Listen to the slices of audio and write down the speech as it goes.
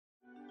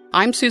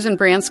I'm Susan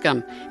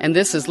Branscombe, and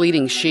this is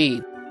Leading She.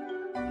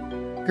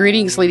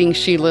 Greetings, Leading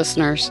She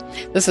listeners.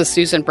 This is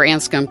Susan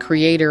Branscombe,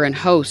 creator and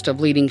host of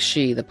Leading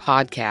She, the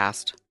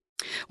podcast.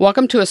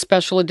 Welcome to a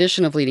special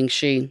edition of Leading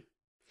She.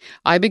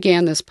 I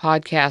began this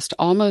podcast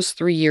almost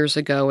 3 years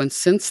ago, and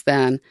since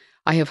then,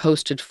 I have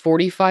hosted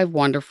 45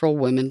 wonderful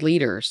women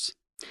leaders.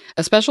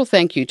 A special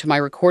thank you to my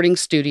recording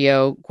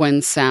studio,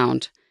 Gwen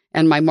Sound,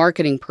 and my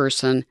marketing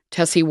person,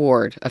 Tessie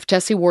Ward, of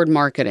Tessie Ward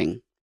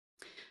Marketing.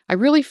 I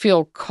really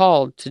feel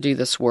called to do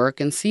this work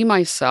and see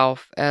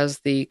myself as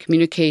the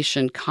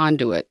communication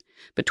conduit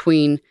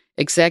between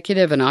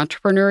executive and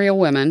entrepreneurial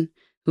women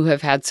who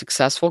have had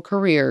successful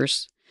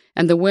careers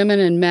and the women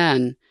and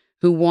men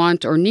who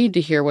want or need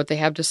to hear what they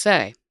have to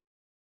say.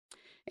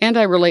 And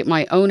I relate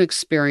my own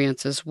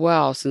experience as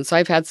well, since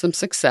I've had some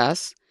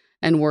success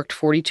and worked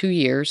 42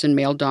 years in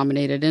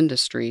male-dominated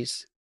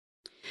industries.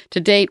 To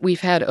date,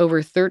 we've had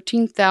over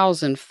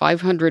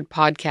 13,500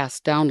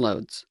 podcast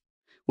downloads.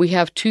 We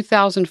have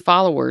 2,000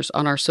 followers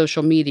on our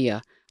social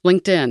media,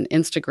 LinkedIn,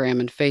 Instagram,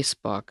 and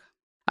Facebook.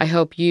 I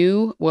hope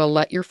you will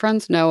let your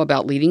friends know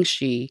about Leading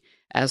She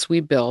as we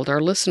build our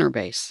listener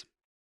base.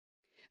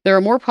 There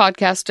are more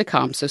podcasts to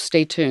come, so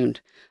stay tuned.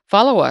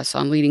 Follow us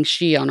on Leading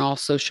She on all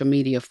social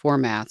media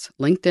formats,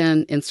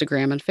 LinkedIn,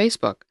 Instagram, and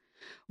Facebook.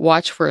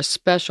 Watch for a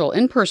special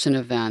in-person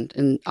event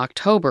in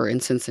October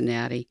in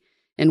Cincinnati,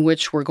 in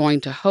which we're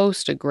going to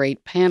host a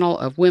great panel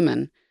of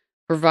women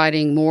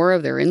providing more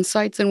of their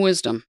insights and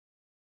wisdom.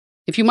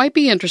 If you might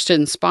be interested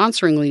in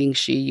sponsoring Leading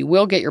She, you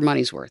will get your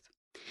money's worth.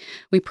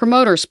 We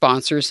promote our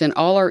sponsors in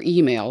all our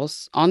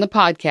emails, on the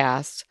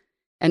podcasts,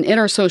 and in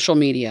our social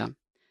media.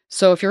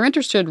 So if you're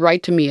interested,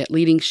 write to me at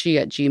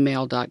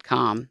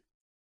leadingshe@gmail.com.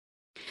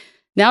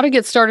 Now to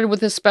get started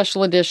with this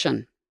special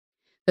edition.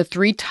 The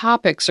 3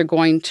 topics are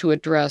going to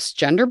address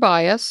gender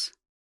bias,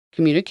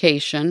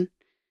 communication,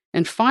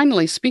 and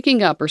finally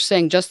speaking up or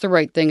saying just the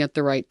right thing at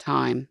the right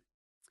time.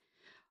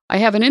 I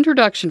have an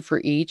introduction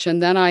for each,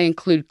 and then I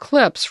include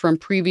clips from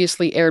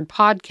previously aired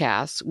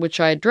podcasts,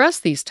 which I address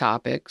these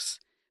topics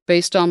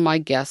based on my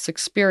guest's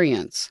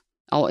experience.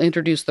 I'll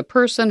introduce the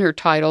person, her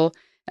title,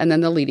 and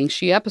then the Leading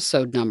She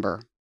episode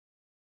number.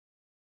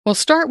 We'll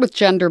start with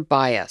gender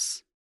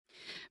bias.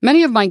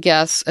 Many of my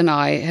guests and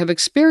I have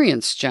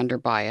experienced gender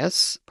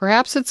bias.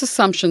 Perhaps it's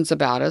assumptions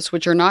about us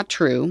which are not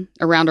true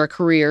around our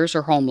careers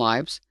or home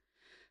lives.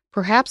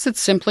 Perhaps it's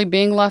simply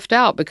being left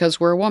out because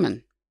we're a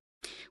woman.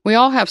 We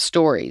all have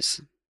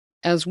stories.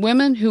 As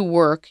women who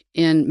work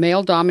in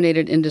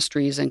male-dominated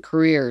industries and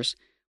careers,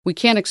 we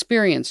can't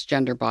experience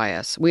gender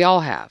bias. We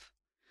all have.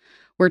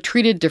 We're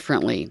treated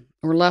differently.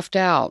 We're left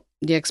out.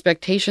 The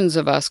expectations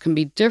of us can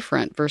be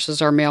different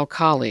versus our male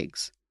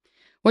colleagues.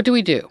 What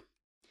do?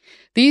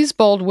 These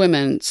bold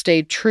women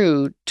stayed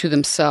true to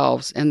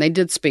themselves, and they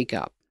did speak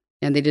up,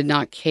 and they did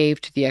not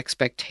cave to the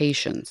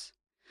expectations.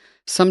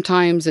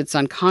 Sometimes it's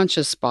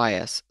unconscious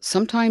bias.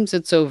 Sometimes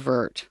it's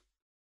overt.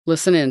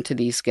 Listen in to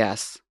these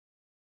guests.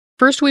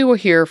 First, we will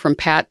hear from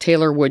Pat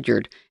Taylor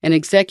Woodyard, an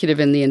executive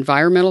in the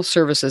environmental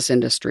services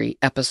industry,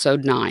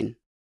 Episode 9.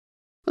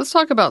 Let's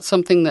talk about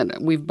something that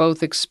we've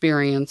both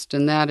experienced,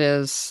 and that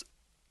is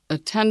a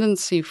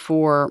tendency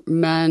for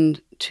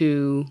men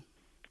to,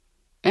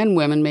 and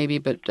women maybe,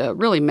 but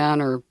really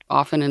men are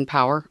often in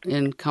power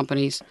in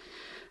companies,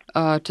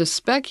 to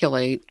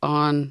speculate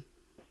on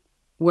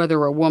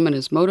whether a woman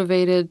is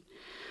motivated,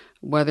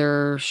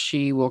 whether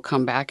she will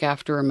come back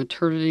after a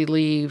maternity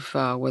leave,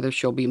 whether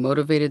she'll be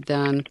motivated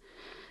then.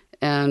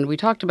 And we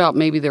talked about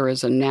maybe there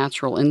is a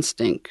natural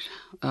instinct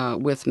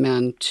with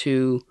men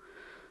to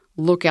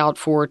look out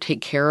for, take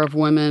care of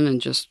women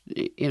and just,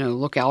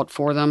 look out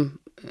for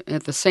them.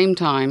 At the same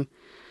time,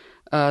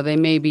 they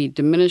may be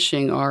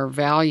diminishing our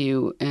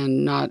value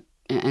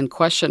and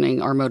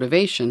questioning our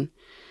motivation.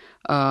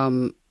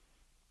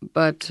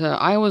 But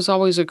I was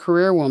always a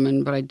career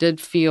woman, but I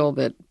did feel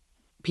that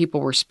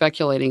people were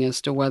speculating as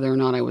to whether or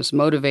not I was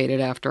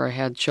motivated after I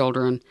had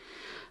children.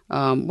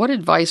 What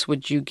advice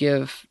would you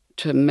give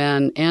to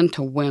men and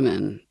to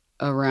women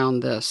around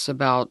this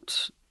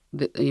about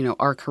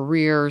our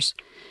careers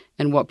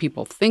and what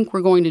people think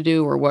we're going to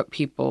do, or what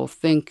people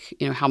think,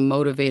 how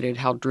motivated,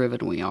 how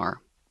driven we are,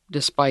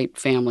 despite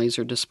families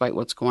or despite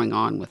what's going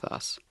on with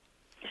us?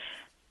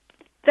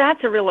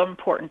 That's a real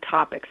important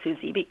topic,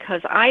 Susie,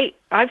 because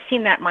I've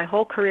seen that my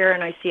whole career,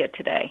 and I see it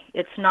today.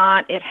 It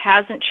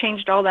hasn't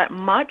changed all that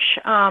much,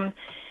 and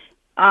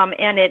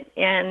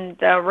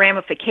the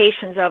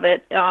ramifications of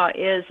it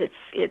is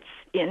it's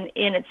in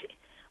its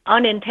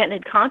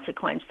unintended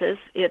consequences.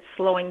 It's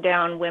slowing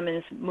down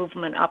women's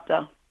movement up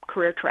the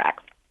career track.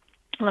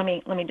 Let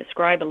me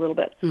describe a little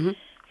bit. Mm-hmm.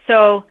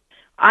 So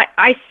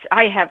I've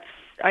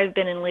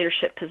been in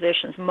leadership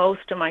positions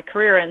most of my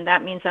career, and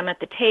that means I'm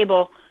at the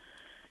table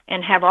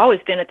and have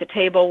always been at the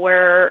table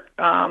where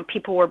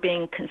people were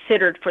being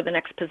considered for the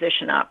next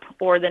position up,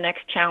 or the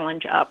next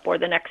challenge up, or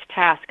the next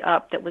task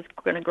up that was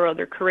going to grow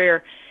their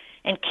career.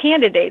 And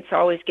candidates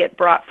always get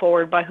brought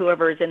forward by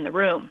whoever is in the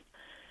room.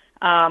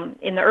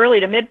 In the early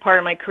to mid part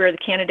of my career, the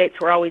candidates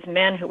were always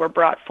men who were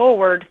brought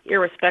forward,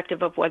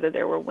 irrespective of whether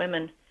there were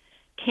women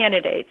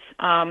candidates.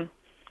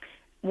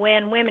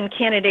 When women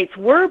candidates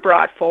were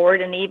brought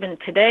forward, and even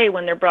today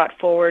when they're brought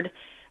forward,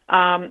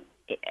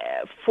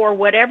 for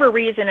whatever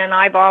reason, and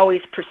I've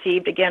always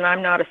perceived, again,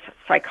 I'm not a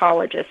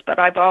psychologist, but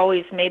I've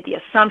always made the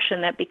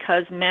assumption that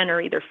because men are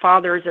either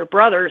fathers or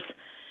brothers,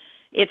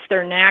 it's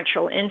their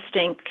natural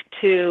instinct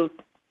to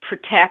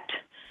protect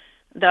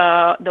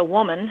the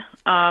woman,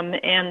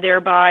 and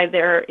thereby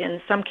they're,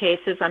 in some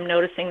cases, I'm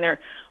noticing they're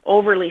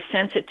overly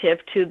sensitive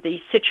to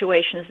the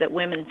situations that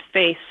women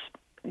face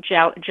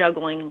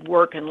juggling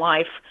work and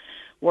life,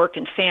 work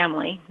and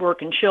family,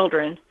 work and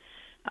children.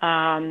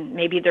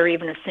 Maybe they're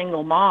even a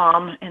single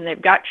mom and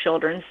they've got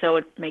children, so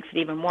it makes it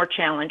even more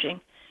challenging.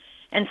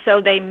 And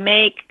so they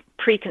make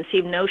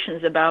preconceived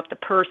notions about the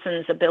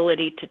person's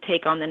ability to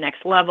take on the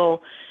next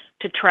level,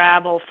 to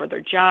travel for their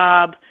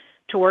job,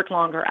 to work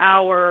longer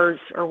hours,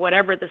 or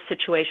whatever the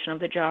situation of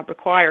the job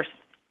requires.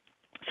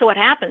 So what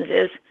happens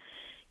is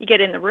you get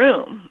in the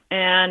room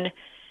and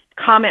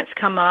comments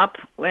come up,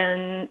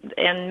 and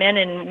men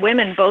and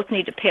women both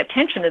need to pay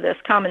attention to this.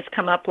 Comments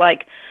come up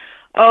like,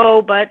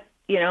 oh, but,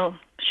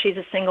 she's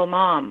a single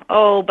mom.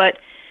 Oh, but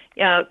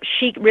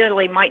she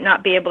really might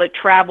not be able to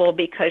travel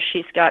because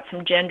she's got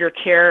some gender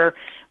care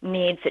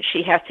needs that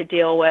she has to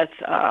deal with.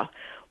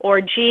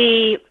 Or,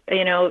 gee,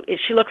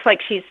 she looks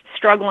like she's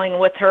struggling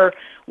with her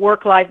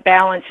work-life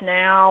balance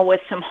now with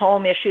some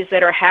home issues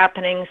that are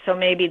happening, so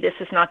maybe this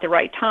is not the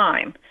right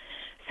time.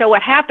 So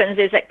what happens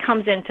is it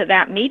comes into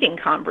that meeting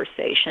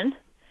conversation,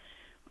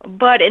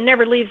 but it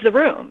never leaves the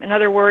room. In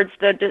other words,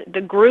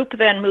 the group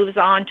then moves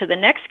on to the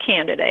next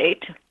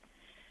candidate,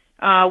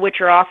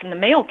 which are often the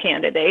male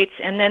candidates,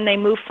 and then they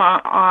move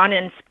on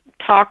and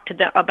talk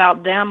to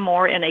about them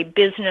more in a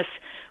business,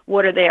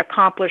 what are they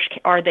accomplished,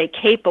 are they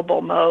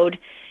capable mode,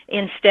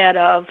 instead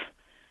of,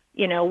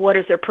 what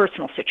is their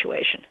personal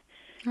situation.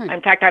 Right.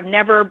 In fact, I've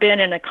never been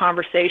in a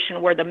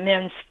conversation where the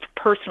men's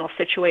personal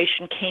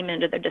situation came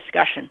into the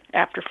discussion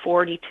after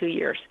 42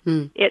 years.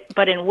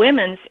 But in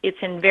women's, it's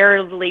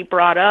invariably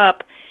brought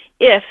up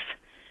if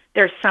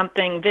there's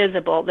something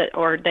visible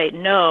or they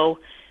know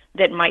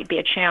that might be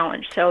a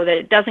challenge, so that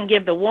it doesn't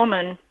give the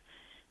woman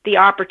the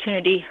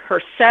opportunity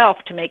herself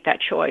to make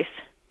that choice.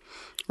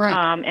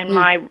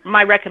 Right.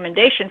 My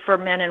recommendation for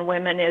men and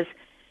women is,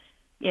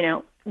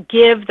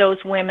 give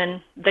those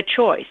women the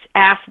choice.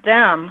 Ask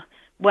them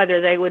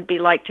whether they would be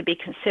like to be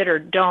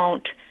considered.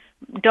 Don't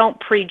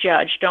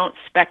prejudge. Don't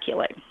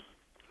speculate.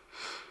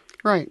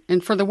 Right.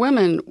 And for the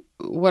women,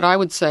 what I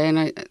would say, and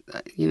I,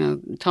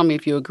 tell me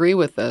if you agree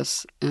with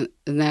this, and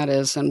that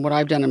is, and what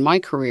I've done in my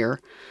career,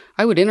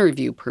 I would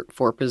interview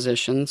for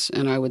positions,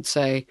 and I would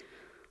say,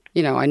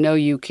 I know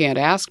you can't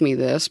ask me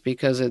this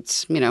because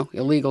it's,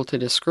 illegal to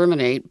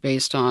discriminate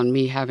based on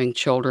me having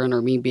children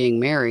or me being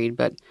married,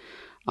 but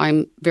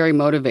I'm very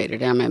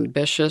motivated. I'm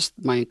ambitious.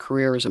 My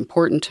career is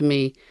important to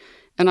me.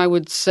 And I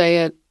would say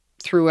it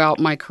throughout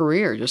my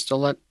career just to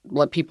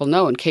let people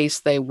know in case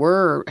they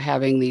were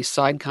having these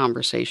side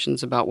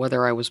conversations about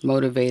whether I was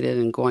motivated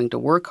and going to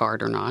work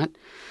hard or not.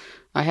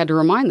 I had to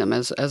remind them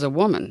as a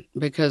woman,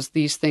 because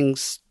these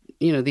things,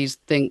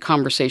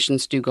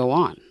 conversations do go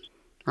on,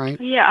 right?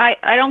 Yeah,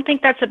 I don't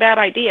think that's a bad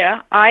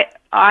idea.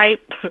 I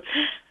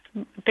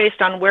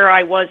based on where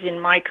I was in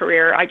my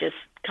career, I just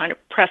kind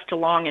of pressed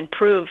along and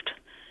proved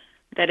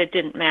that it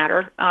didn't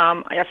matter.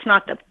 That's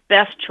not the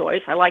best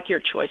choice. I like your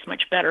choice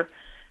much better.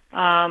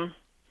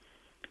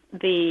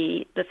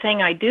 The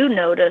thing I do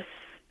notice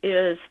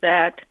is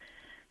that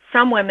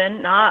some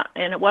women,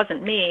 and it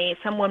wasn't me,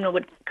 some women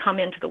would come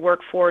into the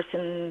workforce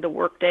in the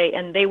workday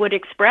and they would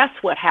express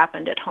what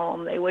happened at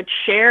home. They would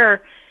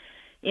share,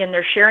 in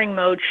their sharing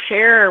mode,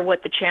 share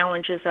what the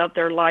challenges of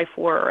their life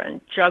were, and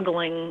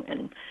juggling,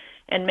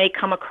 and may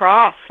come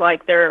across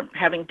like they're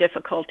having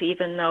difficulty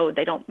even though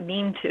they don't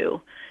mean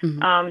to.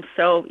 Mm-hmm.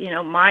 So,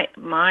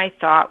 my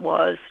thought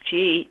was,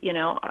 gee, you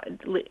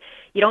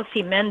don't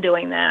see men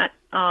doing that.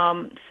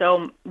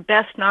 So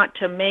best not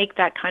to make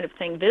that kind of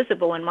thing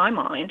visible in my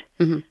mind,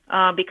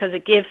 mm-hmm. Because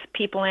it gives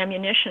people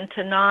ammunition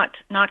to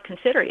not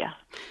consider you.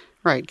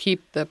 Right.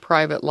 Keep the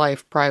private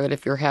life private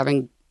if you're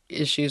having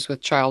issues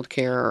with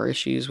childcare or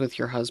issues with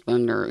your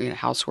husband or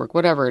housework,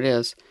 whatever it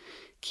is.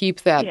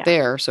 Keep that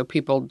there so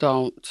people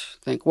don't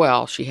think,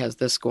 well, she has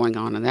this going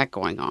on and that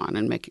going on,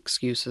 and make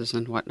excuses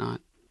and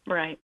whatnot.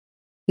 Right.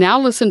 Now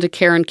listen to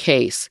Karen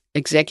Case,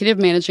 Executive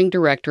Managing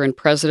Director and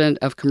President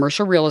of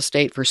Commercial Real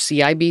Estate for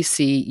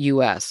CIBC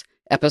US,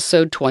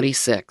 Episode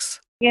 26.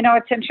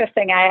 It's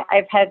interesting.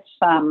 I've had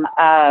some,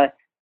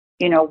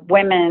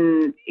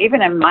 women,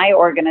 even in my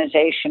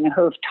organization,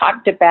 who've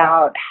talked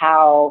about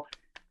how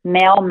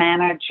male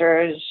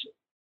managers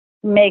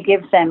may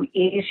give them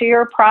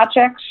easier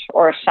projects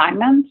or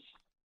assignments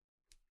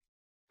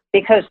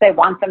because they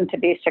want them to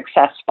be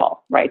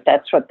successful, right?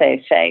 That's what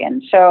they say.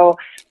 And so,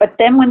 but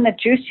then when the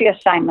juicy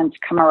assignments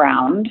come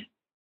around,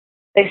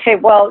 they say,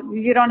 well,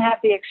 you don't have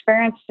the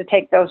experience to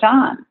take those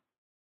on.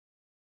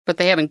 But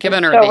they haven't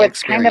given her the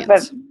experience. Kind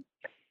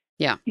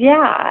of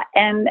yeah.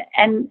 And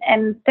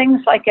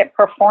things like at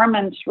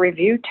performance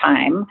review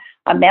time,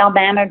 a male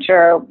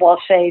manager will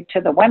say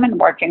to the women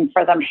working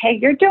for them, hey,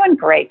 you're doing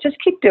great. Just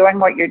keep doing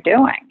what you're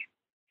doing.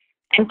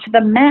 And to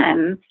the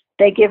men,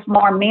 they give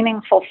more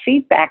meaningful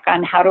feedback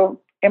on how to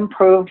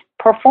improve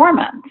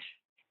performance.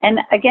 And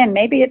again,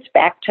 maybe it's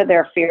back to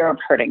their fear of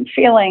hurting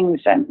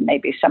feelings and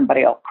maybe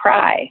somebody will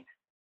cry.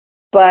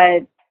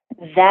 But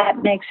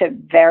that makes it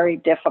very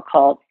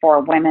difficult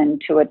for women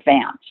to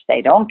advance.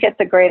 They don't get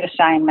the great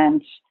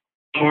assignments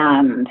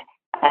and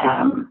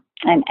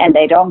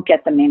they don't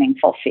get the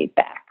meaningful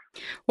feedback.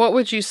 What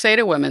would you say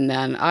to women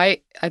then?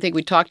 I think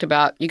we talked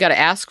about you got to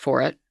ask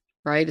for it,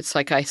 right? It's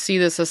like, I see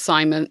this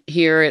assignment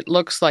here. It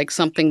looks like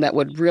something that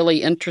would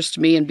really interest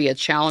me and be a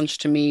challenge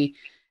to me.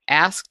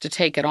 Ask to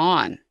take it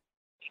on.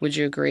 Would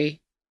you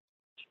agree?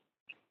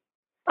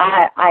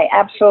 I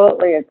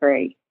absolutely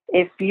agree.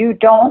 If you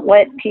don't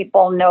let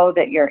people know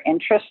that you're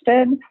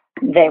interested,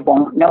 they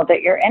won't know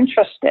that you're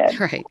interested,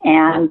 right,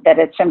 and that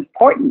it's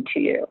important to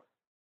you.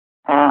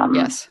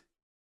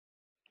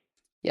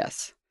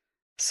 Yes.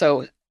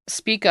 So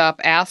speak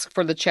up, ask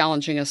for the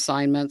challenging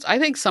assignments. I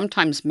think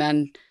sometimes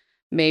men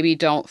maybe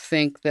don't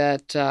think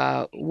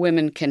that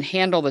women can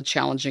handle the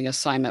challenging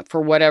assignment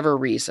for whatever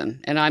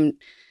reason. And I'm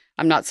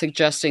not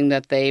suggesting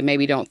that they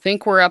maybe don't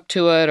think we're up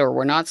to it or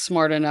we're not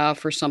smart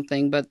enough or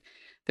something, but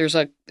there's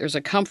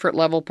a comfort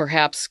level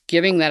perhaps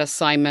giving that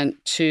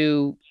assignment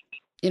to,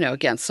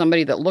 again,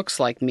 somebody that looks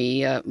like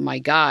me, my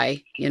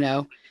guy,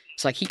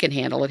 it's like he can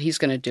handle it. He's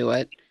going to do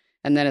it.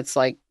 And then it's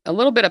like a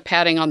little bit of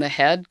patting on the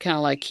head, kind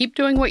of like, keep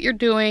doing what you're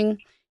doing.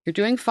 You're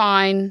doing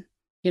fine.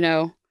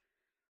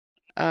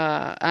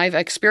 I've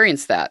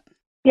experienced that.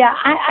 Yeah,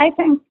 I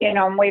think,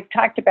 and we've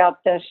talked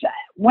about this,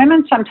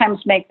 women sometimes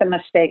make the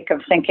mistake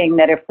of thinking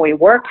that if we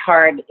work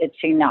hard,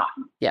 it's enough.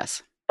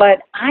 Yes. But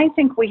I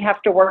think we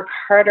have to work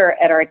harder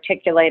at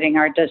articulating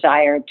our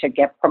desire to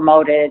get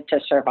promoted, to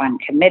serve on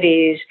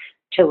committees,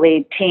 to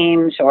lead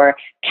teams, or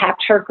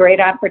capture great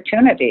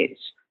opportunities,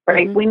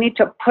 right? Mm-hmm. We need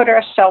to put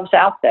ourselves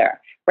out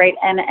there, right?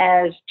 And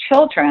as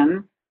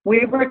children,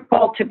 we were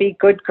told to be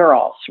good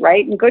girls,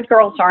 right? And good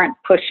girls aren't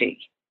pushy.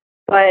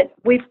 But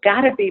we've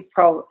got to be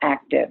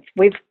proactive.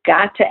 We've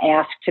got to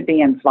ask to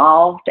be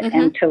involved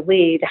and to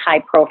lead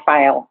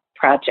high-profile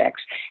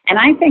projects. And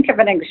I think of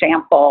an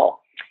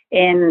example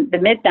in the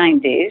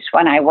mid-'90s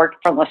when I worked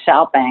for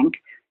LaSalle Bank.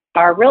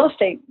 Our real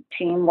estate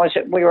team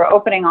we were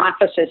opening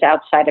offices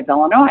outside of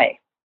Illinois.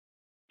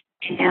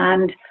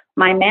 And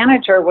my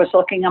manager was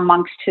looking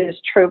amongst his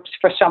troops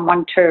for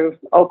someone to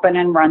open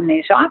and run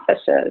these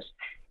offices.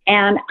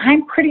 And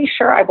I'm pretty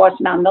sure I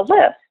wasn't on the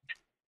list.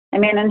 I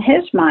mean, in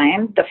his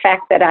mind, the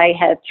fact that I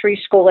had 3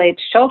 school-age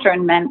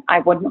children meant I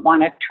wouldn't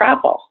want to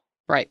travel.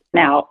 Right.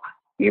 Now,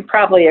 you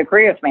probably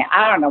agree with me.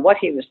 I don't know what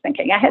he was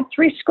thinking. I had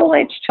 3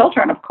 school-age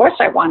children. Of course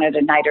I wanted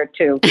a night or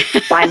two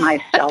by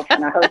myself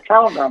in a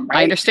hotel room,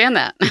 right? I understand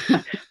that.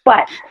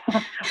 But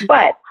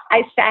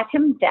I sat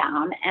him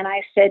down and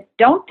I said,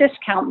 don't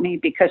discount me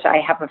because I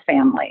have a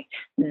family.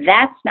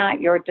 That's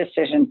not your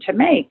decision to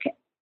make.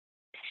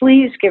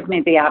 Please give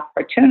me the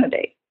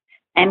opportunity.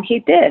 And he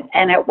did.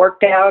 And it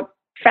worked out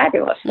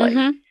fabulously.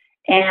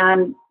 Mm-hmm.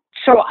 And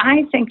so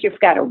I think you've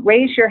got to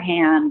raise your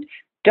hand.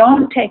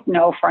 Don't take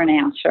no for an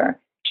answer.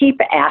 Keep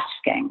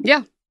asking.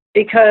 Yeah.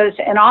 Because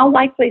in all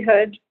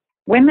likelihood,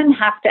 women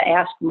have to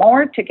ask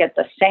more to get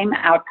the same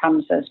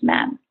outcomes as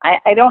men.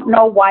 I don't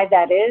know why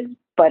that is,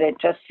 but it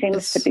just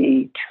seems to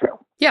be true.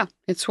 Yeah,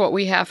 it's what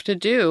we have to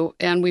do.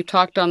 And we've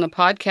talked on the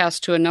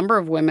podcast to a number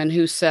of women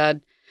who said,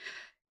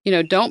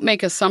 don't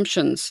make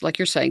assumptions, like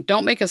you're saying,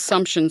 don't make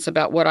assumptions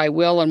about what I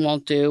will and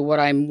won't do, what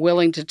I'm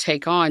willing to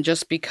take on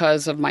just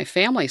because of my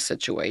family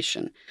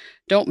situation.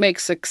 Don't make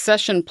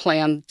succession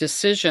plan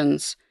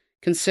decisions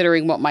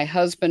considering what my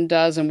husband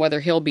does and whether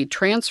he'll be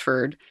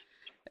transferred.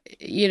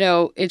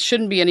 It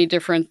shouldn't be any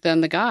different than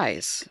the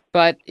guys,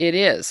 but it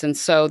is. And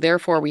so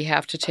therefore we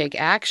have to take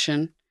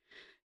action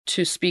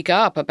to speak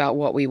up about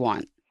what we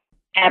want.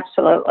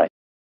 Absolutely.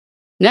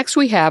 Next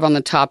we have on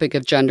the topic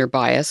of gender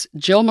bias,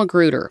 Jill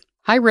Magruder,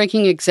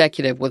 high-ranking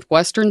executive with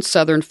Western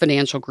Southern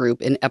Financial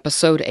Group in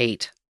episode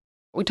 8.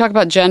 We talk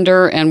about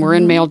gender, and we're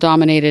in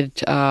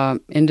male-dominated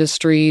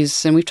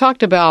industries, and we've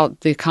talked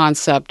about the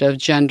concept of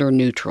gender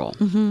neutral.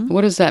 Mm-hmm.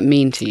 What does that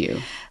mean to you?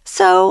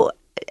 So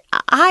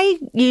I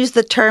use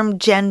the term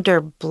gender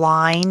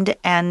blind,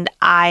 and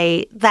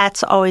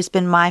that's always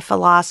been my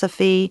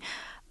philosophy.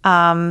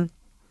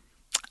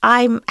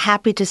 I'm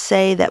happy to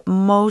say that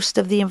most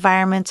of the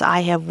environments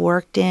I have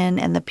worked in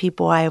and the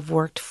people I have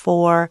worked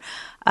for,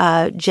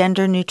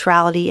 gender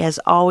neutrality has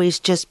always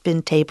just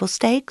been table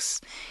stakes,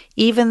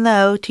 even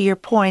though, to your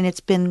point, it's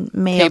been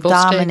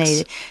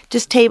male-dominated.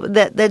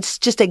 That's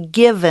just a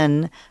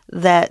given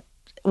that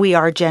we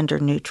are gender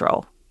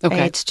neutral.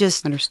 Okay, it's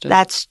just understood.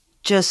 That's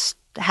just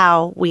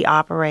how we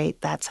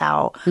operate. That's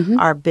how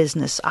our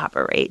business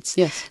operates.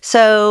 Yes.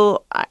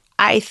 So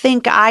I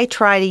think I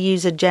try to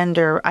use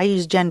I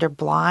use gender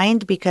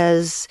blind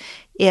because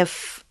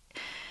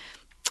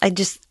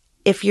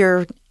if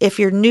you're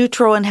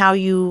neutral in how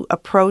you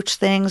approach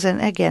things,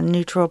 and again,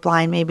 neutral,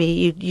 blind, maybe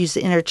you use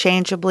it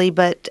interchangeably,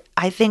 but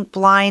I think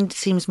blind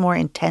seems more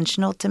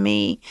intentional to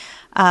me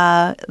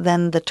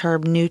than the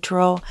term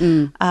neutral,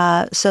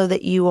 so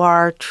that you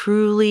are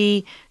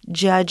truly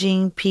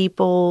judging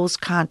people's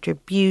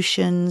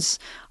contributions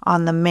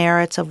on the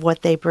merits of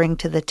what they bring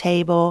to the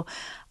table.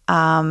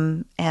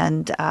 And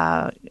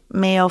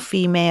male,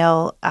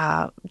 female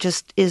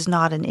just is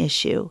not an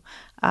issue.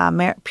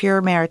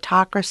 Pure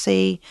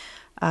meritocracy.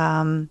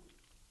 And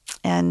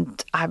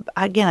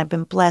I've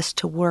been blessed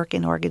to work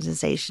in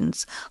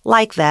organizations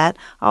like that.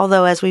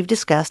 Although, as we've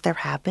discussed, there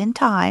have been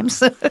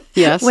times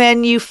yes.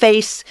 when you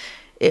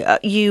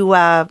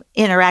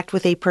interact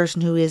with a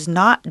person who is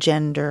not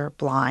gender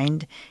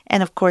blind.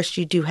 And of course,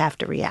 you do have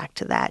to react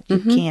to that. You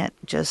can't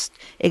just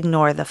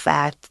ignore the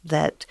fact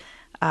that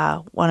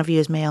one of you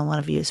is male and one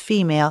of you is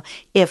female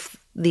if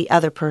the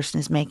other person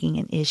is making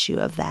an issue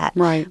of that.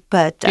 Right.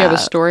 But do you have a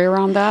story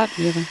around that?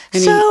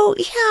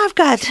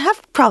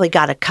 I've probably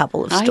got a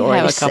couple of stories. I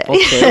have a couple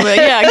too. But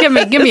yeah,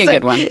 give me a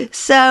good one.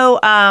 So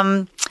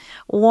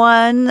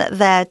one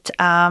that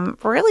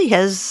really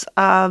has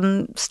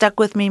stuck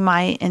with me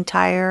my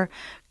entire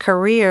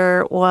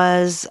career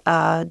was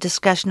a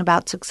discussion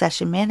about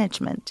succession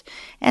management.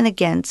 And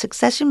again,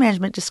 succession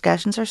management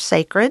discussions are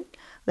sacred.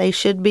 They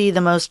should be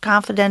the most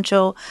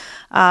confidential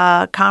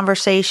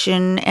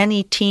conversation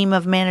any team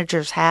of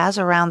managers has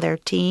around their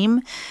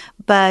team.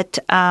 But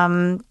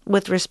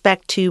with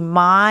respect to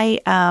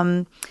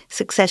my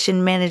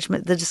succession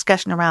management, the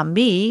discussion around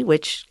me,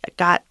 which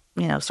got,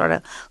 sort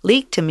of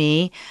leaked to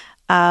me,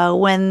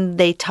 when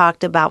they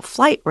talked about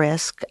flight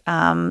risk,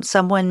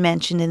 someone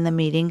mentioned in the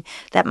meeting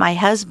that my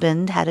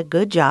husband had a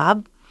good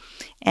job,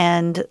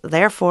 and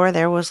therefore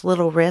there was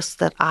little risk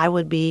that I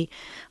would be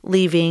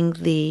leaving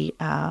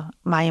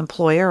my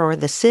employer or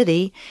the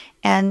city.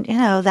 And,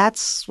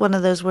 that's one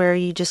of those where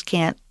you just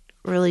can't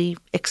really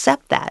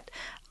accept that.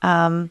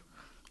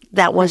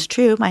 That was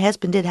true. My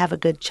husband did have a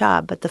good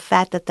job, but the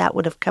fact that that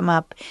would have come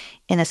up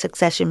in a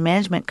succession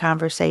management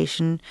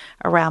conversation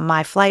around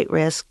my flight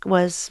risk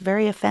was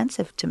very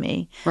offensive to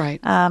me. Right.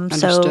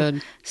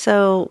 Understood.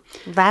 So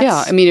that's...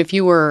 Yeah, I mean, if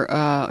you were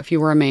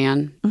a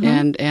man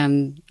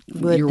and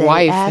your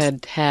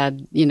wife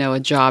had a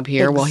job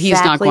here, well,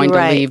 he's not going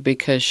to leave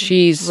because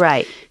she's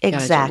right.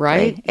 Exactly.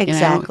 Right.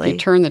 Exactly. You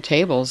turn the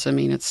tables. I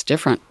mean, it's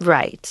different.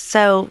 Right.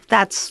 So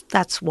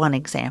that's one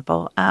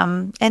example.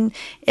 And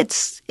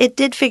it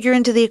did figure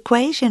into the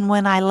equation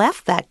when I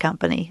left that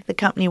company, the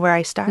company where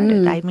I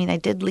started. I mean, I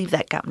did leave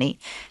that company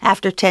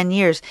after 10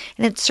 years,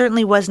 and it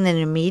certainly wasn't an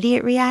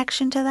immediate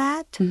reaction to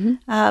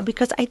that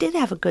because I did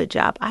have a good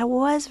job. I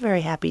was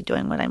very happy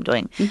doing what I'm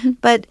doing,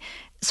 but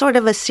sort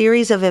of a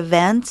series of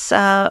events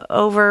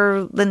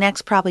over the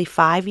next probably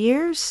 5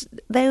 years,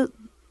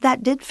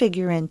 that did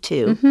figure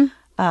into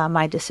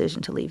my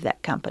decision to leave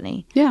that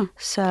company. Yeah.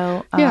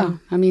 So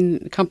I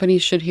mean,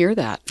 companies should hear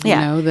that.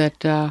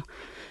 That.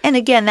 And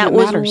again, that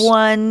was matters.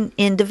 one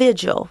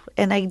individual,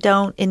 and I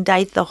don't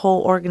indict the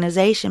whole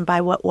organization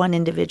by what one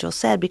individual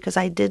said, because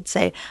I did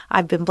say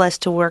I've been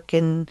blessed to work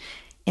in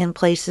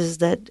places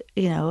that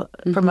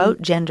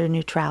promote gender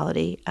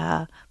neutrality,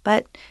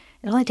 but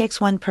it only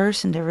takes one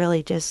person to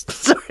really just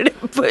sort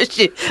of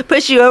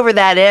push you over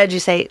that edge.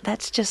 You say,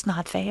 that's just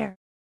not fair.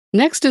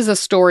 Next is a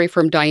story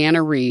from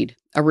Diana Reed,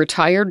 a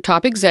retired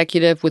top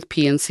executive with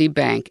PNC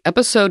Bank,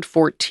 episode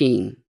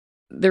 14.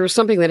 There was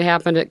something that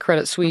happened at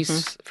Credit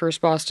Suisse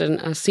First Boston.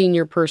 A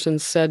senior person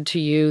said to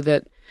you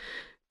that,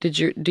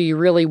 do you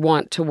really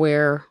want to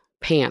wear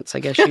pants? I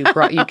guess you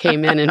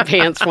came in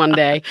pants one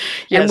day.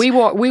 Yes. And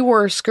we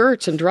wore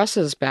skirts and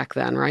dresses back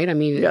then, right? I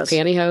mean,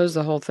 pantyhose,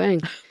 the whole thing.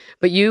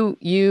 But you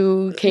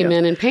came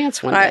in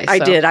pants one day. I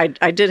did.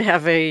 I did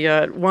have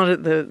one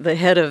of the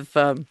head of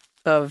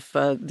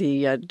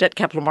the debt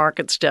capital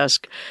markets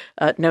desk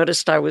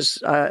noticed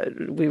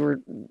we were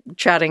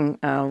chatting,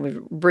 we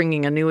were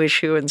bringing a new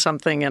issue and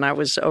something, and I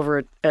was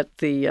over at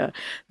the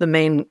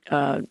main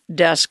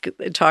desk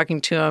talking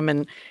to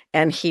him,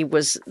 and he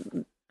was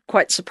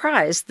quite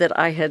surprised that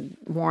I had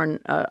worn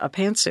a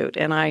pantsuit,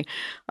 and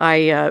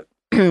I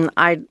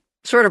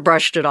sort of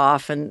brushed it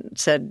off and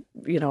said,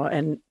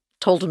 and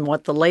told him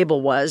what the label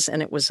was,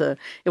 and it was a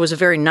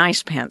very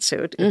nice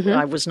pantsuit.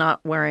 I was not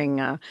wearing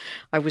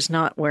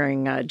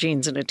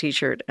jeans and a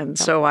t-shirt, and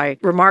so I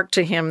remarked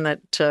to him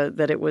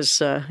that it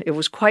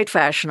was quite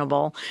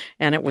fashionable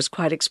and it was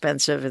quite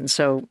expensive, and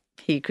so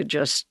he could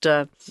just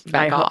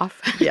back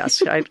off.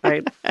 Yes, I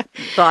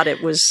thought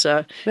it was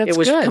good.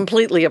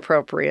 Completely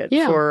appropriate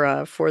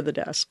for the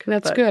desk.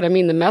 That's good. I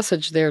mean, the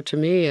message there to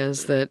me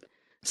is that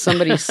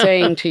somebody's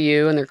saying to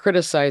you and they're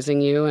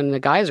criticizing you, and the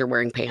guys are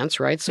wearing pants,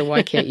 right? So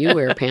why can't you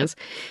wear pants?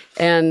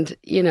 And,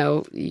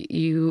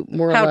 you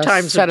more or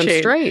less set them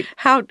straight.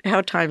 How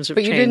times have changed,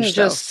 But you didn't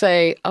just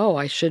say, oh,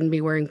 I shouldn't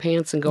be wearing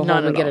pants and go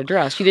home and get a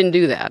dress. You didn't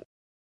do that.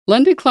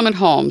 Linda Clement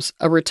Holmes,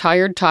 a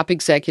retired top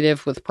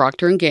executive with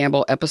Procter &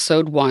 Gamble,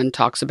 episode 1,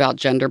 talks about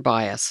gender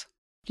bias.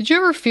 Did you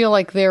ever feel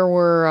like there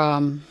were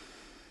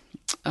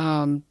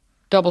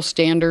double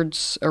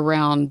standards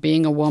around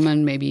being a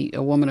woman, maybe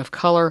a woman of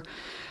color,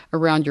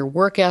 around your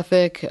work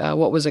ethic,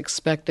 what was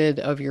expected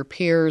of your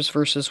peers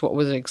versus what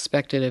was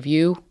expected of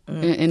you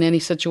in any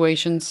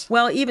situations?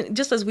 Well, even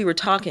just as we were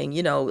talking,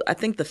 I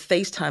think the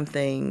FaceTime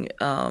thing,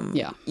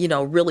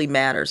 really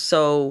matters.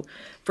 So,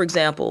 for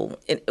example,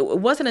 it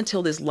wasn't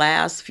until this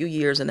last few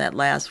years in that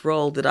last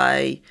role that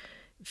I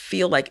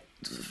feel like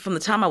from the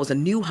time I was a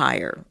new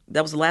hire,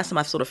 that was the last time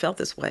I sort of felt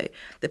this way,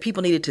 that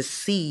people needed to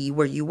see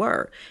where you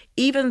were,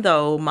 even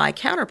though my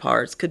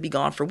counterparts could be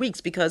gone for weeks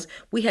because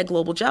we had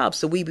global jobs.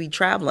 So we'd be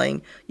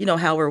traveling,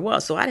 however it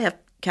was. So I'd have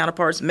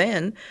counterparts,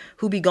 men,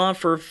 who'd be gone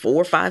for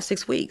 4, 5,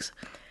 6 weeks.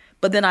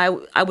 But then I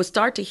would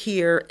start to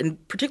hear,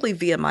 and particularly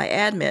via my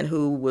admin,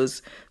 who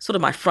was sort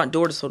of my front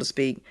door, so to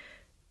speak,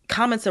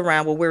 comments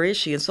around, well, where is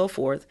she and so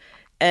forth.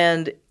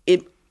 And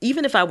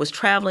even if I was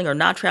traveling or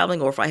not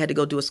traveling, or if I had to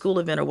go do a school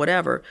event or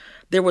whatever,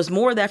 there was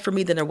more of that for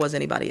me than there was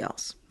anybody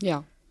else.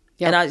 Yeah.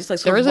 And I was like,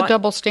 so there is a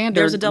double standard.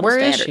 There's a double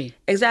standard. Where is she?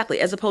 Exactly.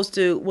 As opposed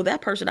to, well,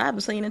 that person I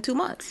haven't seen in 2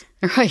 months.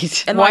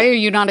 Right. And why are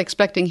you not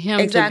expecting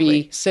him to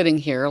be sitting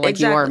here like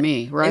you are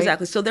me, right?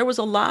 Exactly. So there was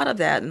a lot of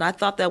that, and I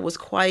thought that was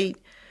quite...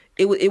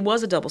 It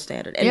was a double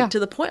standard. And to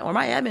the point where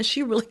my admin,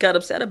 she really got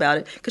upset about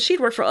it because she'd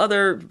worked for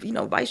other,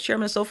 vice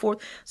chairmen and so forth.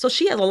 So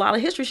she has a lot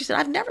of history. She said,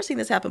 I've never seen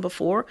this happen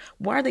before.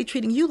 Why are they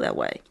treating you that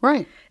way?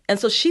 Right. And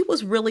so she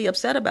was really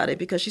upset about it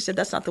because she said,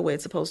 that's not the way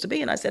it's supposed to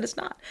be. And I said, it's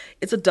not.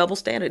 It's a double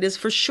standard. It is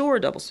for sure a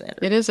double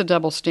standard. It is a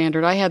double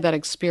standard. I had that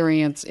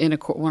experience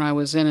when I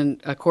was in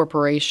a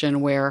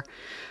corporation where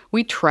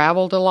we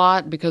traveled a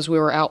lot because we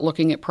were out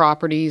looking at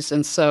properties.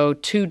 And so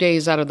 2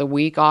 days out of the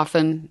week,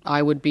 often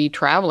I would be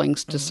traveling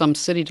to some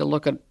city to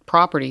look at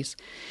properties.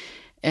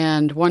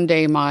 And one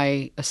day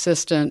my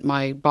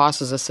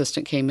boss's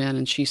assistant came in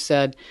and she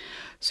said,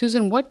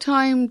 Susan, what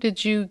time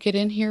did you get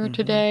in here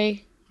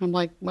today? I'm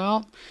like,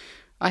 well,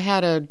 I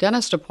had a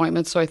dentist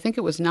appointment, so I think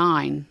it was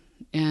 9.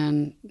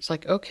 And it's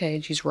like, okay.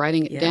 And she's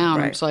writing it down.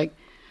 Right. It's like,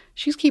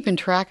 she's keeping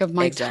track of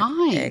my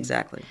time.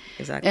 Exactly.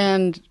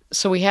 And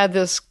so we had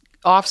this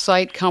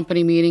off-site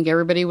company meeting.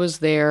 Everybody was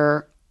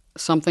there,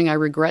 something I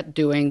regret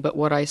doing. But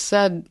what I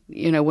said,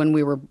 when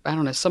we were,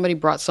 somebody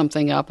brought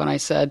something up and I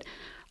said,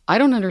 I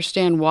don't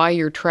understand why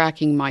you're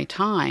tracking my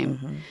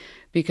time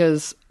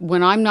because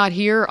when I'm not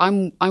here,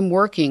 I'm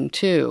working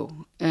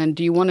too. And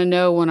do you want to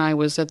know when I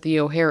was at the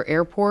O'Hare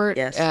Airport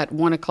at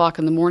 1:00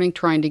 in the morning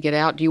trying to get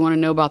out? Do you want to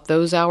know about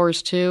those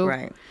hours too?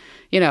 Right.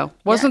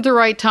 Wasn't the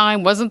right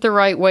time, wasn't the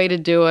right way to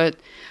do it.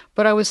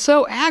 But I was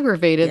so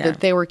aggravated that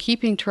they were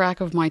keeping track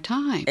of my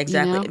time.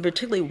 Exactly.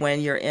 Particularly when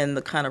you're in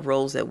the kind of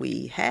roles that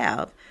we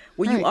have,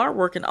 where you are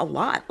working a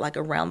lot, like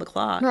around the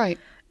clock. Right.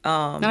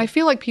 And I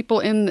feel like people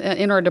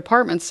in our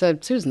department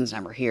said, Susan's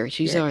never here.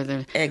 She's over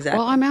there. Exactly.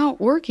 Well, I'm out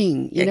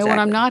working. When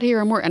I'm not here,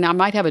 I'm working. And I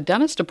might have a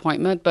dentist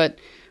appointment, but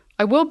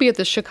I will be at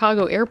the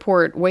Chicago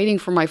airport waiting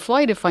for my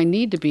flight if I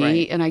need to be.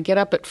 Right. And I get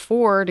up at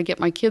 4 to get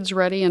my kids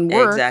ready and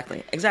work.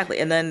 Exactly.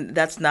 And then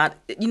that's not,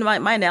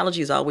 my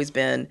analogy has always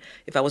been,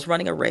 if I was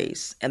running a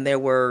race and there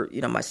were,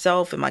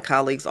 myself and my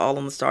colleagues all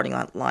on the starting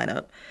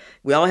lineup,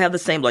 we all have the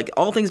same, like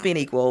all things being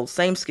equal,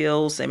 same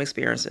skills, same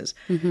experiences.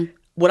 Mm-hmm.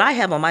 What I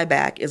have on my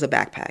back is a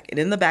backpack. And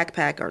in the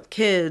backpack are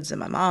kids and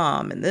my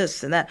mom and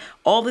this and that,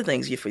 all the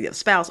things for your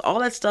spouse, all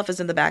that stuff is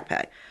in the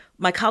backpack.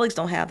 My colleagues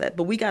don't have that,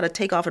 but we got to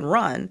take off and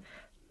run.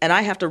 And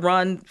I have to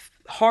run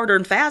harder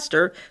and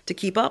faster to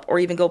keep up or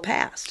even go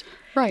past.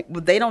 Right.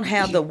 But they don't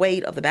have the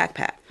weight of the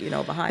backpack,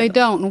 behind They them.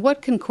 don't. And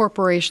what can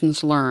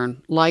corporations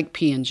learn, like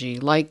P&G,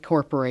 like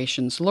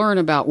corporations, learn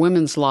about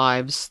women's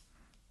lives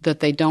that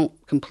they don't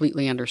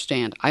completely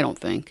understand, I don't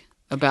think,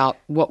 about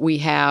what we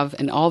have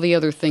and all the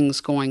other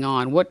things going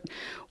on? What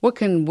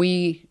can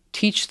we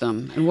teach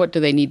them, and what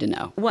do they need to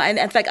know? Well, and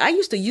in fact, I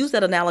used to use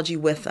that analogy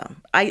with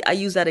them. I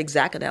use that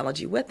exact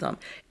analogy with them.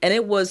 And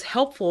it was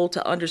helpful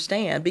to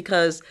understand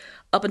because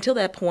up until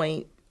that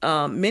point,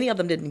 many of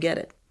them didn't get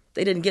it.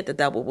 They didn't get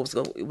that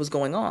was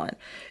going on.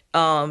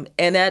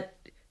 And that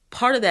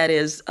part of that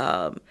is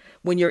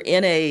when you're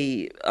in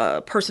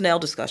a personnel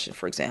discussion,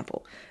 for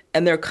example,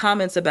 and there are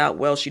comments about,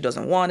 well, she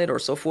doesn't want it or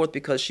so forth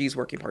because she's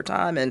working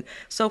part-time and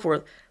so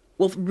forth.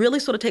 Well, really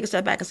sort of take a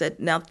step back and say,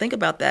 now think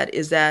about that.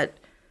 Is that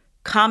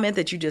comment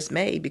that you just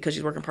made because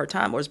she's working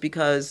part-time, or is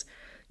because,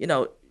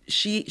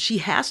 she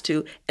has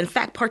to? In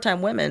fact,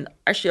 part-time women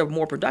actually are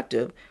more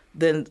productive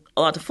than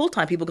a lot of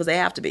full-time people because they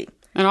have to be.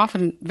 And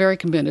often very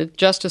committed,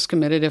 just as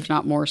committed, if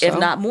not more so. If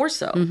not more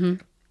so.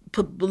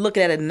 Mm-hmm. Look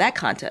at it in that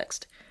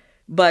context.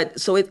 But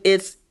so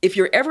it's if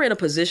you're ever in a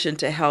position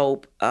to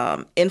help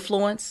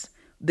influence,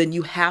 then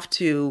you have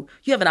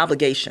an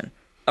obligation,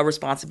 a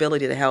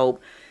responsibility to help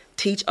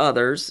teach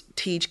others,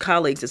 teach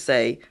colleagues to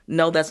say,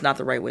 no, that's not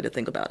the right way to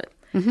think about it.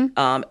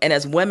 Mm-hmm. And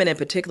as women in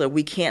particular,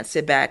 we can't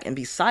sit back and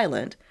be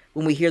silent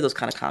when we hear those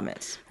kind of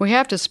comments. We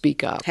have to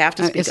speak up.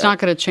 It's not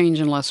going to change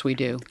unless we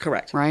do.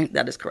 Correct. Right?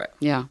 That is correct.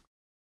 Yeah.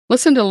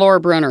 Listen to Laura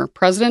Brenner,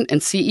 President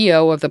and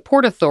CEO of the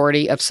Port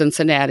Authority of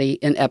Cincinnati,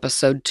 in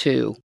Episode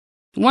 2.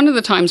 One of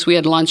the times we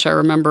had lunch, I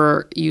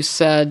remember you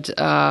said,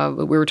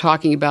 we were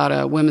talking about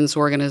a women's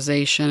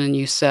organization, and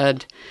you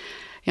said,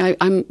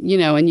 I'm,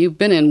 and you've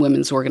been in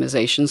women's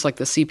organizations like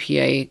the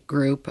CPA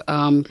group,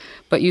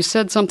 but you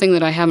said something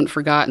that I haven't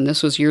forgotten.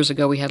 This was years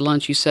ago. We had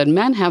lunch. You said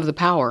men have the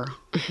power.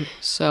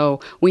 So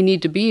we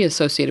need to be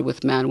associated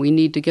with men. We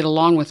need to get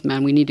along with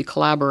men. We need to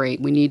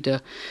collaborate. We need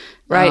to...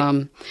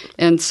 Right.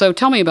 And so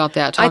tell me about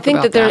that. I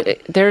think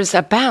there's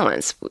a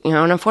balance,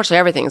 and unfortunately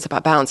everything is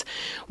about balance.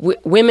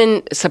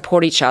 Women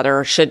support each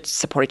other, should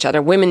support each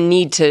other. Women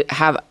need to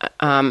have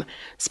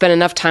spend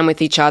enough time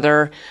with each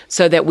other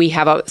so that we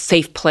have a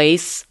safe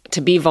place to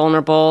be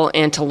vulnerable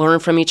and to learn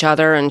from each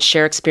other and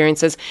share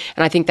experiences.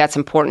 And I think that's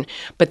important.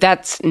 But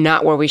that's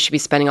not where we should be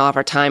spending all of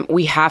our time.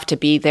 We have to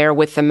be there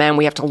with the men.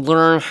 We have to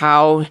learn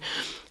how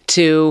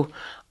to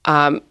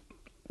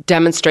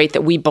demonstrate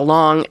that we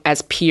belong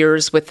as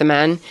peers with the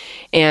men.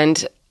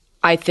 And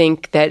I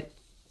think that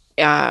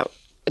there are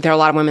a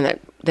lot of women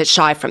that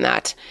shy from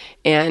that.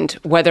 And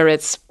whether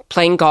it's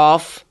playing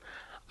golf,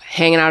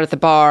 hanging out at the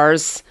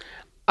bars,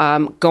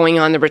 going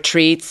on the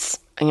retreats,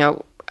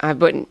 I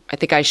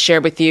think I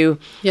shared with you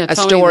a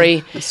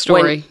story.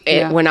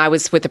 When I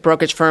was with the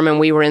brokerage firm and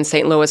we were in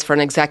St. Louis for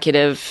an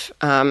executive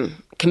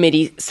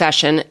committee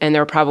session, and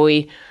there were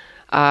probably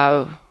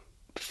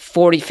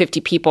 40,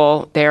 50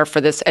 people there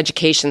for this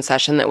education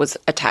session that was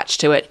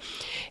attached to it.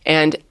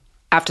 And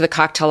after the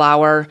cocktail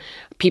hour,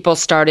 people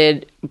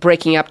started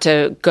breaking up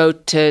to go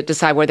to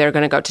decide where they're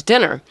going to go to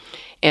dinner.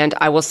 And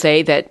I will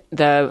say that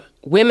the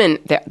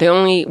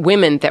only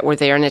women that were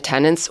there in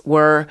attendance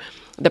were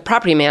the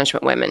property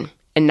management women.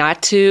 And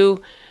not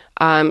to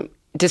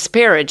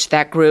disparage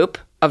that group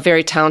of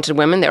very talented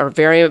women that were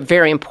very,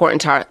 very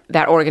important to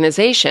that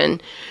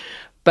organization,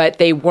 but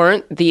they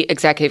weren't the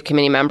executive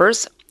committee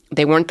members.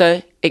 They weren't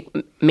the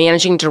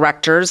managing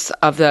directors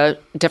of the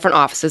different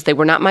offices. They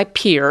were not my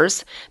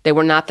peers. They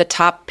were not the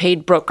top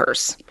paid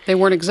brokers. They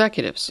weren't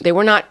executives. They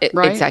were not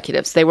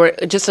executives. They were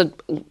just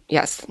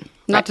yes.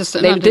 Not to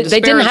they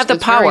didn't have the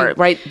power,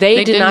 right?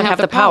 They did not have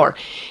the power.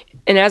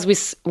 And as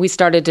we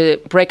started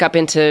to break up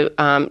into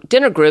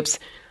dinner groups,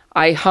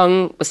 I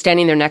was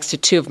standing there next to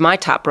two of my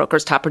top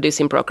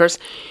producing brokers,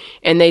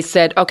 and they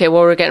said, "Okay,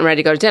 well, we're getting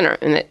ready to go to dinner."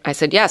 And I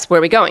said, "Yes, where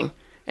are we going?"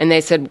 And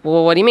they said,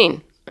 "Well, what do you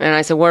mean?" And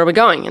I said, "Where are we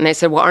going?" And they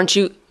said, "Well,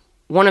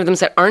 one of them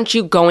said, aren't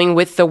you going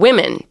with the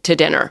women to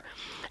dinner?"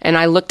 And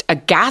I looked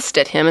aghast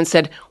at him and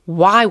said,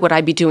 "Why would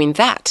I be doing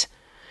that?"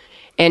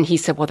 And he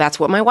said, "Well, that's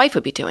what my wife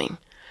would be doing."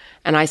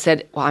 And I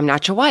said, "Well, I'm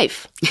not your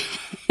wife."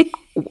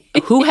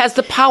 "Who has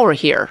the power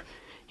here?"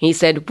 He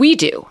said, "We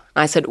do."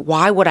 I said,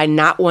 "Why would I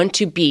not want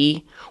to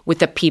be with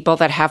the people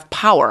that have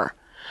power?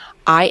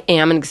 I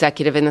am an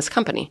executive in this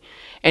company."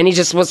 And he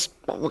just was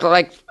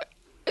like,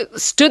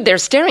 stood there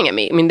staring at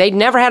me. I mean, they'd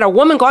never had a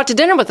woman go out to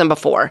dinner with them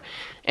before.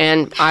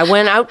 And I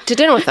went out to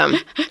dinner with them.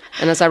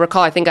 And as I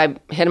recall, I think I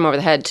hit him over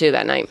the head, too,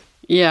 that night.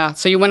 Yeah,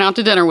 so you went out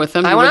to dinner with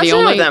them. I went out to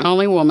dinner with them.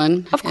 Only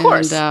woman. Of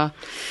course. And,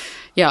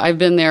 I've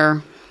been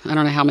there, I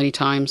don't know how many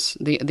times,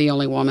 the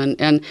only woman.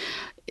 And,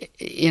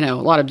 a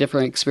lot of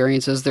different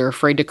experiences. They're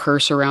afraid to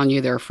curse around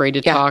you. They're afraid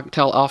to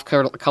tell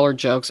off-color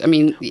jokes. I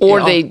mean...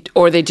 Or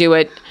they do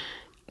it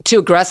too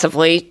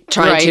aggressively,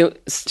 trying to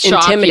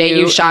intimidate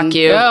you, shock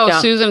you. Oh, yeah.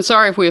 Susan,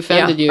 sorry if we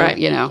offended you. Right.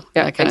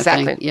 That kind of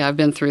thing. Yeah, I've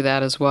been through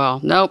that as well.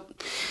 Nope.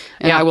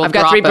 And I will I've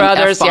got 3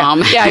 brothers.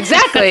 F-bomb. Yeah,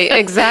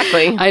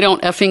 exactly. I don't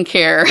effing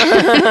care.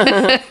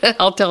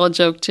 I'll tell a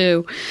joke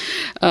too.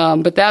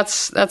 But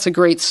that's a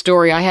great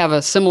story. I have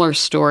a similar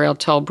story I'll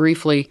tell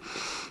briefly.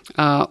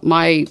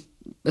 My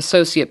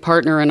associate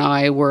partner and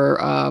I were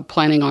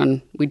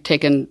we'd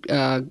taken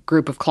a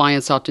group of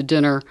clients out to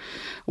dinner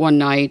one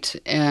night,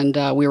 and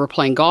we were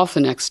playing golf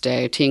the next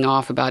day, teeing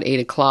off about 8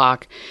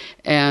 o'clock.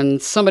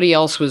 And somebody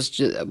else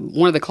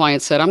one of the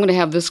clients said, "I'm going to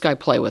have this guy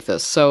play with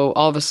us." So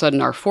all of a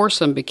sudden our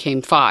foursome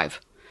became 5.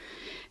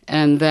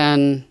 And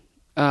then,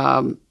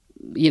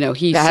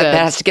 he said... That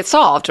has to get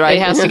solved, right?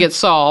 It has to get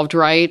solved,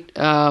 right?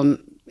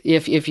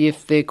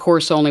 If the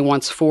course only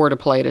wants 4 to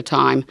play at a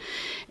time.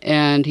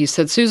 And he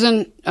said,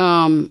 "Susan,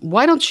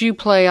 why don't you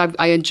play?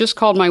 I had just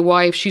called my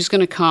wife. She's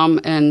going to come,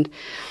 and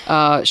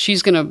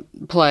she's going to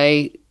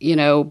play,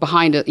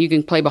 behind it. You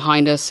can play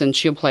behind us, and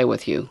she'll play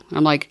with you."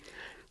 I'm like,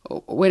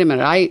 "Wait a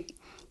minute.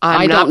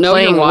 I don't know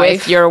your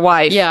wife. With your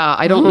wife. Yeah,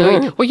 I don't know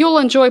you. Well, you'll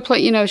enjoy play.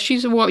 You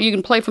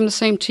can play from the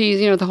same tees,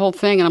 the whole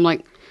thing." And I'm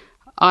like,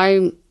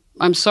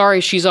 I'm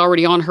sorry, she's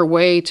already on her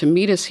way to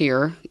meet us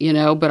here,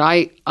 but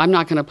I'm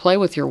not going to play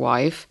with your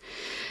wife.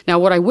 Now,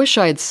 what I wish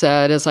I had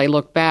said as I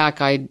look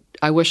back, I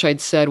wish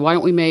I'd said, "Why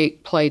don't we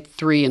play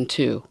 3 and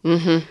 2?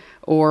 Mm-hmm.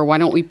 Or why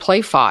don't we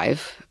play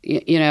 5?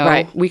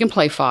 Right. We can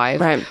play 5.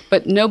 Right.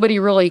 But nobody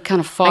really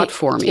kind of fought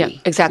for me. Yeah,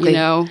 exactly.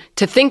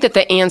 To think that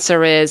the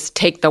answer is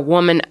take the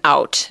woman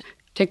out.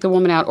 Take the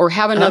woman out, or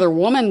have another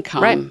woman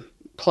come. Right.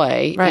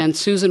 Play, right. And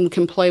Susan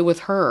can play with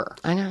her.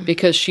 I know.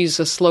 Because she's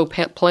a slow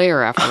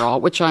player after all,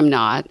 which I'm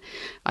not.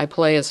 I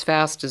play as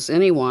fast as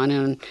anyone,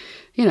 and,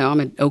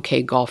 I'm an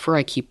okay golfer.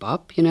 I keep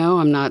up,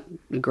 I'm not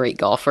a great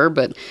golfer,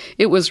 but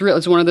it was real.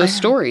 It's one of those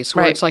stories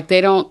where it's like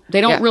they don't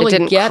really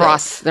get it. It didn't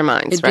cross their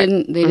minds. They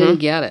didn't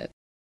get it.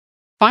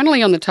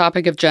 Finally, on the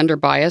topic of gender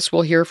bias,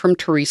 we'll hear from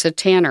Teresa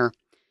Tanner.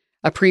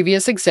 a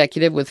previous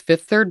executive with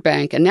Fifth Third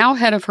Bank and now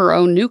head of her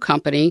own new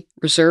company,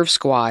 Reserve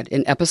Squad,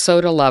 in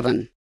episode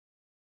 11.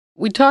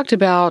 We talked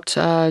about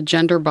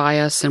gender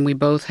bias, and we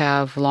both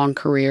have long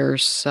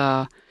careers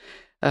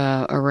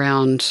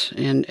around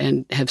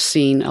and have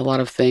seen a lot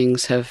of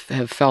things, have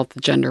felt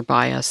the gender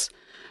bias.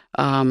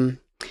 And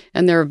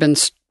there have been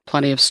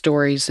plenty of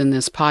stories in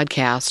this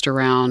podcast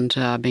around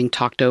being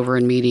talked over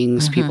in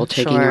meetings, people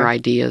taking your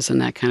ideas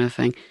and that kind of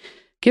thing.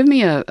 Give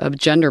me a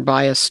gender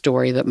bias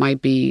story that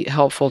might be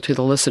helpful to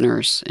the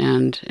listeners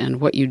and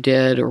what you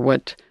did, or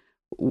what,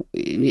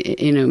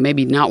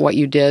 maybe not what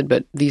you did,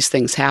 but these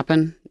things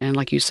happen. And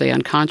like you say,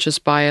 unconscious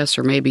bias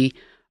or maybe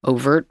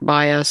overt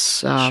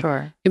bias.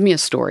 Sure. Give me a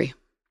story.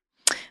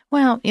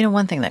 Well,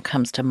 one thing that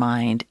comes to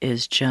mind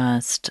is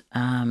just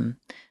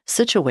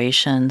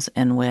situations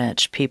in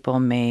which people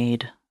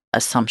made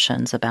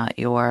assumptions about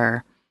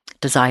your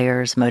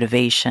desires,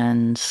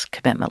 motivations,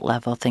 commitment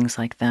level, things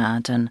like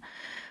that. And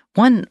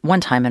one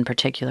time in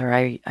particular,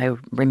 I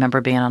remember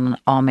being on an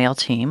all-male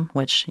team,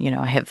 which,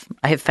 I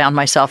have found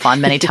myself on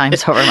many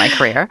times over my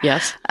career.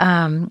 Yes.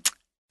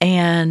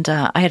 And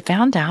I had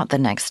found out the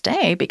next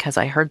day because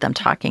I heard them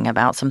talking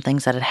about some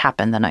things that had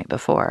happened the night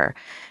before.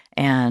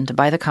 And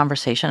by the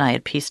conversation, I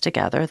had pieced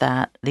together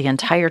that the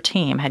entire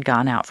team had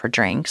gone out for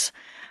drinks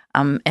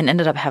and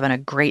ended up having a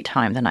great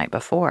time the night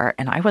before,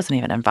 and I wasn't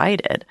even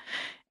invited.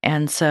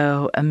 And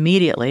so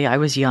immediately, I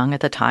was young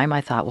at the time,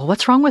 I thought, well,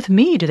 what's wrong with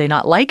me? Do they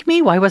not like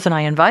me? Why wasn't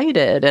I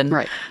invited?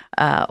 And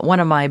one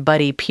of my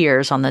buddy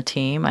peers on the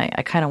team, I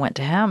kind of went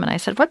to him and I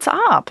said, what's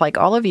up? Like,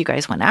 all of you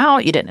guys went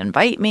out. You didn't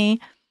invite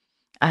me.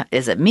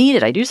 Is it me?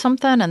 Did I do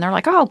something? And they're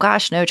like, oh,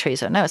 gosh, no,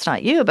 Teresa. No, it's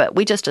not you. But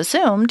we just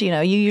assumed,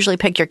 you usually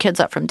pick your kids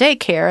up from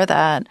daycare,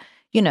 that,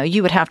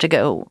 you would have to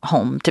go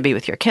home to be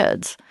with your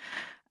kids.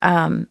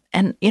 And,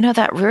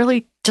 that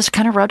really just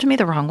kind of rubbed me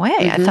the wrong way.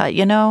 I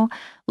thought,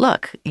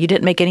 look, you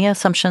didn't make any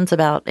assumptions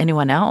about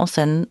anyone else.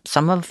 And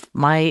some of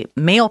my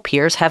male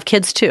peers have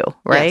kids too,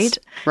 right? Yes,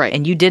 right.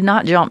 And you did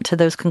not jump to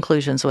those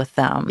conclusions with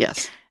them.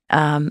 Yes.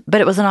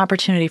 But it was an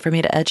opportunity for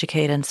me to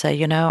educate and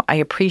say, I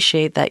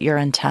appreciate that your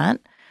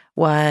intent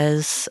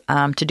was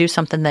to do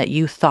something that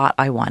you thought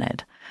I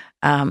wanted.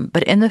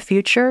 But in the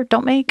future,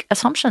 don't make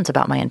assumptions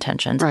about my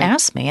intentions. Right.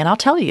 Ask me and I'll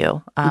tell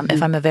you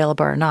if I'm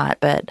available or not.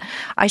 But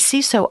I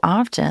see so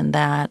often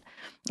that,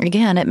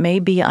 again, it may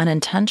be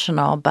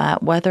unintentional,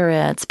 but whether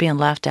it's being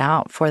left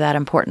out for that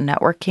important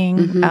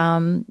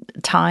networking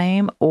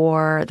time,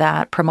 or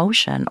that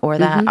promotion, or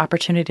that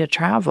opportunity to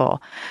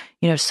travel,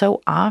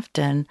 so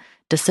often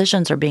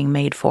decisions are being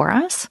made for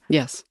us.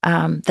 Yes.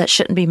 That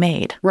shouldn't be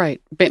made.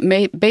 Right.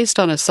 Based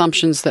on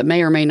assumptions that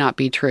may or may not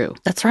be true.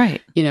 That's right.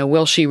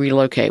 Will she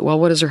relocate? Well,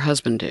 what does her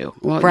husband do?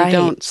 Well, you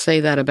don't say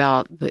that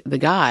about the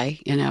guy,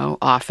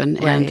 often.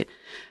 Right.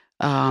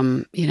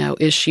 And,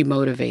 is she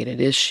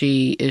motivated? Is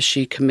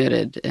she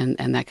committed?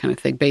 And that kind of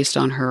thing based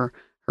on her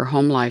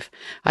home life.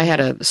 I had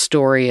a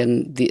story,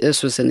 and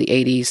this was in the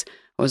 80s.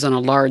 I was on a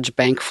large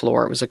bank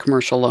floor. It was a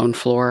commercial loan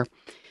floor.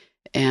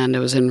 And it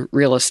was in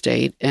real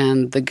estate.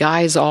 And the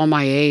guys all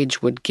my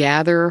age would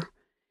gather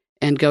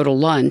and go to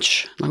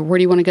lunch. Like, where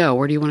do you want to go?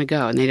 Where do you want to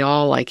go? And they'd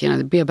all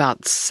there'd be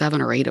about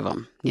 7 or 8 of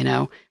them,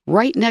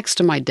 right next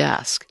to my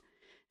desk.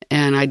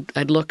 And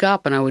I'd look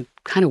up and I would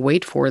kind of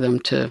wait for them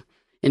to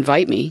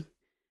invite me.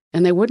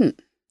 And they wouldn't.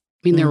 I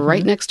mean, they were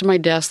right next to my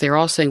desk. They were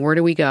all saying, where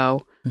do we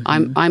go?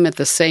 I'm at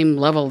the same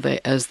level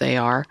as they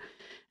are.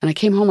 And I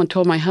came home and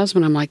told my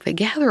husband, I'm like, they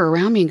gather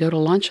around me and go to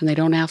lunch and they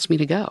don't ask me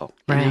to go.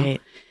 Right.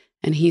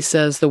 And he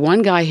says, the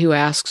one guy who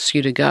asks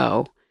you to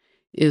go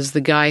is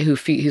the guy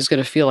who's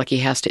going to feel like he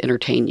has to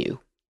entertain you.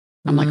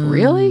 I'm like,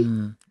 really?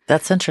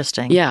 That's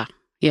interesting. Yeah.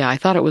 Yeah. I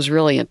thought it was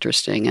really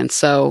interesting. And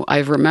so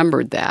I've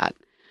remembered that.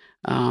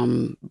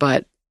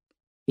 But,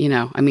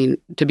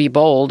 to be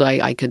bold,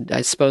 I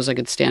suppose I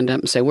could stand up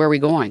and say, where are we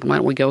going? Why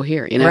don't we go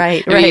here?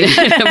 Right. But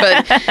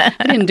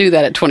I didn't do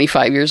that at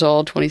 25 years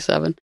old,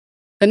 27.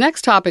 The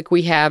next topic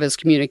we have is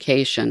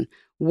communication.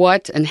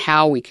 What and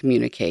how we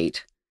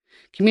communicate.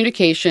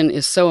 Communication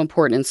is so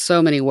important in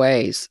so many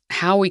ways.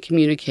 How we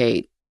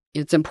communicate.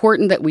 It's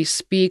important that we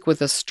speak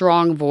with a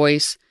strong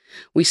voice.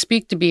 We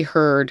speak to be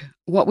heard,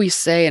 what we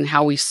say and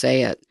how we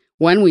say it,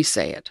 when we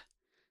say it.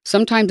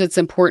 Sometimes it's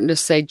important to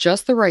say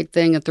just the right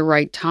thing at the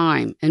right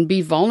time and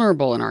be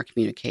vulnerable in our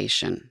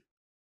communication.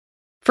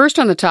 First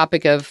on the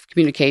topic of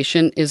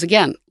communication is,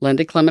 again,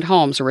 Linda Clement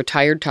Holmes, a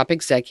retired top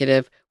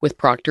executive with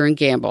Procter &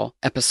 Gamble,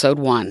 episode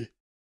 1.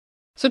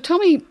 So tell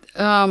me,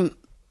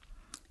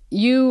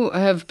 you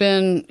have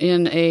been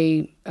in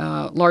a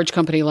large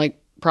company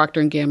like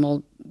Procter &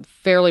 Gamble,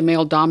 fairly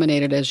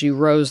male-dominated as you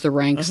rose the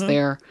ranks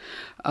there.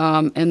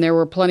 And there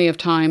were plenty of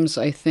times,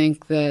 I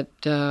think, that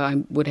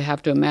I would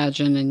have to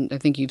imagine, and I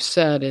think you've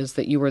said, is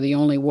that you were the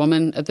only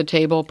woman at the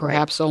table,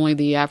 perhaps only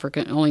the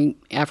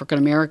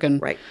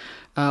African-American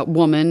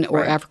woman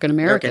or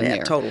African-American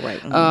there. Total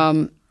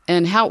right.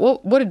 And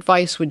what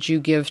advice would you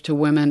give to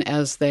women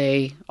as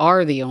they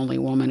are the only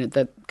woman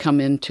that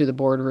come into the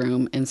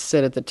boardroom and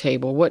sit at the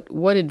table?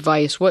 What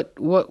advice?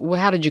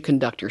 How did you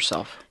conduct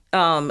yourself?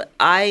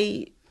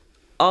 I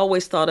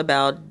always thought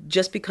about,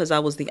 just because I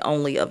was the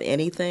only of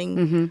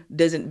anything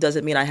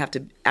doesn't mean I have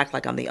to act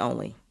like I'm the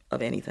only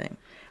of anything.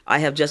 I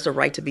have just a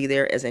right to be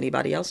there as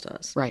anybody else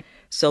does. Right.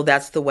 So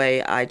that's the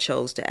way I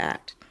chose to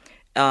act.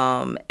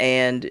 Whether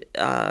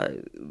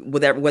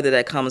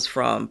that comes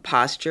from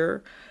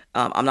posture,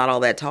 I'm not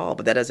all that tall,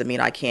 but that doesn't mean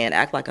I can't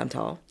act like I'm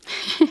tall.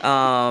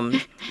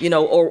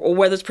 Or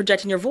whether it's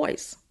projecting your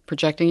voice.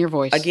 Projecting your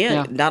voice.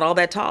 Again, not all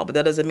that tall, but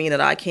that doesn't mean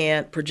that I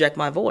can't project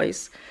my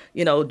voice,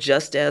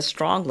 just as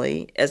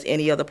strongly as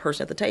any other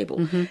person at the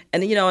table.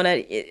 And, and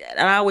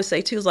I always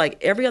say, too, is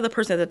like every other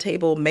person at the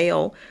table,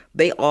 male,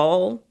 they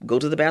all go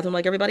to the bathroom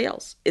like everybody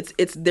else.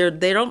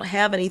 They don't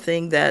have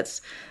anything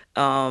that's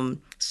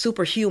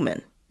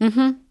superhuman,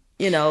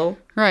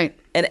 Right.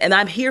 And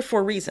I'm here for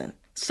a reason.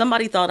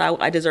 Somebody thought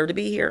I deserve to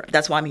be here.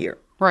 That's why I'm here.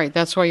 Right.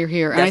 That's why you're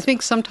here. And I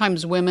think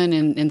sometimes women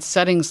in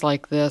settings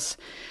like this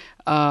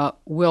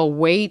will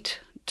wait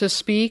to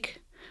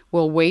speak,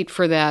 will wait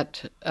for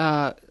that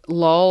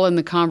lull in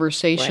the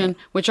conversation,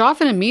 which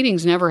often in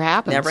meetings never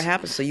happens. Never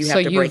happens. So you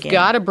have to break in. So you've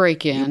got to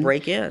break in. You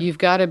break in. You've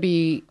got to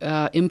be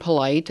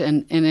impolite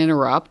and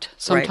interrupt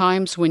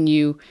sometimes when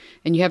you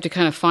have to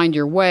kind of find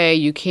your way.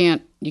 You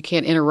can't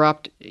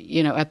interrupt,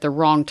 at the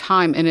wrong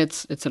time, and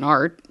it's an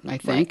art, I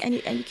think.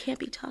 Right. And you can't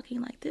be talking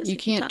like this. You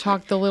can't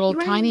talk the little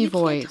tiny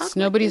voice.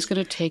 Nobody's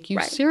going to take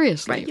you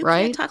seriously, You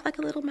can't talk like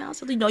a little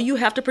mouse. You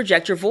have to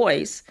project your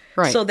voice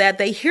so that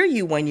they hear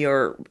you when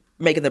you're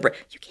making the break.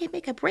 You can't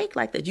make a break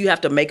like that. You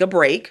have to make a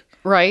break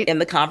in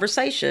the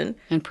conversation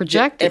and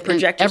project it.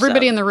 And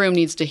everybody in the room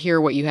needs to hear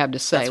what you have to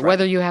say,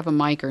 whether you have a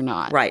mic or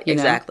not. Right,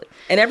 exactly.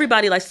 And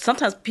everybody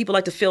sometimes people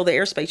like to fill the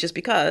airspace just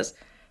because.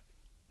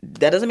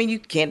 That doesn't mean you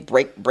can't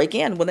break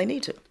in when they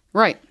need to.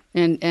 Right.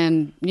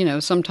 And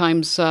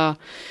sometimes,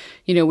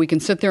 we can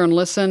sit there and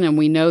listen, and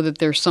we know that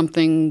there's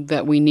something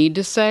that we need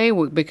to say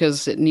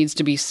because it needs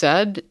to be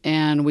said,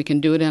 and we can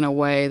do it in a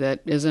way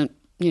that isn't,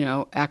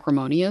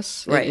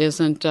 acrimonious. Right. It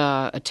isn't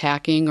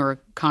attacking or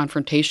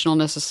confrontational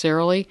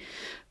necessarily,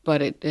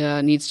 but it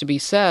needs to be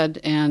said,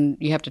 and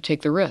you have to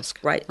take the risk.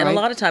 Right. And a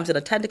lot of times in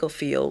a technical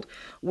field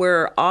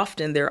where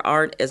often there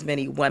aren't as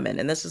many women,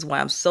 and this is why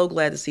I'm so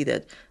glad to see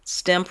that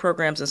STEM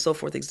programs and so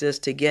forth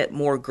exist to get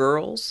more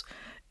girls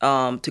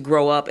to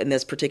grow up in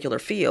this particular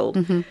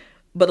field.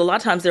 But a lot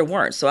of times there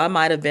weren't. So I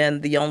might have been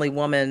the only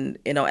woman,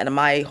 and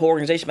my whole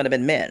organization might have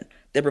been men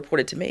that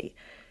reported to me.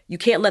 You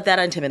can't let that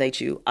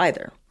intimidate you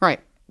either.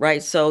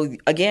 Right. So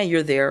again,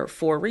 you're there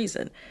for a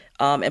reason.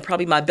 And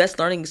probably my best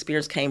learning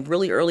experience came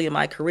really early in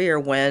my career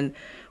when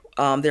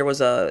there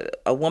was a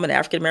woman,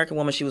 African-American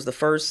woman. She was the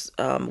first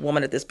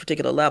woman at this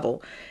particular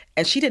level.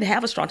 And she didn't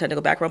have a strong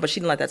technical background, but she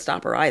didn't let that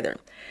stop her either.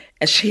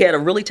 And she had a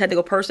really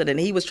technical person, and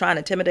he was trying to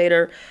intimidate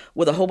her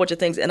with a whole bunch of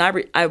things. And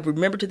I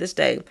remember to this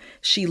day,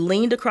 she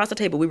leaned across the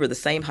table. We were the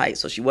same height,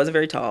 so she wasn't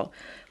very tall.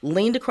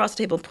 Leaned across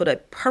the table and put a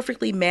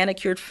perfectly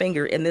manicured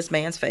finger in this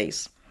man's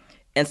face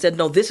and said,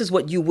 "No, this is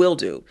what you will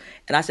do."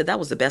 And I said, that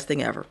was the best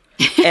thing ever.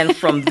 And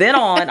from then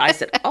on, I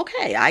said,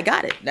 okay, I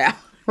got it now.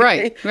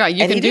 Right.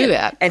 You can do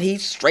that. And he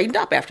straightened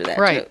up after that,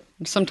 too. Too.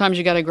 Sometimes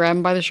you got to grab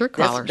him by the shirt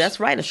collars. That's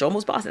right, and show him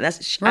who's boss.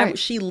 And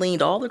she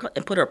leaned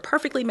and put her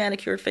perfectly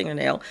manicured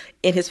fingernail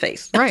in his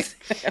face. Right.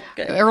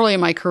 Okay. Early in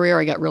my career,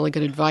 I got really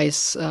good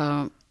advice.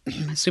 I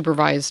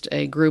supervised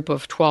a group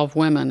of 12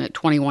 women at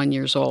 21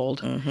 years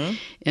old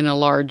in a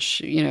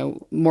large,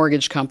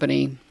 mortgage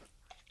company.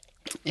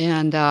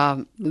 And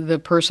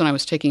the person I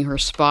was taking her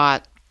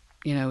spot,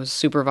 was a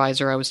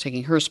supervisor. I was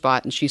taking her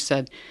spot, and she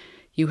said,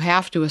 "You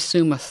have to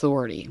assume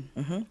authority.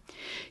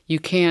 You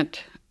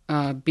can't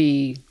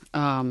be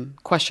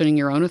questioning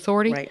your own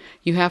authority. Right.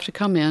 You have to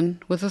come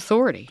in with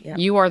authority. Yep.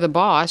 You are the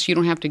boss. You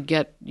don't have to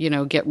get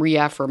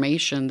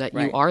reaffirmation that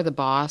you are the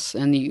boss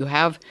and that you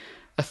have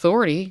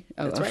authority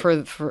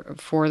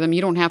for them.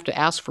 You don't have to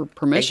ask for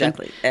permission.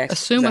 Exactly.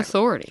 Assume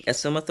authority.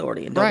 Assume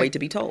authority, and don't wait to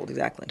be told.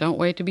 Exactly. Don't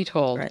wait to be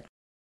told. Right.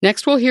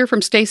 Next, we'll hear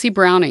from Stacy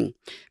Browning,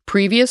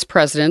 previous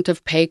president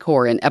of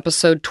Paycor, in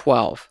episode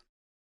 12.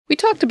 We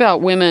talked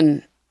about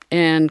women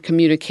and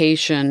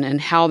communication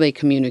and how they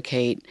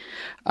communicate.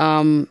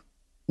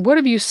 What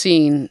have you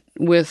seen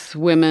with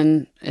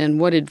women, and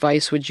what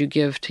advice would you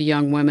give to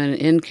young women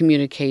in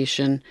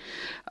communication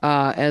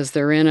as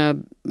they're in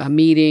a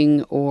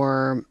meeting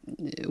or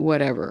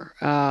whatever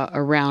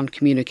around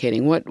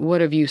communicating?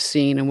 What have you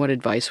seen, and what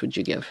advice would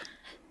you give?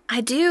 I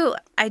do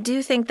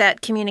think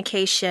that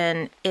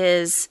communication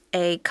is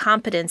a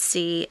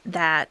competency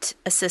that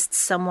assists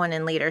someone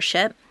in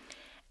leadership.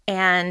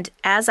 And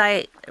as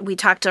we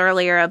talked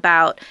earlier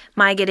about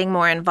my getting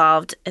more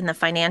involved in the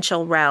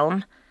financial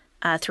realm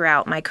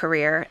throughout my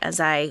career as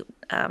I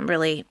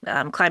really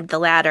climbed the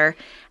ladder,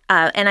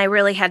 and I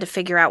really had to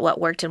figure out what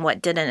worked and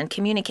what didn't. And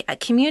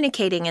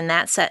communicating in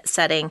that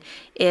setting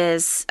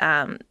is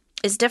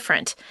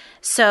different.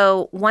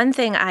 So one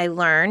thing I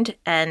learned,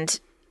 and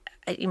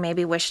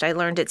maybe wished I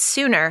learned it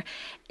sooner,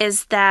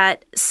 is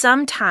that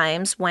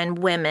sometimes when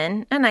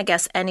women, and I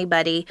guess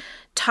anybody,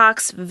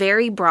 talks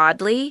very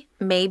broadly,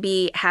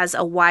 maybe has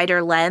a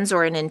wider lens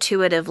or an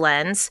intuitive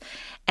lens,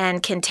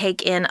 and can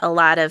take in a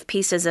lot of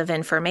pieces of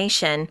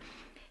information,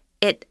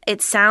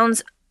 it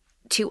sounds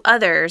to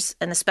others,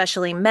 and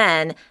especially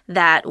men,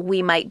 that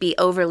we might be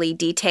overly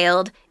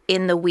detailed,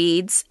 in the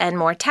weeds, and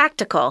more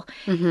tactical.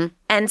 Mm-hmm.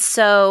 And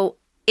so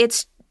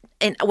it's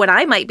what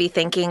I might be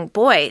thinking,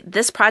 boy,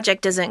 this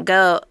project isn't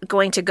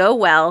going to go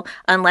well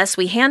unless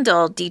we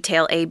handle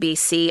detail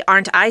ABC.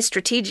 Aren't I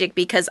strategic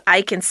because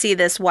I can see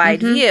this wide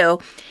view?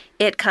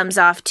 It comes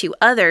off to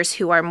others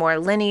who are more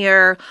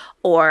linear,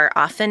 or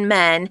often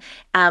men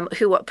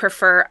who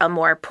prefer a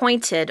more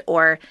pointed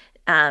or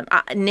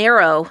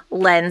narrow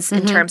lens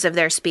in terms of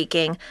their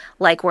speaking,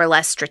 like we're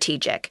less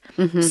strategic.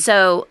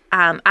 So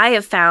I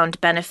have found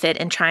benefit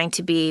in trying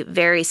to be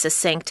very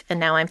succinct. And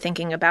now I'm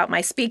thinking about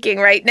my speaking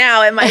right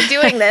now. Am I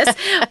doing this?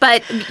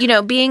 But,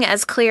 being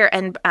as clear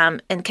and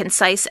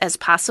concise as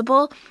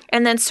possible.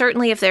 And then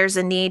certainly if there's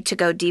a need to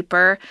go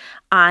deeper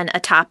on a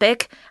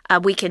topic,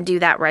 we can do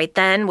that right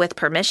then with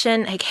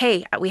permission. Like,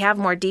 hey, we have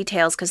more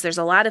details because there's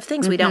a lot of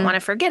things we don't want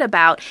to forget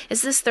about.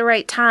 Is this the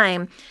right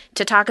time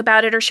to talk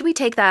about it, or should we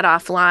take that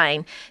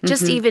offline?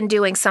 Just even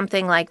doing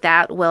something like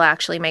that will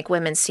actually make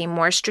women seem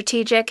more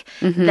strategic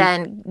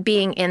than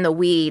being in the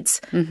weeds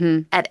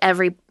at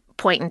every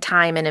point in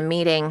time in a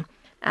meeting.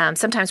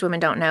 Sometimes women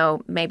don't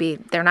know, maybe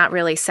they're not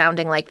really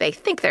sounding like they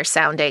think they're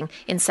sounding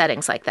in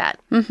settings like that.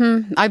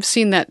 I've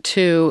seen that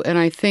too. And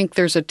I think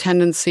there's a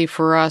tendency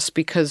for us,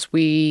 because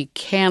we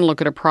can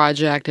look at a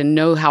project and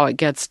know how it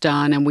gets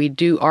done, and we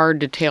are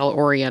detail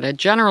oriented,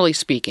 generally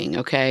speaking,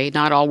 okay?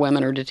 Not all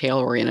women are detail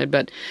oriented,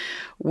 but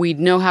we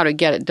know how to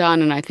get it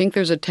done. And I think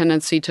there's a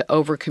tendency to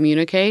over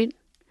communicate.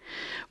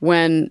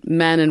 When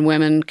men and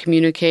women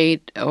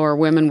communicate, or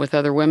women with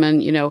other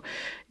women,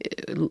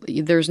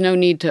 there's no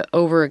need to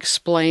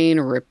over-explain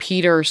or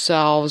repeat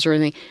ourselves or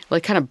anything.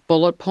 Like, kind of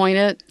bullet point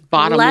it,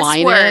 bottom line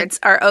it. Less words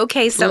are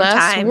okay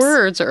sometimes. Less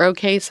words are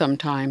okay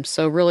sometimes.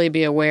 So really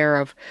be aware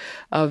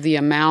of the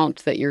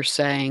amount that you're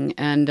saying.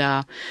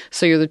 And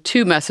so you're the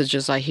two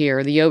messages I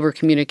hear: the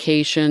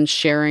over-communication,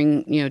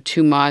 sharing,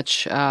 too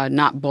much,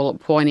 not bullet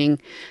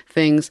pointing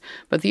things.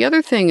 But the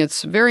other thing,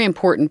 it's a very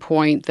important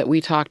point that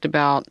we talked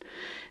about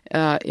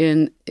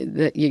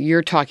that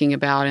you're talking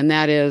about, and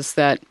that is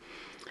that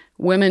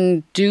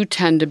women do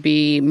tend to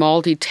be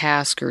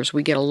multitaskers.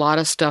 We get a lot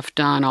of stuff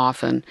done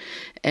often.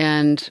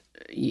 And,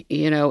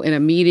 in a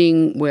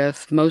meeting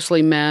with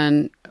mostly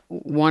men,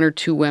 one or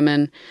two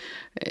women,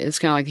 it's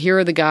kind of like, here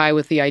are the guy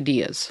with the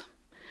ideas.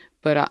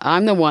 But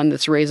I'm the one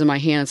that's raising my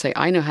hand and say,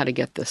 I know how to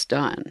get this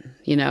done.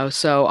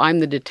 So I'm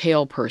the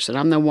detail person.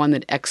 I'm the one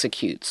that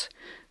executes.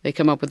 They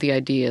come up with the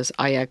ideas,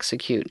 I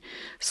execute.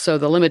 So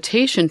the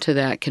limitation to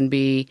that can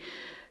be,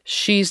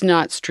 she's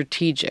not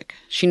strategic.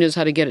 She knows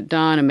how to get it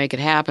done and make it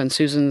happen.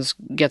 Susan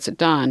gets it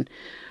done.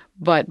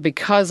 But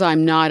because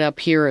I'm not up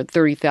here at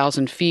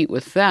 30,000 feet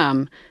with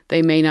them,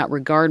 they may not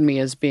regard me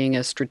as being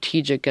as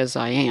strategic as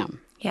I am.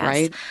 Yes.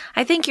 Right?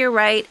 I think you're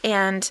right.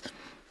 And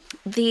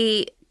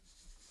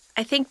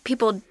I think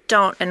people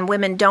don't, and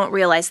women don't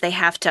realize they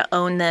have to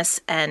own this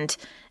and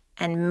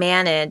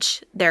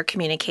manage their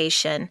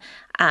communication.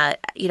 I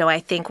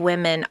think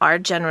women are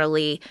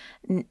generally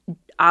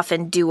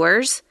often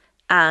doers.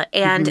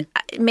 And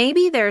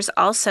maybe there's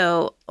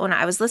also, when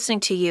I was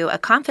listening to you, a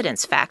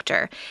confidence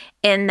factor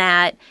in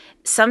that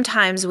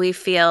sometimes we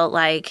feel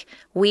like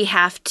we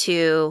have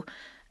to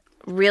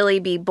really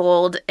be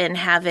bold in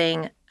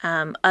having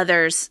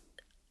others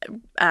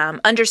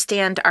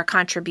understand our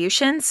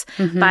contributions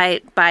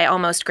by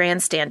almost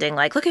grandstanding,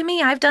 like, look at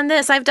me, I've done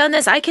this,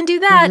 I can do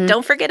that.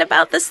 Don't forget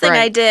about this thing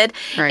I did.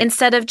 Right.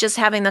 Instead of just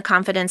having the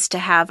confidence to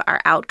have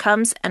our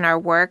outcomes and our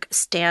work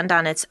stand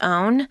on its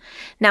own.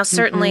 Now,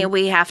 certainly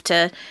we have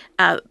to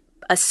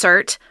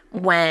assert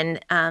when,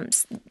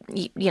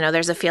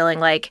 there's a feeling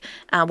like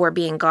we're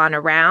being gone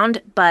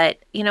around. But,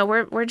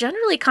 we're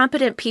generally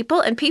competent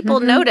people, and people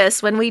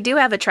notice when we do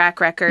have a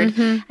track record,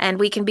 and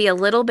we can be a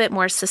little bit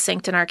more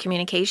succinct in our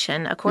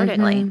communication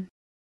accordingly.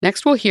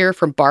 Next, we'll hear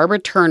from Barbara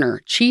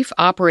Turner, Chief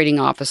Operating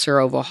Officer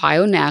of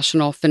Ohio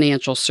National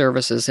Financial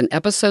Services, in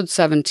Episode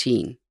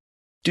 17.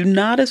 Do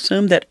not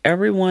assume that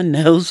everyone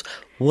knows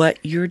what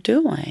you're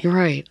doing.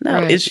 Right. No,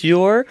 it's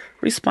your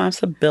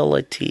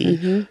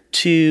responsibility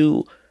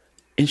to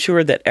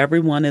ensure that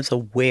everyone is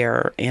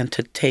aware and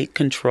to take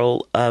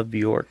control of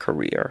your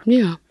career.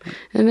 Yeah.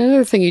 And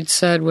another thing you'd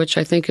said, which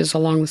I think is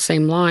along the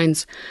same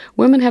lines,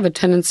 women have a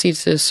tendency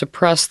to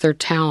suppress their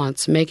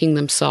talents, making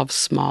themselves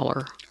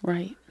smaller.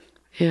 Right.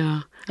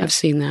 Yeah. I've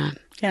seen that.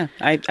 Yeah,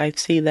 I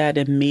see that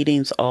in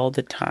meetings all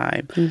the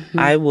time.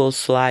 I will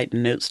slide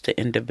notes to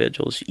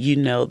individuals. You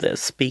know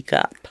this. Speak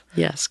up.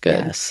 Yes,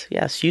 good.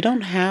 Yes. You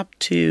don't have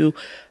to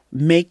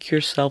make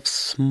yourself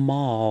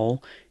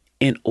small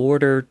in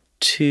order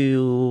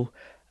to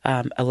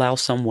allow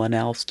someone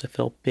else to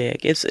feel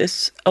big.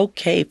 It's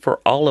okay for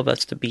all of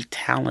us to be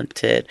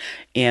talented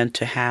and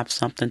to have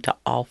something to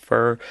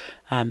offer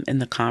in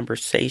the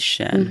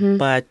conversation.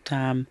 But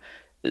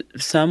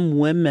some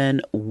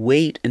women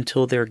wait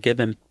until they're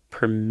given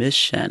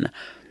permission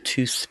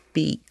to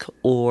speak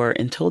or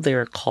until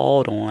they're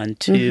called on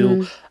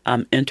to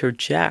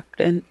interject.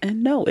 And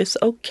no, it's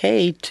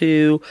okay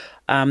to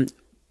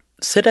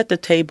sit at the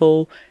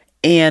table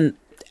and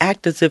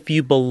act as if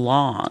you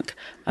belong.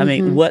 I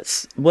mean,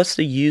 what's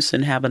the use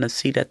in having a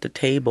seat at the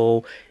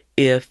table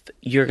if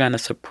you're going to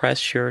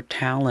suppress your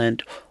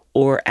talent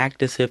or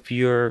act as if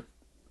you're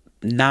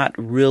not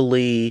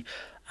really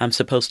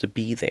supposed to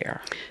be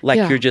there,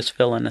 like you're just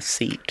filling a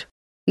seat?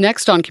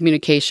 Next on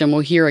communication, we'll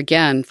hear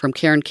again from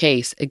Karen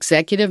Case,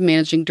 Executive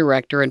Managing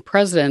Director and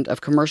President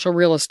of Commercial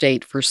Real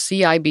Estate for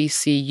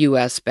CIBC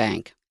US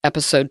Bank,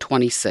 Episode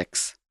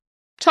 26.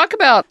 Talk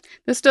about,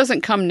 this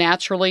doesn't come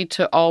naturally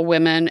to all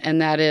women, and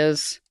that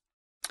is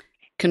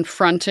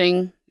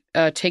confronting,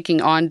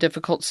 taking on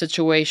difficult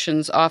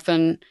situations.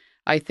 Often,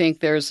 I think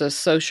there's a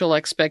social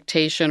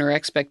expectation or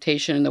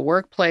expectation in the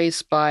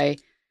workplace by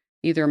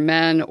either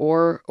men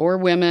or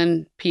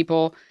women,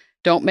 people,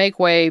 don't make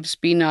waves,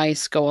 be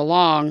nice, go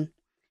along.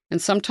 And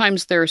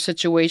sometimes there are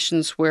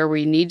situations where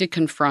we need to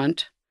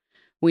confront,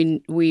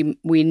 we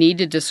need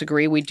to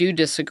disagree, we do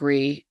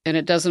disagree, and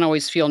it doesn't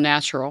always feel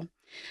natural.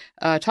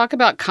 Talk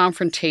about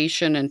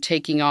confrontation and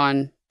taking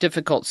on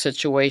difficult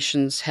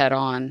situations head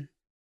on.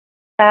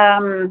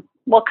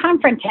 Well,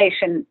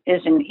 confrontation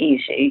isn't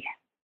easy.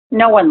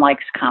 No one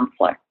likes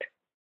conflict.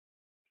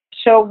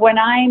 So when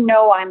I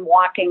know I'm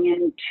walking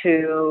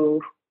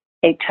into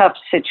a tough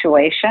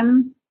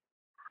situation,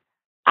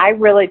 I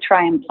really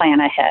try and plan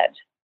ahead.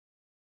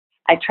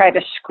 I try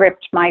to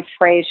script my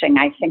phrasing.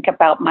 I think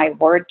about my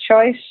word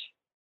choice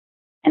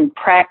and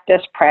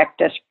practice.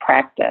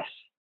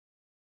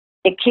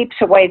 It keeps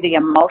away the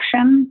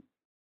emotion,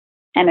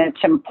 and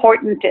it's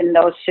important in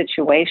those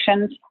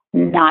situations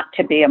not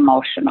to be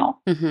emotional.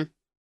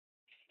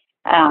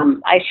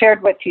 I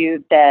shared with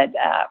you that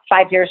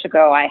 5 years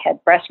ago I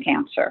had breast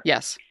cancer.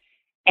 Yes.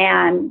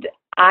 And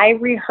I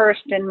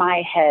rehearsed in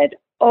my head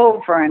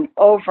over and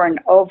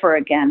over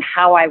again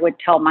how I would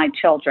tell my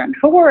children,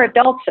 who were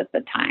adults at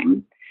the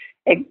time.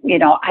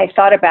 I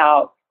thought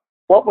about,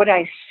 what would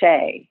I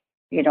say?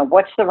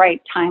 What's the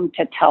right time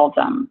to tell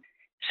them?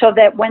 So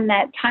that when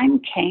that time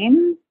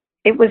came,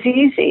 it was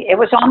easy. It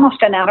was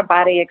almost an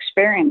out-of-body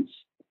experience,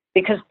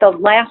 because the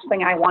last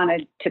thing I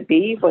wanted to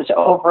be was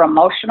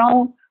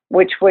over-emotional,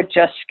 which would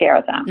just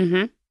scare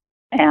them.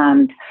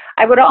 And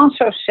I would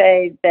also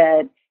say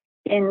that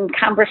in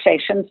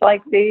conversations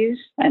like these,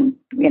 and,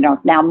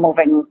 now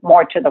moving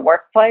more to the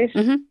workplace,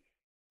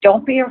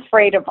 don't be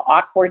afraid of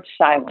awkward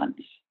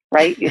silence,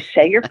 right? You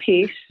say your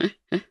piece,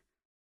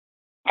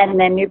 and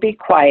then you be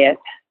quiet,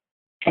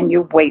 and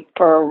you wait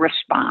for a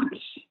response.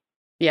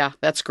 Yeah,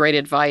 that's great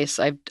advice.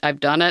 I've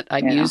done it.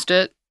 I've used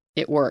it.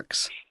 It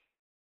works.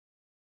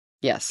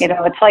 Yes.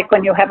 It's like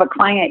when you have a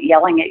client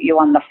yelling at you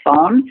on the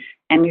phone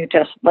and you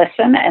just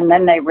listen, and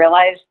then they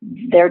realize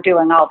they're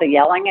doing all the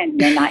yelling and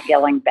you're not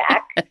yelling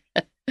back.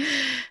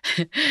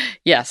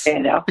 Yes.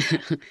 I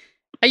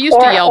used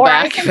to yell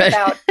back,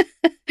 but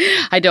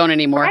I don't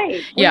anymore.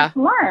 Right. Yeah.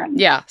 Learn.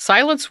 Yeah.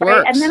 Silence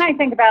works. And then I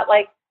think about,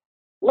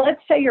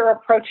 let's say you're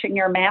approaching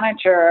your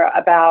manager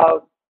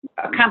about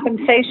a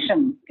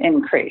compensation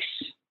increase,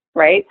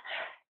 right?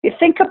 You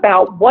think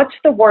about, what's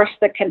the worst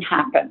that can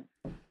happen?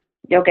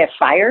 You'll get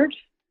fired?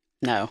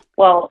 No.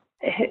 Well,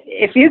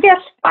 if you get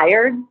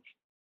fired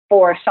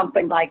for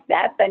something like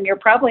that, then you're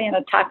probably in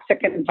a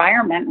toxic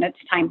environment and it's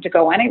time to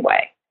go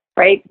anyway,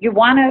 right? You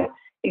want to,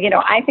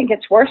 I think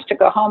it's worse to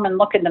go home and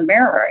look in the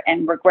mirror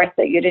and regret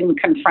that you didn't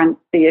confront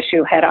the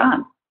issue head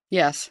on.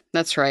 Yes,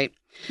 that's right.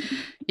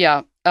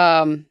 Yeah.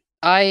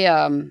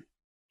 I'd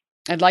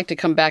like to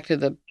come back to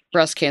the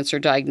breast cancer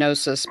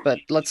diagnosis, but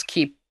let's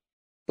keep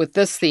with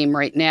this theme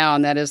right now,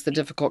 and that is the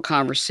difficult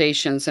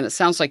conversations. And it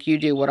sounds like you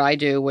do what I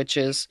do, which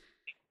is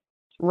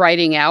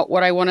writing out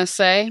what I want to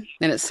say.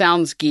 And it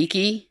sounds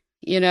geeky,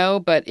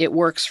 but it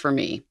works for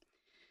me.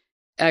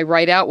 I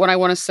write out what I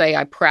want to say.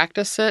 I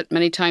practice it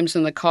many times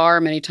in the car,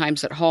 many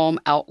times at home,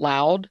 out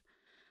loud,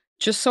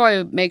 just so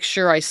I make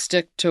sure I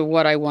stick to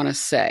what I want to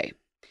say.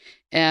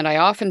 And I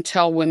often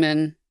tell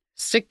women,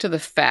 stick to the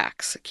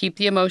facts, keep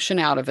the emotion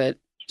out of it,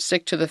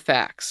 stick to the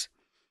facts.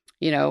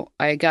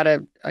 I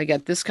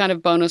got this kind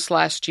of bonus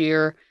last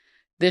year.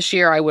 This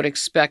year I would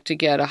expect to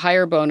get a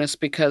higher bonus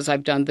because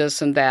I've done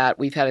this and that.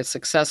 We've had a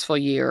successful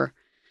year.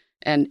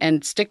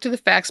 And stick to the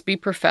facts, be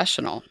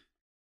professional.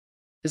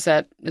 Is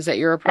that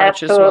your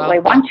approach Absolutely.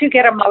 as well? Once you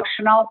get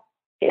emotional,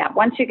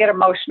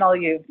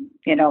 you've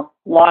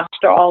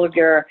lost all of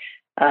your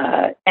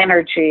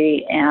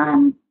energy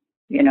and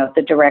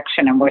the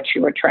direction in which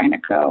you were trying to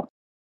go.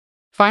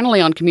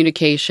 Finally, on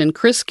communication,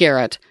 Chris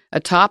Garrett, a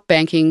top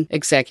banking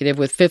executive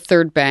with Fifth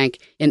Third Bank,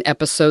 in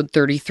episode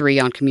 33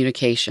 on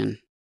communication.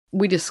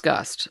 We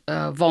discussed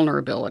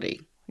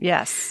vulnerability.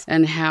 Yes.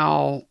 And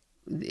how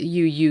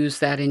you use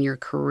that in your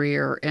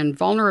career. And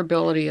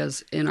vulnerability,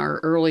 as in our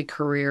early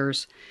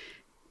careers,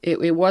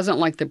 it wasn't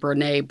like the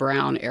Brene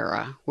Brown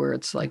era where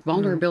it's like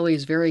vulnerability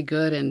is very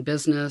good in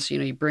business.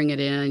 You bring it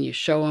in, you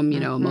show them,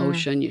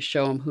 emotion, you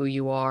show them who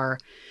you are.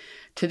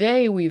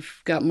 Today,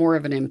 we've got more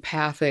of an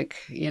empathic,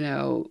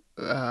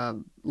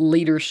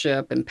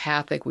 leadership,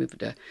 empathic. We've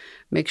to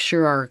make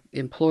sure our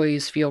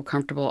employees feel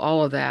comfortable,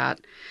 all of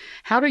that.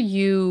 How have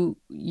you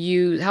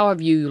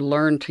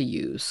learned to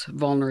use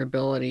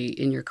vulnerability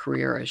in your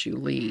career as you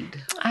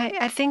lead?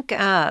 I think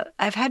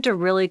I've had to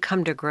really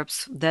come to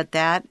grips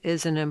that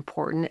is an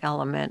important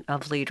element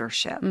of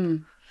leadership.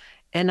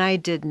 And I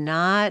did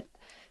not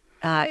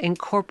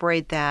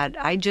incorporate that.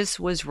 I just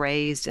was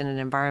raised in an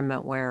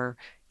environment where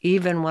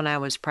even when I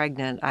was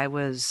pregnant, I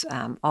was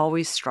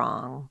always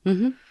strong,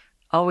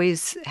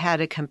 always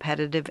had a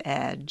competitive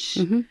edge,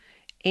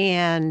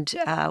 and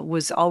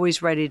was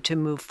always ready to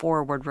move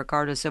forward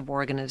regardless of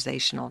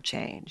organizational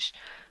change.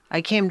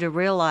 I came to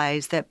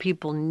realize that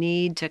people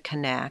need to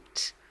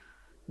connect.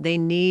 They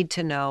need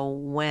to know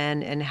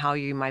when and how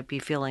you might be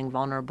feeling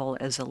vulnerable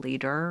as a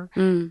leader,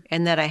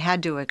 and that I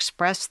had to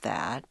express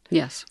that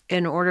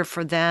in order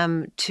for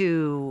them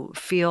to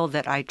feel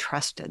that I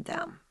trusted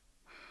them.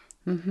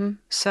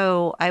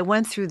 So I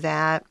went through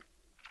that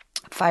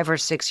 5 or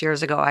 6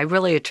 years ago. I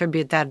really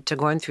attribute that to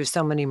going through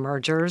so many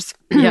mergers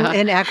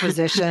and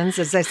acquisitions.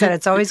 As I said,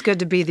 it's always good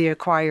to be the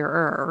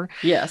acquirer.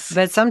 Yes.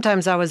 But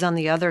sometimes I was on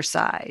the other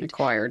side.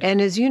 Acquired.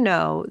 And as you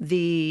know,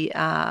 the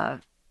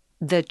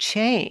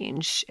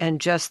change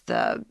and just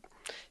the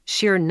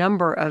sheer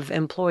number of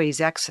employees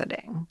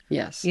exiting,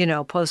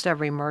 post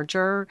every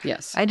merger.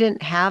 Yes. I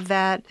didn't have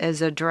that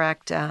as a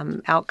direct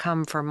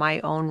outcome for my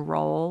own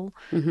role,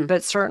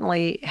 but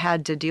certainly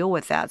had to deal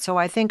with that. So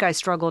I think I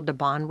struggled to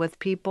bond with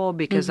people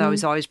because I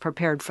was always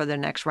prepared for the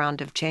next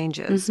round of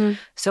changes.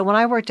 So when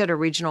I worked at a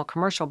regional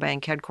commercial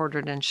bank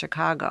headquartered in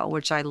Chicago,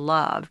 which I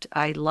loved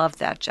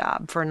that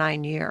job for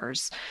 9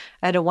 years.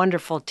 I had a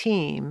wonderful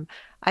team.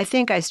 I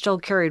think I still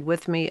carried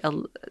with me a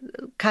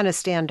kind of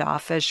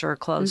standoffish or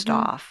closed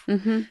off.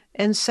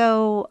 And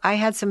so I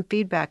had some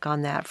feedback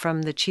on that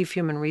from the chief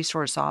human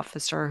resource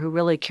officer who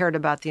really cared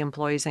about the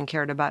employees and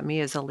cared about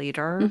me as a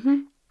leader.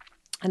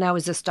 And I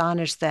was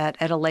astonished that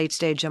at a late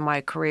stage in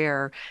my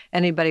career,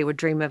 anybody would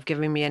dream of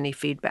giving me any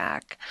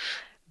feedback.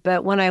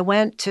 But when I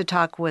went to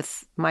talk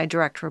with my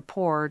direct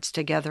reports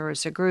together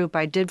as a group,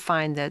 I did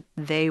find that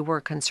they were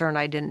concerned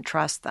I didn't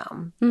trust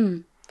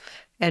them.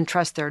 And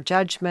trust their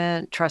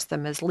judgment, trust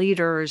them as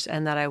leaders,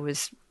 and that I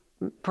was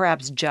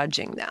perhaps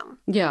judging them.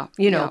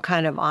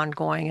 Kind of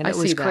ongoing, and it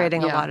was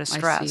creating a lot of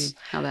stress. I see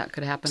how that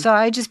could happen. So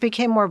I just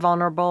became more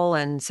vulnerable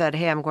and said,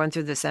 hey, I'm going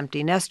through this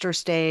empty nester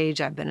stage.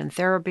 I've been in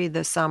therapy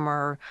this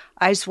summer.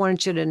 I just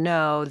want you to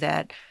know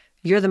that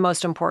you're the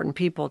most important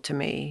people to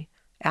me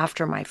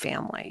after my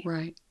family.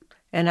 Right.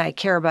 And I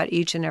care about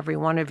each and every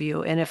one of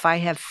you. And if I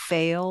have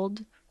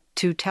failed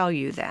to tell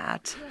you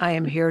that, I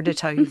am here to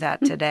tell you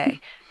that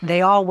today.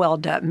 They all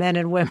welled up, men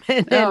and women.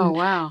 And,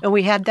 wow. And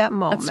we had that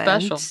moment.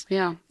 That's special.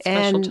 Yeah.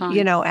 Special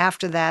time.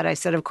 After that, I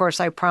said, of course,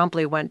 I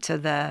promptly went to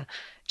the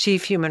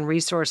Chief Human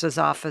Resources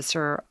Office,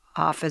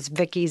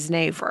 Vicki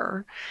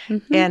Znaver.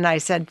 And I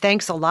said,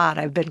 thanks a lot.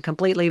 I've been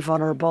completely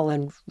vulnerable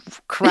and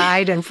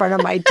cried in front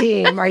of my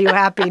team. Are you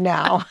happy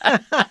now?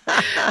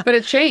 But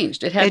it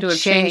changed. It had to have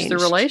changed the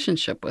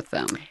relationship with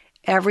them.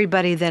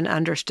 Everybody then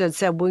understood,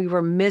 said, we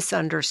were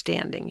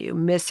misunderstanding you,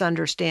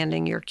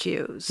 misunderstanding your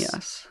cues.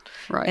 Yes,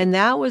 right. And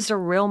that was a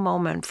real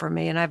moment for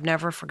me, and I've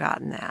never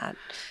forgotten that.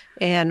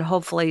 And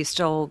hopefully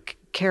still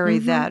carry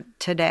that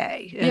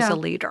today as a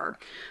leader.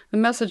 The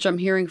message I'm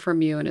hearing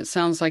from you, and it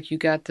sounds like you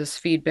got this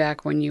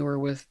feedback when you were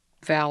with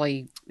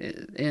Valley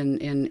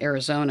in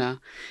Arizona,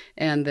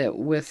 and that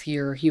with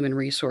your human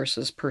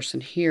resources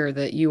person here,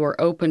 that you are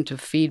open to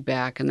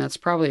feedback, and that's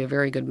probably a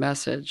very good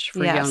message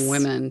for young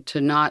women to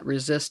not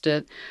resist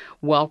it,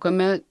 welcome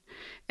it,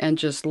 and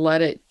just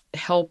let it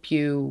help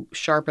you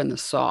sharpen the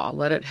saw.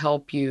 Let it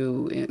help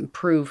you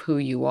improve who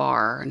you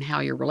are and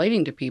how you're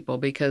relating to people,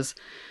 because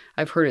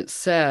I've heard it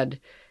said,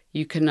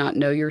 you cannot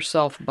know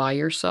yourself by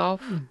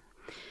yourself.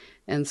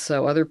 And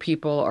so other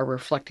people are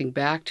reflecting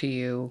back to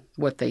you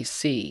what they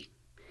see.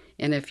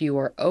 And if you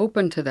are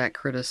open to that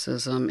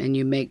criticism and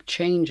you make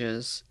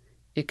changes,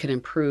 it can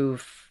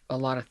improve a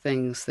lot of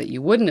things that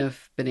you wouldn't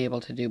have been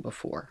able to do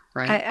before,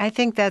 right? I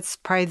think that's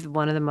probably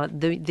one of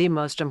the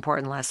most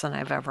important lesson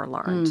I've ever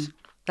learned.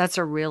 That's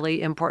a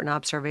really important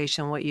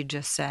observation, what you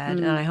just said,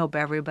 and I hope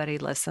everybody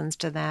listens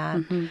to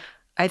that.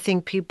 I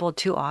think people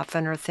too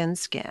often are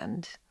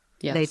thin-skinned.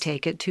 Yes. They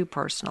take it too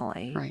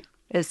personally. Right.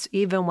 It's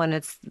even when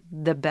it's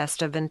the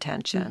best of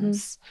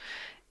intentions.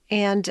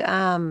 And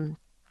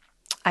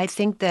I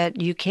think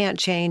that you can't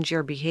change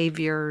your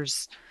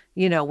behaviors,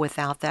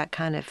 without that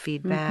kind of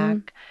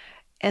feedback.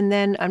 And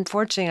then,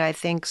 unfortunately, I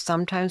think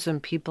sometimes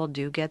when people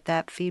do get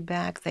that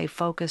feedback, they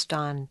focused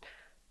on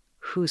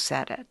who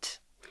said it.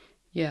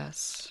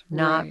 Yes.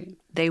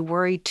 They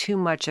worry too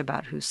much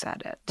about who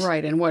said it.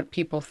 Right, and what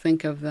people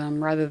think of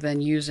them rather than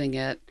using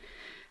it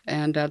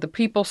And the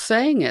people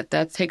saying it,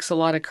 that takes a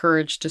lot of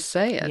courage to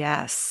say it.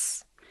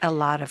 Yes, a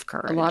lot of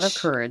courage. A lot of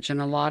courage, and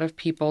a lot of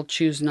people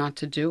choose not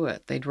to do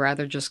it. They'd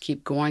rather just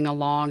keep going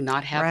along,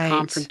 not have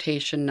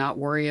confrontation, not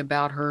worry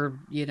about her,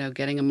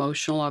 getting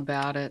emotional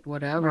about it,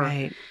 whatever.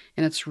 Right.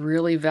 And it's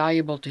really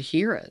valuable to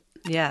hear it.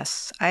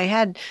 Yes. I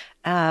had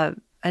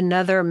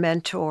another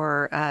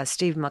mentor,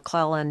 Steve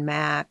McClellan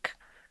Mack,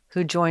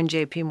 who joined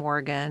J.P.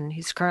 Morgan.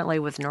 He's currently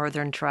with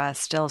Northern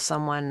Trust, still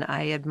someone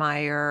I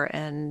admire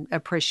and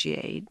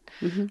appreciate.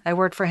 Mm-hmm. I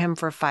worked for him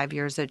for 5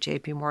 years at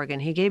J.P.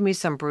 Morgan. He gave me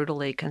some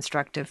brutally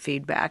constructive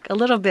feedback, a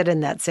little bit in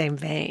that same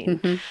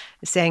vein,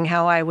 saying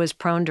how I was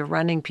prone to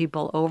running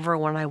people over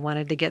when I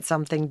wanted to get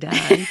something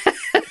done.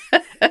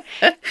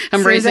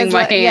 I'm raising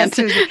my hand.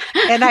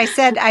 Yes,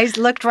 and I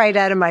looked right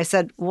at him. I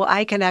said, well,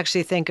 I can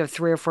actually think of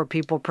 3 or 4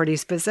 people pretty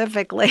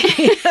specifically.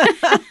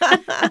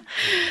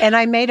 And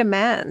I made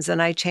amends,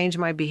 and I changed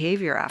my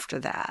behavior after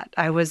that.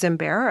 I was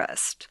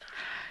embarrassed,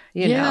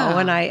 you know,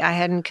 and I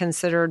hadn't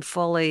considered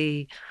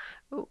fully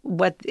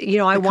what,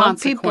 I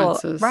want people,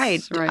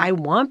 right. I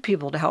want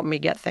people to help me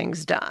get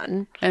things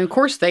done. And of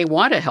course they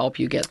want to help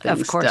you get things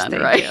done, of course they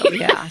right? do,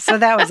 yeah. So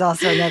that was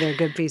also another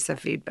good piece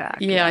of feedback.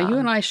 Yeah, you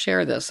and I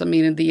share this. I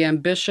mean, the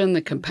ambition,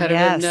 the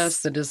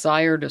competitiveness, the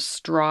desire to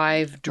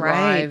strive,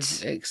 drive,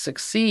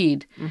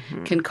 succeed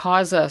can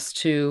cause us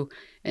to,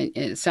 and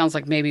it sounds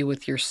like maybe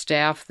with your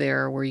staff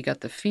there where you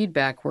got the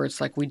feedback where it's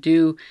like we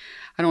do,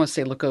 I don't want to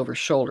say look over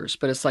shoulders,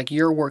 but it's like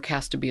your work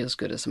has to be as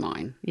good as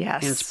mine.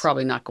 Yes. And it's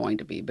probably not going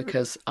to be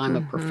because I'm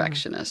a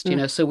perfectionist,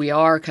 so we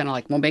are kind of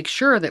like, well, make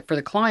sure that for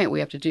the client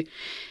we have to do,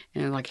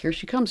 and like, here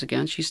she comes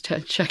again. She's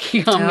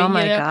checking on me. Oh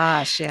my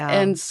gosh, yeah.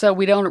 And so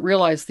we don't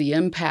realize the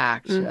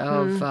impact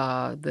of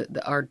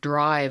our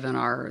drive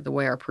and the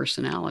way our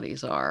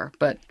personalities are.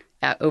 But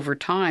over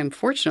time,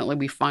 fortunately,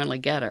 we finally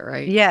get it,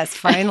 right? Yes,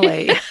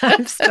 finally.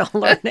 I'm still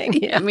learning.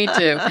 Yeah, me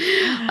too.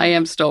 I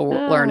am still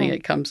learning.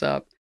 It comes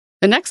up.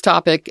 The next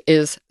topic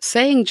is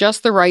saying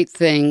just the right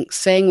thing,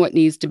 saying what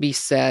needs to be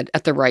said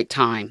at the right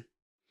time.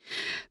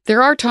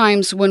 There are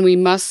times when we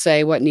must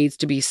say what needs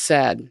to be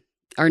said.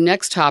 Our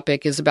next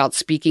topic is about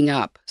speaking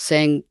up,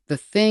 saying the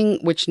thing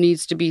which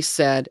needs to be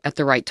said at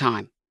the right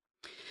time.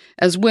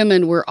 As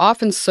women, we're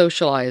often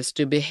socialized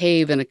to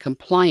behave in a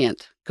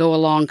compliant,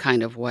 go-along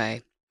kind of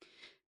way.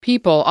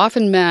 People,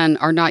 often men,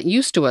 are not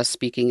used to us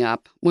speaking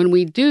up. When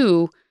we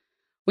do,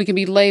 we can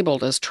be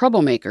labeled as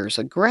troublemakers,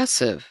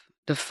 aggressive,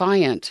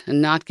 defiant, and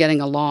not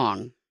getting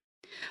along.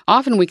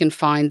 Often we can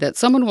find that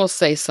someone will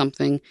say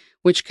something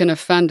which can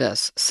offend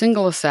us,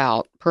 single us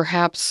out.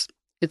 Perhaps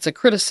it's a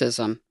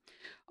criticism.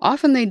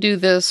 Often they do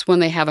this when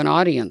they have an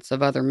audience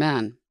of other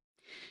men.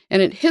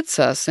 And it hits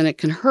us and it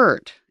can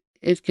hurt.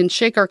 It can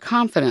shake our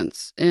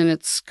confidence, and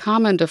it's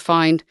common to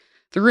find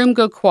the room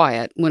go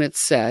quiet when it's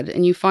said,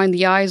 and you find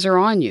the eyes are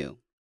on you.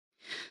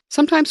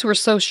 Sometimes we're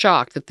so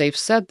shocked that they've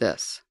said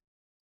this.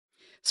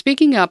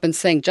 Speaking up and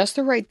saying just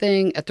the right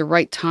thing at the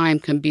right time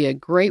can be a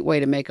great way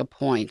to make a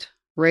point,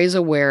 raise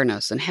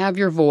awareness, and have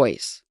your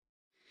voice.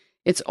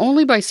 It's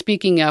only by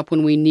speaking up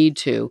when we need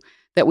to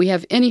that we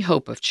have any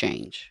hope of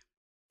change.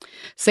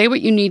 Say what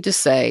you need to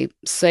say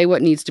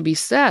what needs to be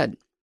said.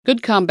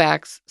 Good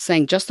comebacks,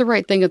 saying just the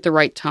right thing at the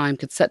right time,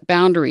 could set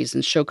boundaries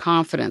and show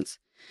confidence,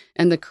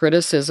 and the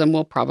criticism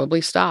will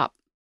probably stop.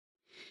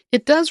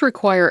 It does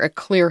require a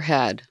clear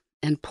head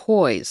and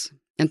poise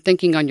and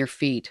thinking on your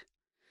feet.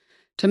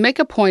 To make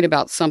a point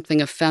about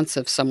something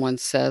offensive someone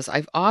says,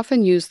 I've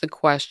often used the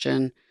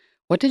question,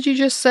 what did you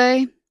just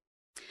say?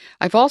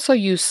 I've also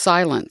used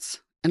silence,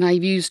 and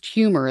I've used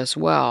humor as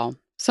well.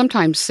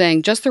 Sometimes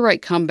saying just the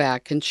right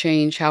comeback can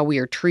change how we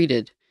are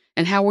treated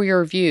and how we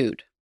are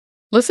viewed.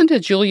 Listen to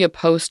Julia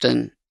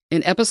Poston.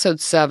 In episode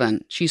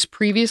 7, she's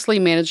previously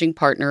managing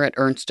partner at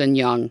Ernst &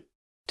 Young.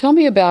 Tell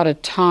me about a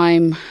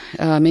time,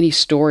 many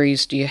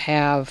stories do you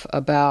have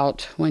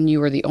about when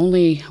you were the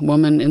only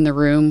woman in the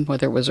room,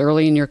 whether it was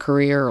early in your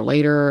career or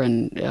later,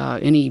 and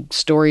any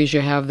stories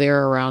you have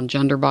there around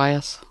gender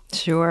bias?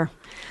 Sure.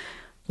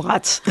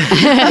 Lots.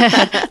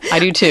 I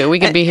do too. We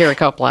could be here a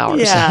couple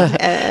hours.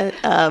 Yeah.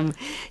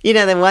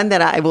 The one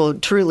that I will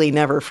truly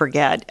never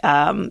forget.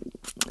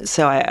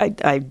 So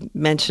I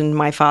mentioned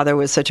my father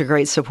was such a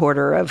great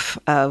supporter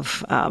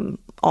of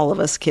all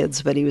of us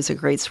kids, but he was a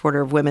great supporter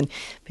of women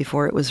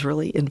before it was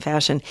really in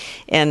fashion.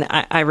 And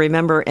I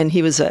remember, and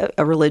he was a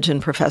religion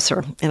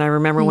professor. And I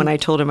remember when I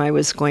told him I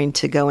was going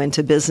to go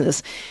into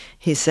business,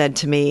 he said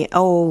to me,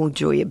 "Oh,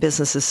 Julia,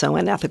 business is so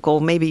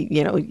unethical. Maybe,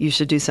 you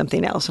should do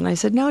something else." And I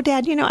said, "No,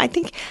 Dad, I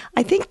think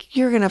I'm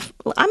going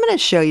to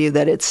show you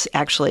that it's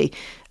actually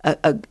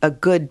a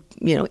good,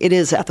 it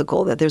is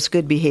ethical, that there's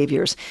good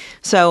behaviors."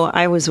 So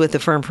I was with the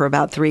firm for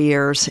about 3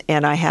 years,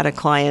 and I had a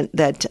client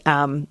that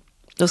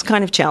it was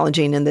kind of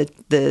challenging, and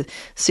the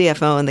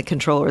CFO and the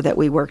controller that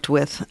we worked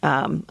with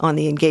on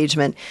the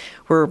engagement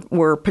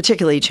were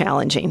particularly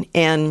challenging.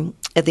 And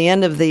at the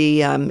end of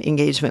the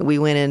engagement, we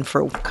went in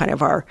for kind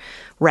of our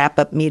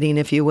wrap-up meeting,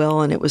 if you will,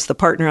 and it was the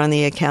partner on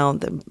the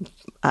account,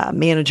 the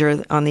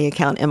manager on the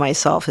account, and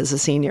myself as a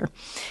senior,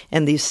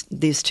 and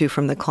these two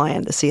from the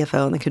client, the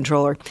CFO and the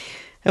controller.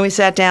 And we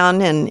sat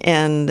down,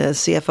 and the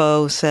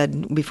CFO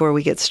said, before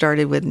we get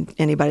started, would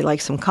anybody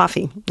like some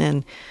coffee?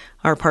 And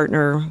our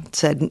partner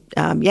said,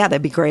 yeah,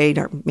 that'd be great.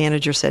 Our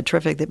manager said,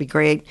 terrific, that'd be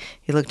great.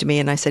 He looked at me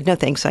and I said, no,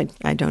 thanks,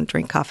 I don't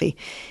drink coffee.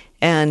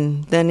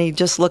 And then he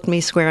just looked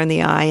me square in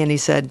the eye and he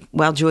said,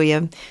 well,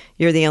 Julia,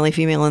 you're the only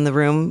female in the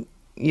room.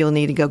 You'll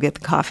need to go get the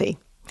coffee.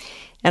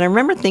 And I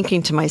remember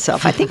thinking to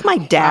myself, I think my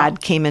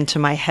dad came into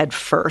my head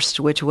first,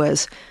 which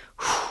was,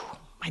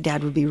 my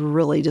dad would be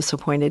really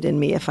disappointed in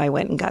me if I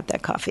went and got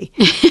that coffee.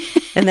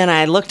 And then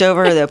I looked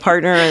over the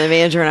partner and the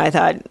manager, and I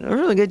thought, a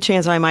really good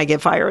chance I might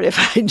get fired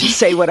if I just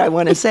say what I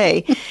want to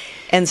say.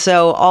 And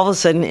so all of a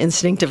sudden,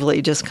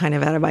 instinctively, just kind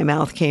of out of my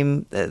mouth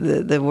came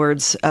the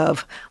words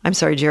of, I'm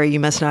sorry, Jerry, you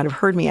must not have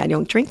heard me. I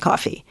don't drink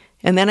coffee.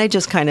 And then I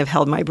just kind of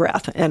held my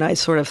breath, and I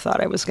sort of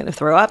thought I was going to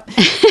throw up.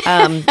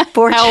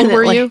 Fortunately, how old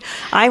were you?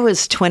 I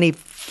was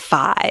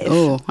 25.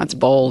 Oh, that's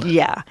bold.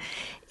 Yeah.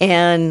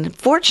 And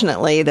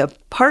fortunately, the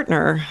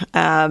partner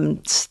kind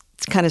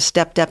of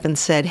stepped up and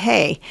said,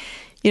 hey,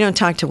 you don't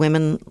talk to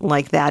women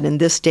like that in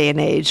this day and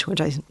age,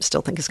 which I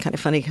still think is kind of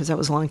funny because that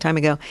was a long time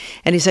ago.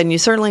 And he said, you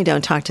certainly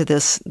don't talk to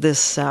this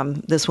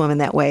woman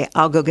that way.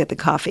 I'll go get the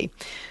coffee.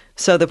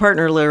 So the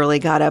partner literally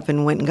got up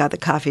and went and got the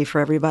coffee for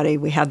everybody.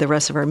 We had the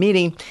rest of our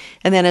meeting.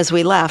 And then as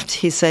we left,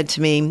 he said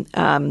to me,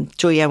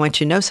 Julia, I want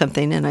you to know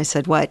something. And I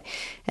said, what?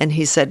 And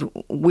he said,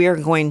 we're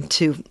going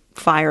to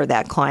fire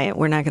that client.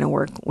 We're not going to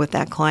work with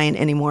that client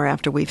anymore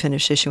after we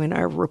finish issuing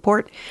our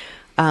report.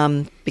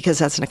 Because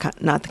that's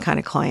not the kind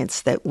of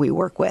clients that we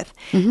work with.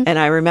 Mm-hmm. And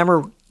I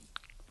remember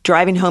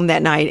driving home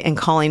that night and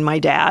calling my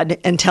dad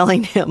and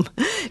telling him,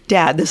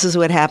 Dad, this is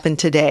what happened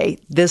today.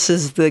 This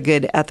is the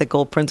good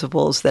ethical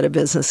principles that a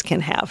business can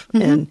have.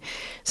 Mm-hmm. And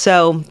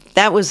so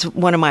that was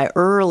one of my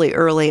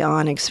early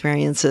on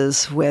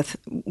experiences with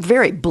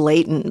very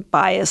blatant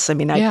bias. I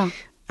mean, I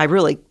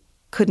really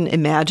couldn't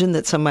imagine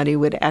that somebody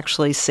would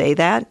actually say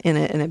that in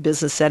a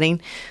business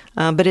setting,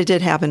 but it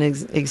did happen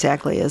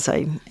exactly as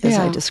I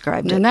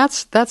described it. And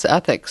that's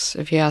ethics,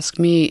 if you ask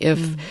me.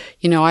 If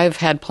I've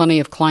had plenty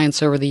of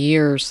clients over the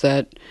years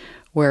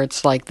where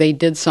it's like they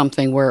did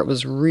something where it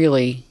was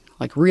really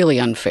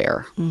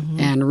unfair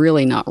and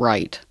really not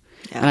right,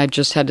 and I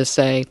just had to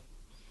say,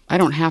 I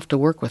don't have to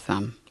work with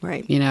them.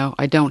 Right.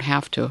 I don't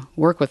have to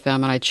work with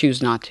them, and I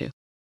choose not to.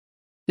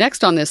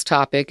 Next on this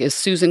topic is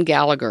Susan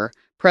Gallagher,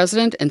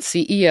 President and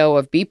CEO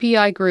of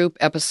BPI Group,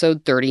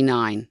 episode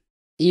 39.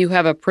 You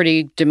have a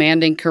pretty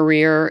demanding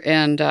career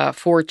and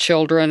 4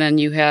 children, and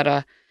you had,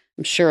 I'm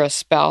sure, a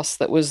spouse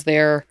that was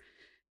there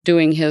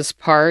doing his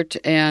part.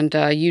 And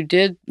you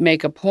did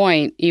make a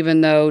point,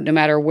 even though no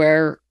matter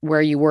where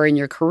you were in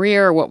your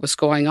career or what was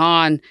going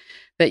on,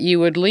 that you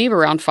would leave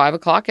around 5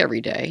 o'clock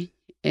every day.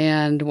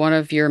 And one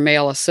of your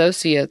male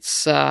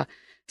associates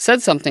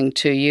said something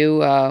to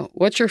you.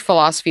 What's your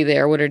philosophy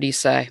there? What did he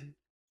say?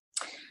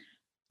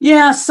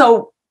 Yeah,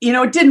 so,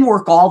 it didn't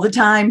work all the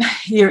time.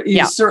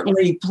 You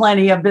certainly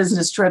plenty of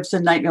business trips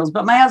and night meals,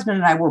 but my husband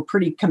and I were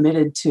pretty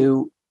committed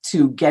to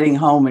getting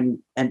home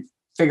and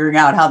figuring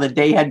out how the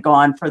day had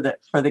gone for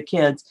the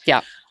kids.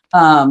 Yeah.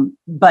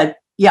 But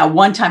yeah,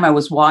 one time I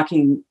was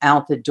walking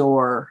out the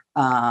door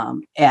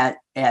at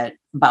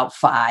about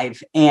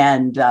 5,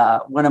 and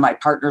one of my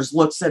partners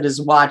looks at his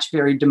watch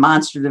very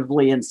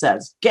demonstratively and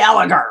says,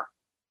 Gallagher,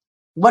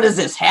 what is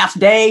this, half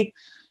day?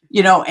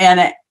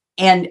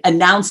 And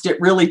announced it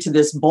really to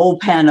this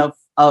bullpen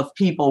of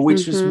people,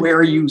 which was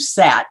where you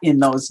sat in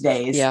those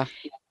days. Yeah.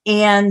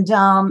 And,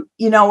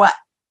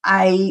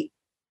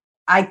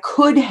 I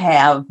could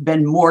have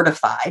been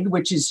mortified,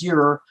 which is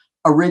your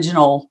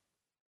original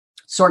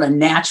sort of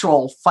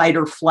natural fight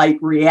or flight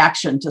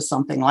reaction to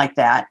something like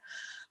that.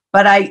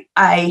 But I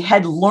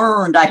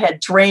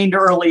had trained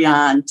early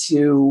on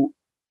to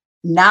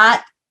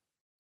not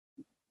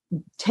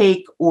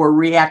take or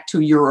react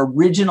to your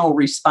original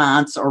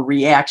response or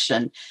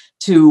reaction,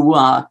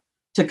 to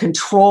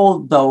control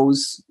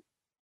those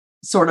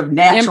sort of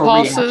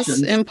natural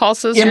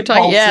impulses. You're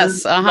talking,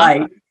 yes,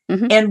 right,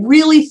 and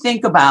really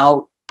think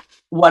about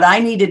what I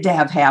needed to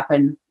have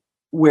happen,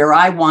 where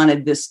I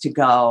wanted this to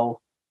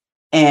go,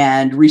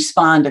 and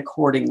respond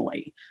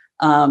accordingly.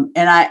 And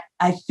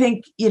I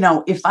think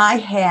if I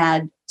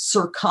had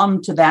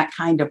succumbed to that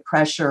kind of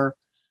pressure,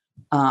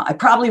 I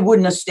probably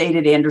wouldn't have stayed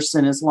at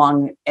Andersen as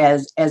long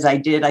as I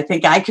did. I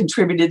think I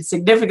contributed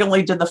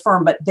significantly to the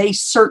firm, but they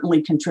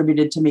certainly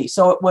contributed to me.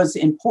 So it was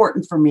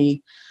important for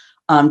me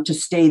to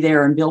stay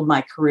there and build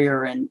my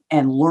career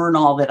and learn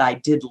all that I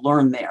did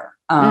learn there.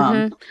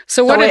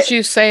 So what did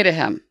you say to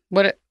him?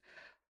 How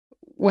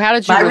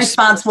did you? My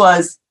response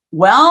was,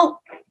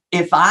 well,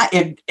 if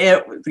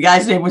the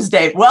guy's name was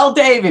Dave. Well,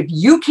 Dave, if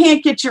you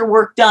can't get your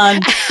work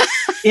done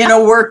in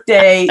a work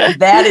day,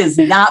 that is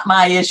not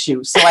my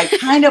issue. So I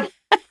kind of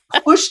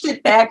pushed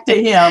it back to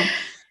him.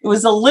 It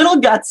was a little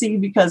gutsy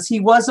because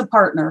he was a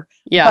partner.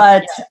 Yeah.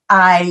 But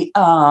I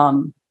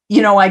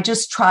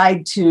just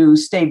tried to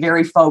stay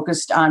very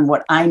focused on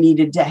what I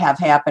needed to have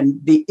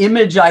happen, the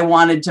image I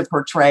wanted to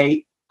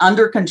portray,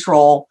 under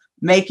control,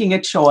 making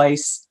a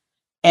choice,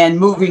 and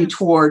moving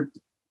toward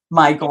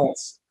my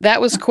goals. That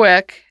was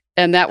quick.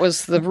 And that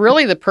was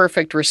really the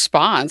perfect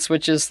response,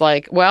 which is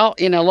like, well,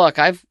 look,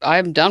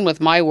 I'm done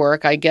with my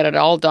work. I get it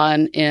all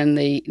done in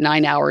the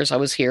 9 hours I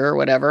was here or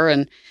whatever.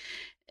 And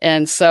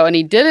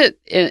he did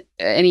it,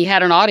 and he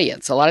had an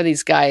audience. A lot of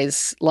these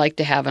guys like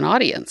to have an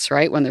audience,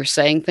 right? When they're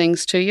saying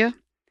things to you.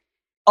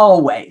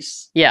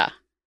 Always. Yeah.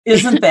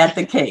 Isn't that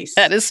the case?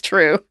 That is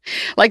true.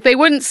 Like they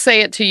wouldn't say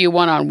it to you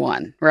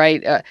one-on-one,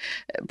 right?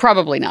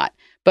 Probably not.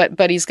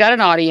 But he's got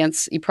an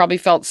audience. He probably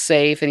felt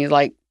safe, and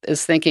he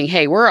is thinking,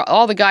 hey,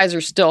 all the guys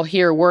are still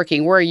here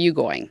working. Where are you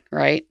going,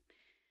 right?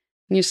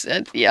 And you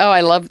said,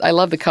 I love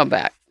the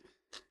comeback.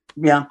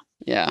 Yeah.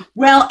 Yeah.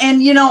 Well,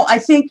 and I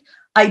think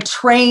I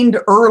trained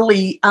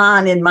early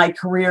on in my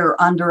career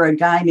under a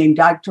guy named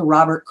Dr.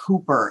 Robert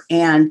Cooper,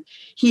 and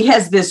he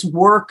has this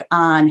work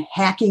on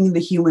hacking the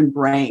human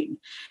brain.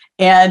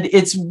 And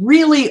it's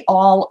really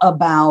all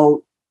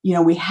about,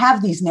 we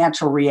have these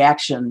natural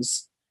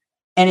reactions.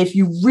 And if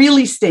you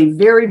really stay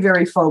very,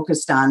 very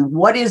focused on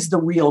what is the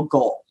real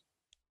goal,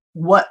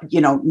 what,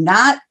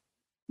 not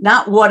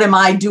what am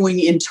I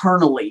doing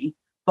internally,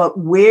 but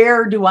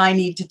where do I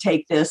need to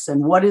take this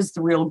and what is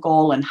the real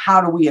goal and how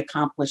do we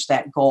accomplish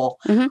that goal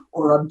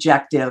or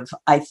objective,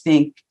 I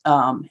think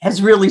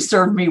has really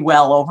served me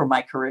well over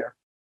my career.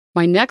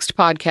 My next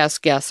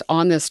podcast guest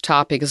on this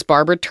topic is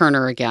Barbara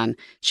Turner again,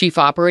 Chief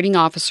Operating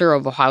Officer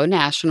of Ohio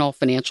National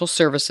Financial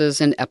Services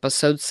in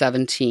episode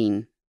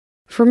 17.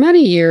 For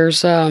many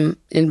years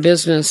in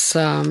business,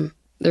 there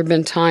have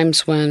been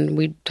times when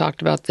we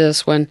talked about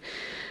this, when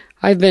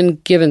I've been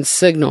given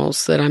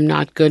signals that I'm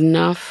not good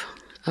enough,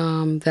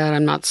 that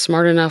I'm not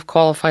smart enough,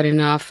 qualified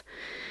enough.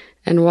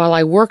 And while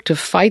I worked to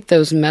fight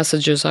those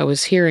messages I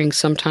was hearing,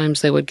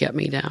 sometimes they would get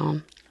me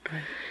down.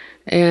 Right.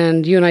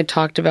 And you and I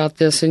talked about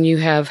this, and you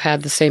have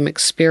had the same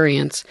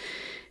experience.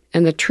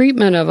 And the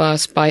treatment of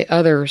us by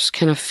others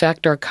can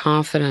affect our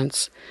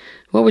confidence.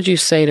 What would you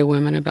say to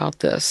women about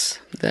this,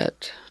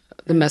 that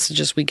the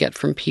messages we get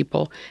from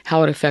people,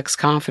 how it affects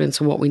confidence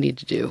and what we need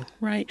to do?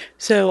 Right.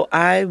 So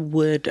I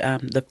would,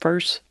 the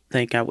first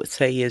thing I would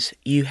say is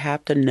you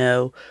have to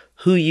know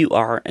who you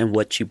are and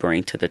what you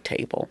bring to the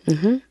table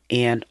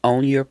and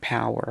own your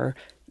power.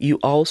 You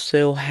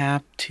also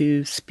have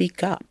to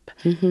speak up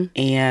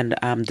and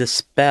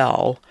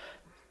dispel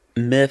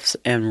myths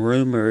and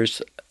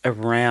rumors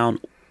around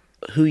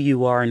who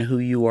you are and who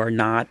you are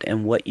not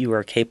and what you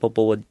are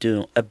capable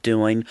of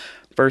doing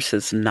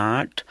versus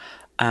not.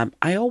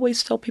 I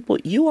always tell people,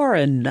 you are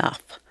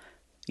enough.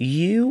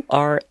 You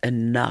are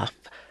enough.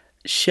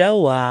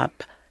 Show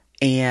up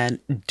and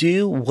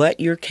do what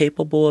you're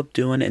capable of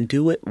doing and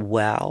do it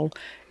well,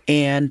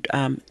 and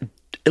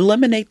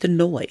eliminate the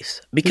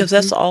noise, because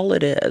that's all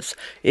it is.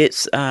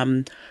 It's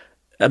a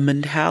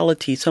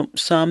mentality.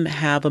 Some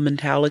have a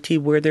mentality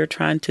where they're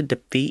trying to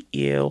defeat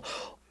you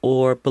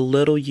or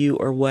belittle you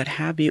or what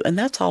have you, and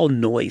that's all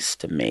noise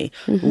to me.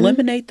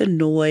 Eliminate the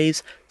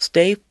noise,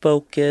 stay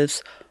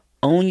focused,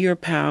 own your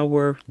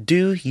power,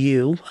 do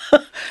you,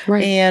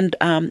 and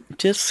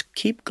just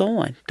keep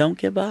going. Don't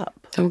give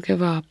up. Don't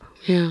give up.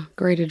 Yeah,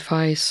 great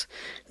advice.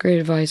 Great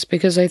advice,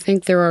 because I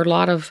think there are a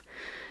lot of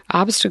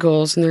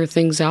obstacles and there are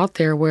things out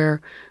there where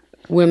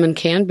women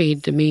can be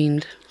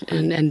demeaned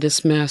and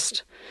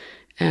dismissed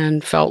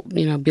and felt,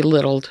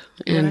 belittled.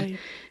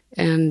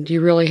 And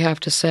you really have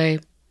to say,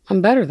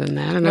 I'm better than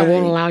that, and I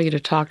won't allow you to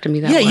talk to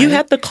me that way. Yeah, you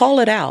have to call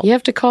it out. You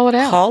have to call it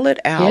out. Call it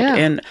out. Yeah.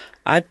 And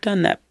I've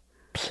done that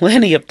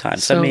plenty of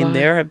times.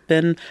 There have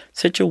been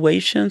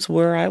situations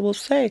where I will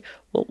say,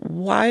 well,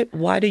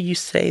 why do you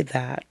say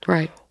that?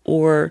 Right.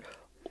 Or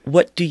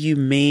what do you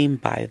mean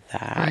by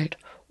that? Right.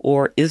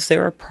 Or is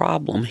there a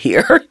problem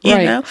here? You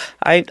know,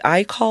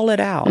 I call it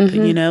out.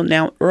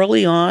 Now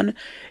early on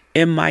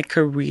in my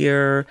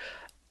career,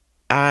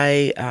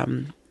 I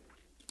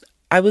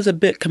was a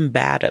bit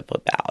combative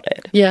about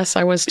it. Yes,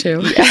 I was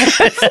too.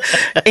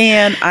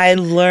 And I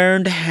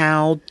learned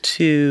how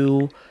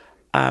to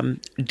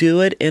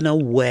do it in a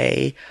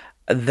way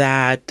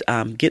that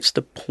gets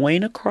the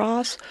point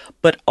across,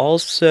 but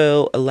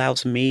also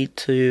allows me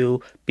to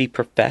be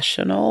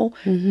professional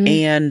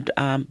and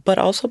but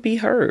also be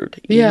heard.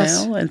 You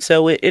know, and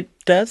so it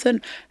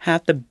doesn't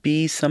have to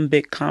be some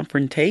big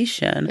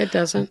confrontation. It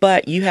doesn't.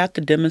 But you have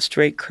to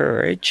demonstrate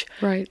courage,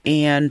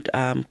 and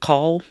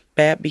call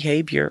bad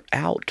behavior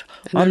out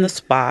on the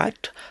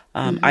spot.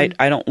 I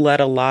don't let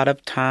a lot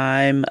of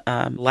time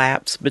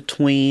lapse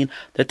between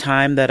the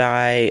time that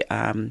I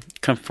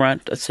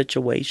confront a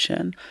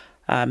situation.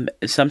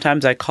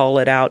 Sometimes I call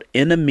it out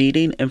in a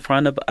meeting in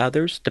front of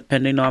others,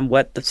 depending on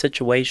what the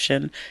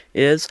situation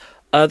is.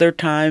 Other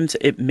times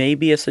it may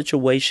be a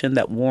situation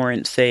that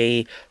warrants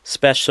a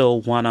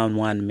special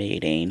one-on-one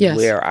meeting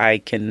where I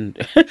can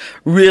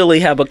really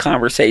have a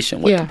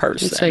conversation with the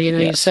person. So,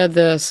 you said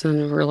this and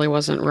it really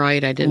wasn't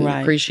right. I didn't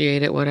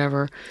appreciate it,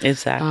 whatever.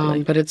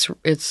 Exactly. But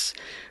it's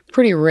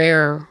pretty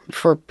rare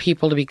for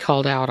people to be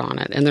called out on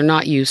it, and they're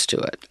not used to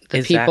it.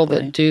 The people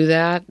that do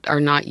that are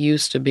not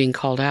used to being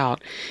called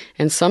out.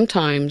 And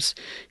sometimes,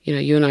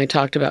 you and I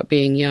talked about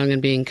being young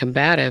and being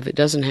combative. It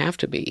doesn't have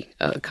to be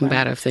a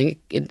combative thing.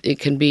 It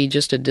can be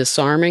just a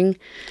disarming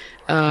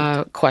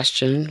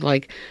question,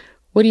 like,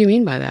 what do you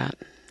mean by that?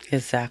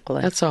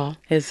 Exactly. That's all.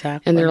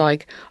 Exactly. And they're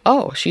like,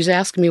 oh, she's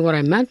asking me what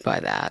I meant by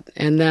that.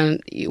 And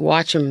then you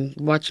watch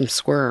them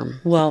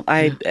squirm. Well,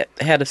 I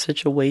had a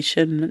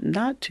situation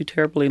not too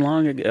terribly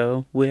long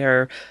ago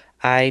where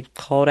I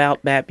called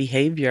out bad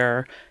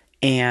behavior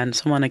and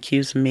someone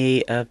accused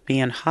me of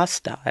being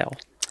hostile.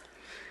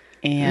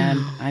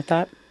 And I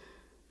thought,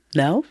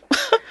 no,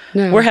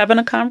 we're having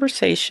a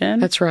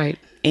conversation. That's right.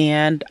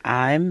 And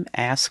I'm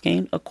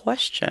asking a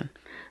question.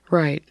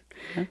 Right.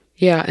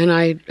 Yeah, and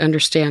I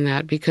understand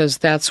that because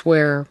that's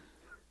where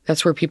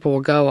people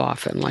will go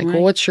often. Like,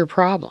 well, what's your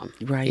problem?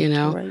 Right.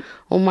 Right.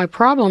 Well, my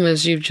problem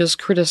is you've just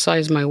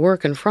criticized my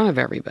work in front of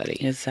everybody.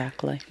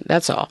 Exactly.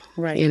 That's all.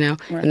 Right.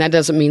 Right. And that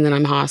doesn't mean that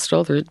I'm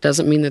hostile. It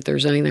doesn't mean that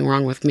there's anything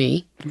wrong with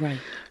me. Right.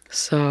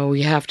 So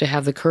we have to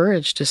have the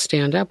courage to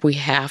stand up. We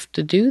have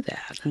to do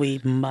that. We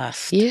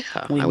must.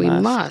 Yeah, we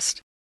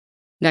must.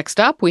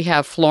 Next up, we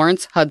have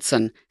Florence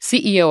Hudson,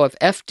 CEO of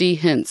FD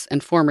Hints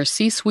and former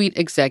C-suite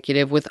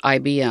executive with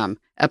IBM,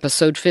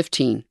 episode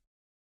 15.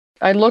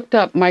 I looked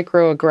up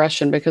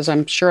microaggression because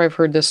I'm sure I've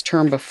heard this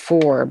term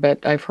before,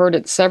 but I've heard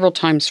it several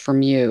times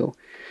from you.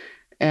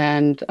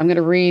 And I'm going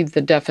to read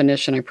the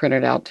definition I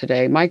printed out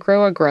today.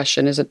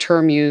 Microaggression is a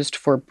term used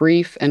for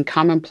brief and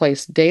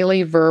commonplace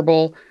daily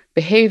verbal,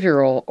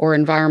 behavioral, or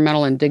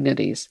environmental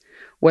indignities,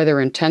 whether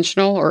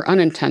intentional or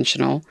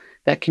unintentional,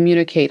 that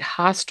communicate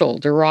hostile,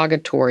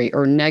 derogatory,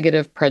 or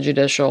negative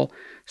prejudicial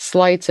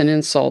slights and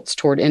insults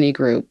toward any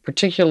group,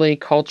 particularly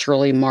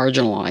culturally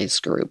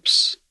marginalized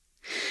groups.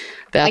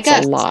 That's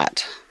a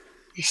lot.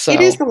 So,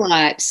 it is a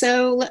lot.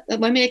 So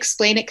let me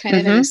explain it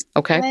kind of.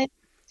 Okay.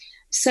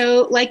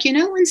 So, like,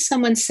 when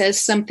someone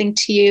says something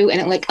to you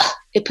and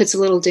it puts a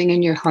little ding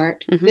in your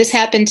heart. This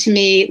happened to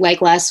me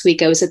like last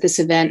week. I was at this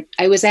event.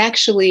 I was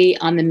actually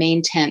on the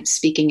main tent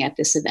speaking at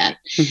this event.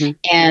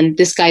 And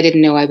this guy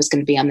didn't know I was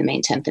going to be on the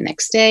main tent the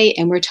next day.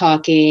 And we're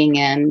talking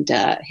and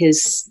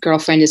his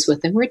girlfriend is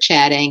with him. We're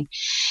chatting.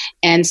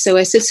 And so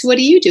I said, so what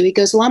do you do? He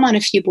goes, well, I'm on a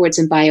few boards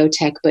in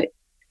biotech, but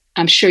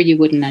I'm sure you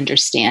wouldn't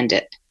understand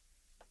it.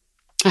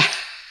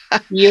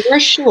 You're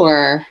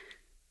sure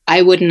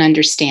I wouldn't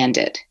understand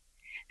it.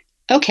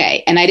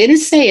 Okay. And I didn't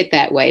say it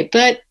that way,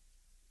 but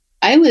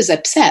I was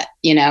upset,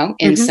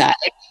 inside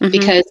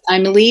because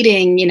I'm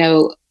leading,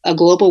 a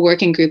global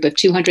working group of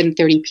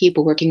 230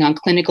 people working on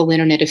clinical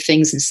Internet of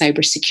Things and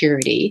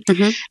cybersecurity.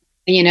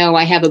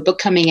 I have a book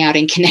coming out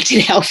in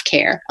connected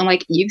healthcare. I'm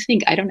like, you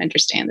think I don't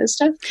understand this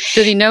stuff?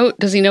 Does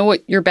he know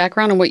what your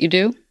background and what you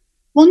do?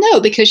 Well,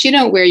 no, because you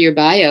don't wear your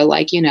bio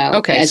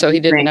Okay, so he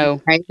didn't know.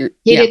 Right?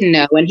 He didn't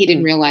know, and he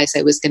didn't realize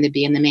I was going to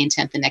be in the main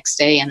tent the next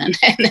day and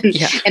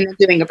then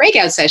doing a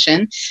breakout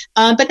session.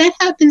 But that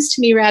happens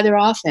to me rather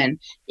often.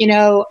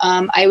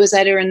 I was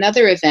at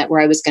another event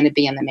where I was going to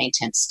be on the main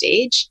tent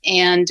stage,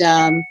 and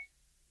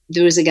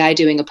there was a guy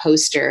doing a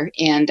poster,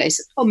 and I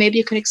said, oh, maybe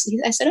you can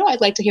I said, oh,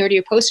 I'd like to hear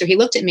your poster. He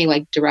looked at me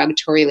like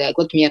derogatorily,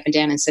 looked me up and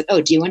down and said, oh,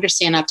 do you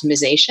understand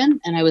optimization?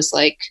 And I was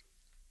like,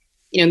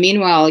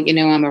 meanwhile,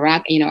 I'm a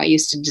I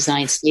used to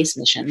design space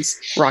missions.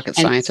 Rocket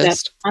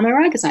scientist. So I'm a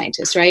rocket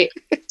scientist, right?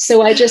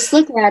 So I just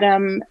looked at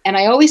him, and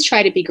I always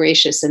try to be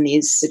gracious in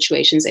these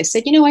situations. I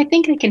said, I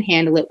think I can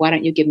handle it. Why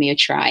don't you give me a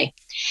try?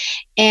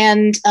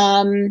 And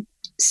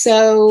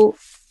so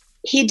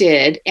he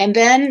did. And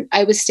then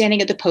I was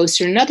standing at the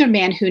poster. Another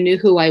man who knew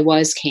who I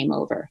was came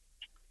over.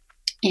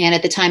 And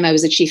at the time, I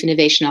was a chief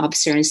innovation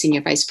officer and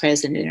senior vice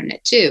president of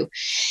Internet too.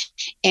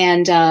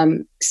 And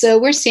so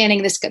we're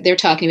standing, they're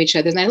talking to each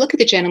other. And I look at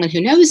the gentleman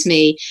who knows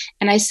me,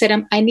 and I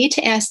said, I need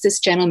to ask this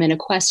gentleman a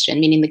question,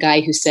 meaning the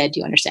guy who said, do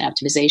you understand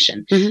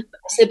optimization? I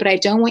said, but I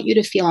don't want you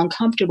to feel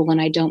uncomfortable,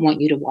 and I don't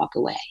want you to walk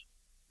away.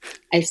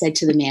 I said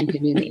to the man who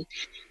knew me.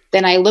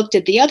 Then I looked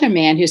at the other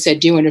man who said,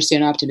 do you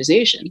understand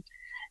optimization?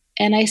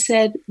 And I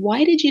said,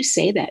 why did you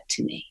say that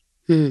to me?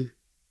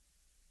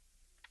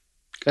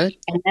 Good.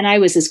 And then I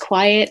was as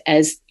quiet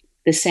as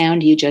the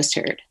sound you just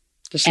heard.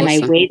 And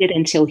I waited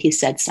until he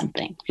said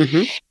something.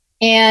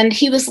 And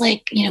he was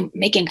like,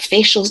 making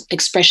facial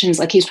expressions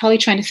like he's probably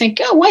trying to think,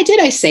 oh, why did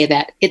I say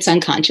that? It's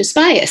unconscious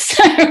bias,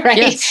 right?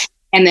 Yes.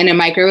 And then a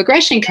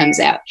microaggression comes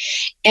out.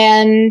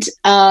 And,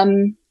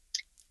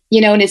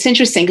 and it's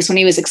interesting because when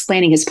he was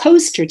explaining his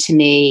poster to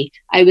me,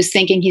 I was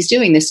thinking he's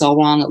doing this all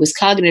wrong. It was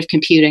cognitive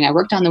computing. I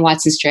worked on the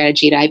Watson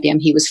strategy at IBM.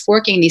 He was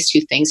forking these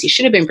two things. He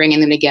should have been bringing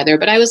them together.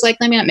 But I was like,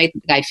 let me not make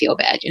the guy feel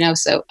bad,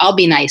 so I'll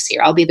be nice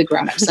here. I'll be the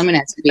grown-up. Someone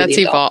has to be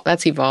the adult.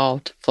 That's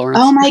evolved, Florence.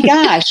 Oh, my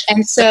gosh.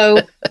 And so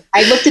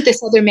I looked at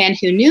this other man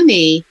who knew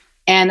me,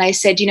 and I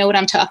said, you know what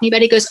I'm talking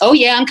about? He goes, oh,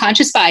 yeah,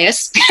 unconscious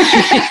bias.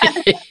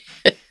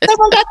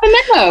 Someone got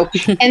the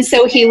memo. And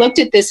so he looked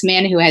at this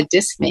man who had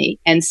dissed me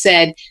and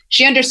said,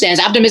 she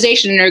understands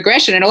optimization and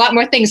regression and a lot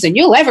more things than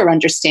you'll ever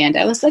understand.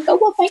 I was like, oh,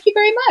 well, thank you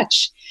very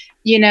much.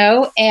 you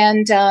know?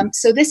 And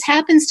so this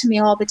happens to me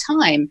all the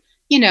time.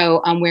 You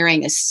know, I'm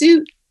wearing a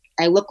suit.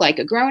 I look like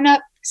a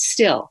grown-up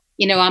still.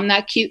 You know, I'm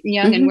not cute and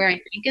young and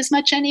wearing pink as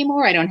much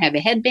anymore. I don't have a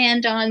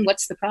headband on.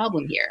 What's the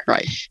problem here?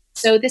 Right.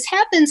 So this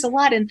happens a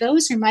lot, and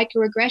those are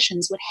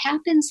microaggressions. What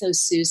happens, though,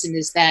 Susan,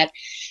 is that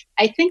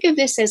I think of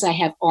this as I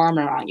have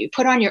armor on. You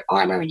put on your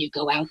armor and you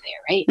go out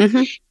there, right?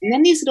 And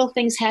then these little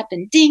things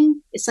happen.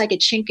 Ding! It's like a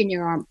chink in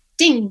your arm.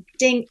 Ding,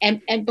 ding,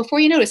 and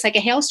before you know it, it's like a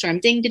hailstorm.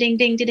 Ding, ding, ding,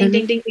 ding, ding,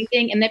 ding, ding, ding,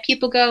 ding, and then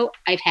people go,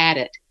 "I've had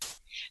it,"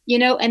 you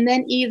know. And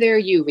then either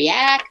you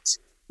react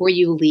or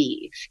you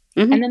leave.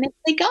 And then they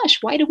say, "Gosh,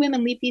 why do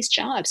women leave these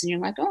jobs?" And you're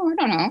like, "Oh, I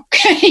don't know,"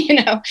 you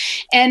know.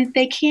 And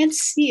they can't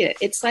see it.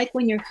 It's like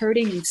when you're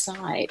hurting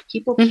inside,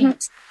 people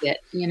can't see it,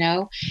 you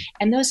know.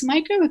 And those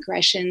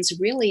microaggressions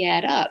really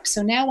add up.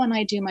 So now when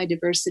I do my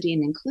diversity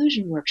and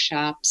inclusion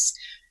workshops,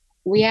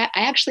 I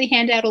actually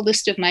hand out a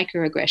list of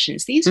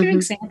microaggressions. These are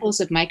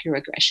examples of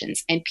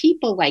microaggressions, and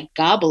people like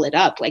gobble it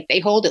up, like they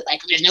hold it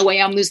like there's no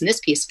way I'm losing this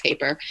piece of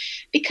paper,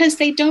 because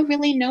they don't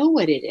really know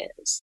what it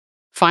is.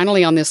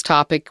 Finally, on this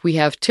topic, we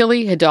have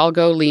Tilly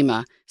Hidalgo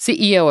Lima,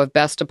 CEO of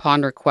Best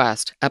Upon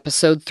Request,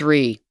 Episode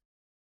 3.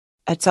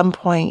 At some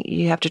point,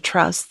 you have to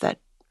trust that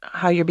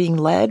how you're being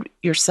led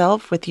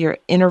yourself with your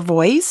inner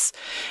voice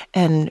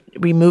and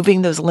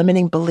removing those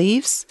limiting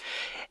beliefs.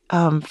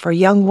 For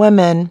young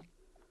women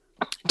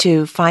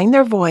to find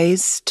their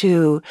voice,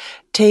 to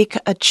take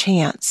a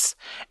chance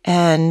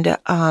and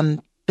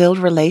build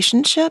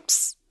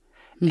relationships,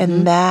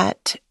 and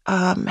that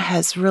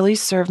has really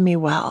served me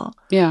well.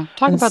 Yeah.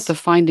 Talk about the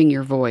finding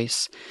your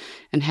voice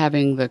and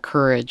having the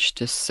courage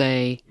to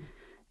say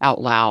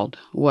out loud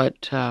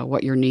what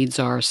your needs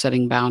are,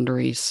 setting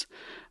boundaries.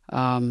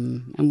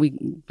 And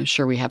I'm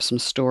sure we have some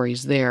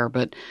stories there,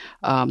 but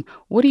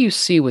what do you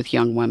see with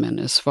young women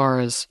as far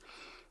as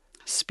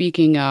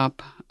speaking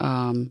up?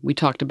 We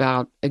talked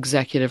about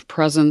executive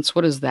presence.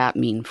 What does that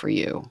mean for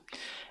you?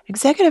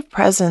 Executive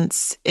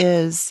presence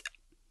is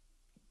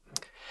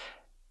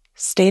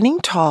standing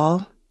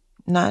tall,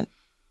 not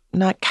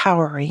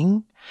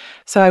cowering.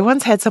 So I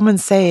once had someone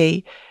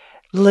say,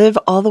 "Live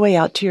all the way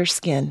out to your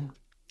skin."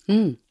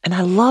 And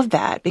I love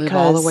that because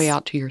live all the way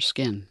out to your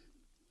skin.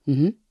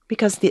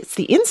 Because it's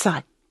the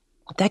inside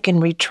that can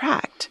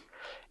retract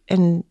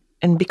and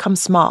become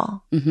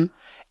small.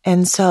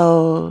 And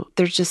so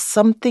there's just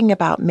something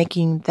about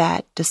making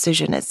that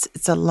decision.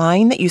 It's a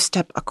line that you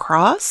step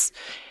across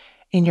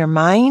in your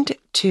mind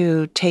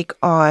to take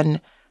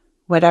on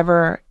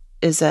whatever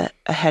is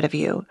ahead of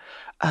you,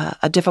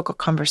 a difficult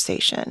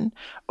conversation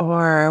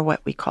or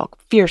what we call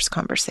fierce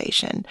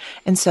conversation.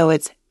 And so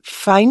it's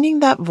finding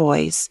that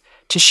voice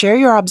to share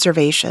your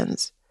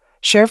observations,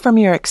 share from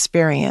your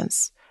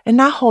experience, and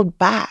not hold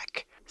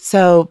back.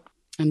 So,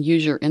 and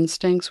use your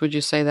instincts. Would you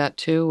say that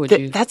too?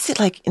 That's it,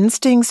 like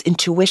instincts,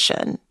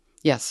 intuition.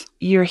 Yes.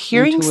 You're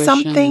hearing Intuition,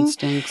 something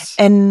instincts.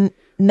 And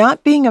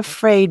not being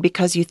afraid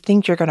because you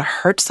think you're going to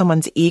hurt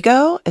someone's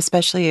ego,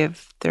 especially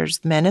if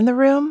there's men in the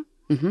room,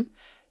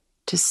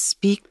 to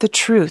speak the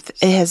truth.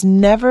 It has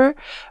never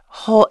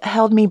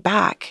held me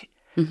back.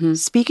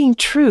 Speaking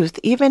truth,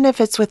 even if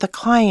it's with a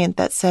client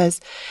that says,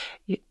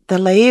 the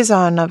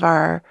liaison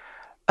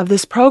of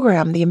this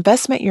program, the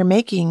investment you're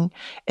making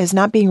is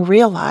not being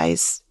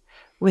realized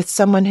with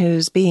someone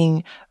who's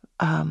being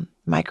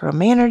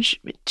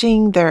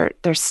micromanaging.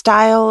 Their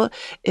style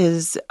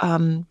is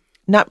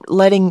not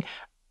letting.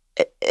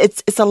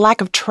 It's a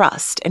lack of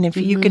trust, and if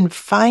you can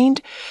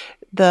find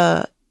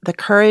the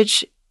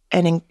courage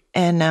and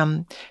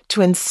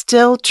to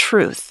instill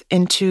truth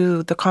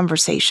into the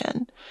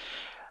conversation,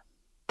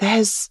 that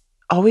has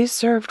always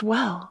served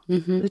well.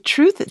 The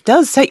truth, it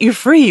does set you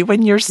free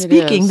when you're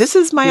speaking. This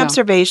is my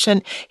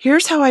observation.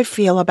 Here's how I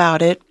feel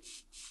about it.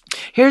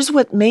 Here's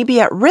what may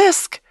be at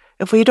risk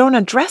if we don't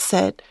address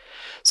it.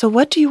 So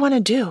what do you want to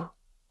do?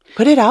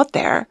 Put it out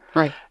there.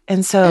 Right.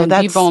 And so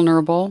be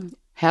vulnerable.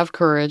 Have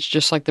courage,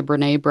 just like the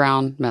Brene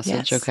Brown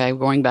message, okay?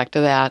 Going back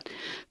to that,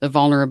 the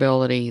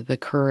vulnerability, the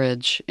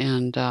courage,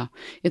 and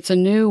it's a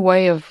new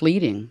way of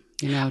leading,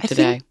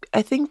 today.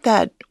 I think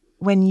that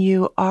when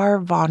you are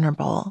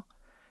vulnerable,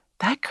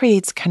 that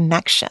creates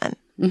connection.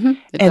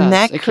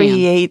 That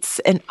creates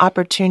an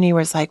opportunity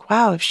where it's like,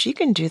 wow, if she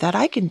can do that,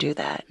 I can do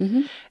that.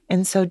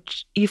 And so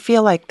you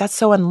feel like that's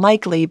so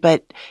unlikely,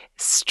 but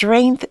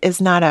strength is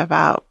not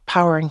about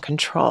power and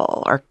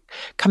control or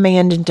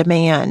command and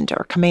demand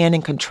or command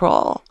and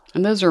control.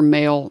 And those are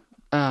male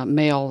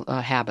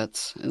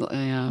habits,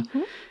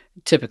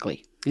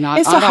 typically.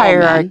 It's a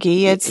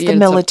hierarchy. It's the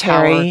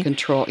military. Power,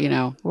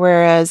 control,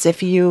 Whereas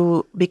if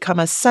you become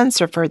a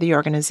sensor for the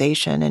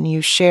organization and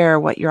you share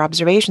what your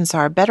observations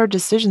are, better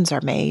decisions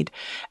are made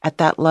at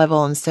that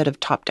level instead of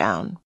top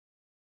down.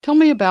 Tell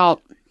me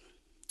about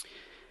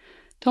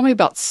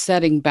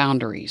setting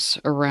boundaries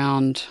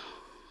around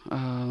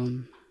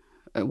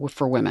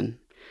for women,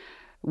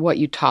 what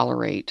you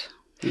tolerate,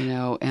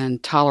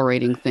 and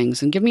tolerating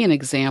things. And give me an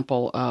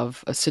example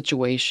of a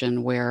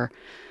situation where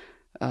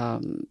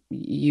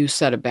you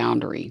set a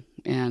boundary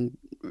and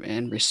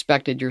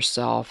respected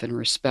yourself and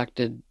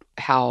respected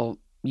how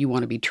you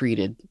want to be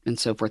treated and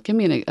so forth. Give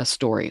me a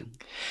story.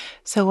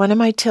 So one of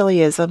my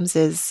Tillyisms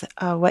is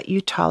what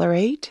you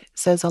tolerate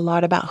says a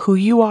lot about who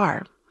you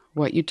are.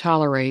 What you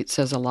tolerate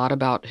says a lot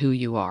about who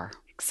you are.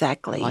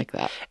 Exactly. I like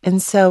that.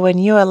 And so when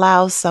you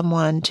allow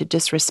someone to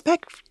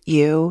disrespect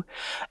you,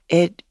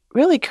 it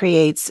really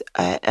creates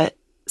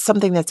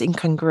something that's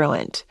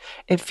incongruent.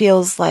 It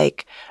feels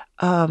like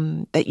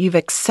that you've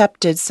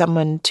accepted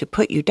someone to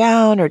put you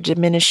down or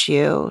diminish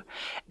you,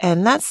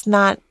 and that's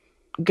not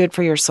good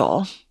for your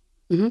soul.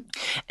 Mm-hmm.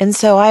 And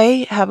so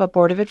I have a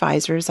board of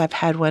advisors. I've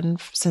had one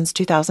since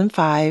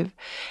 2005,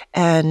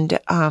 and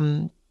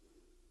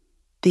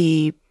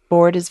the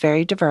board is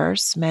very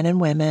diverse, men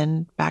and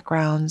women,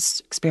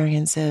 backgrounds,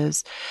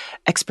 experiences,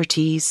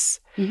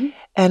 expertise. Mm-hmm.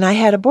 And I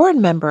had a board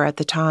member at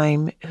the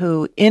time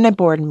who, in a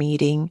board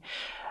meeting,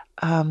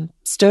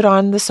 stood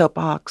on the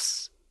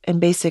soapbox and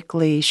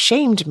basically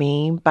shamed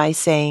me by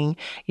saying,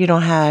 you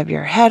don't have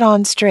your head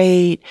on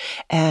straight.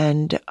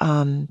 And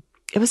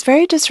it was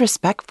very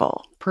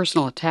disrespectful.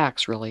 Personal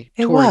attacks, really.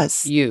 It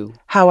was. You.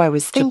 How I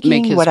was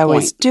thinking, what I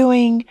was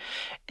doing.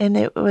 And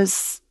it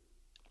was,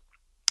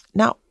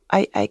 no,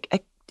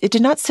 it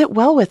did not sit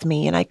well with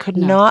me, and I could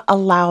not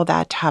allow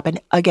that to happen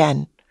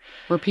again.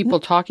 Were people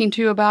talking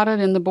to you about it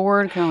in the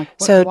board? Kind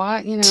of like,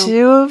 what? You know?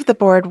 Two of the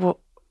board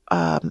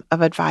of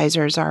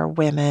advisors are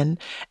women,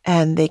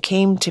 and they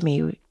came to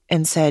me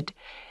and said,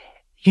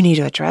 you need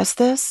to address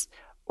this,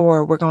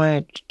 or we're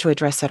going to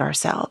address it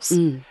ourselves.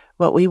 Mm.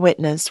 What we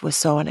witnessed was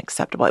so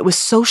unacceptable. It was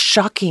so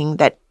shocking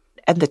that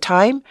at the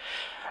time,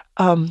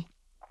 no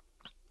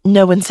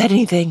one said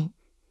anything.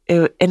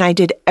 And I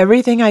did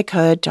everything I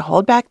could to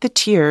hold back the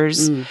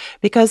tears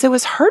because it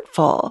was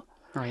hurtful.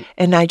 Right.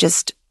 And I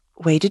just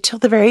waited till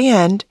the very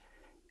end.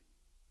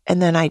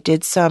 And then I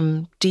did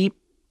some deep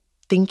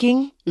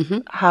thinking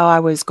how I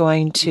was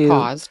going to... You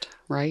paused,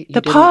 right?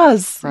 The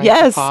pause. Right,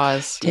 yes. The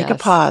pause. Take a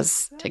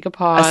pause. Take a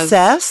pause.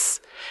 Assess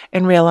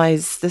and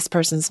realize this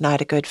person's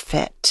not a good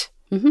fit.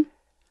 Mm-hmm.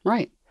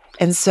 Right.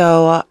 And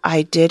so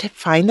I did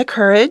find the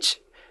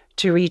courage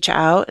to reach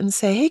out and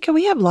say, hey, can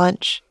we have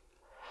lunch?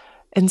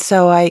 And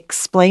so I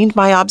explained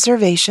my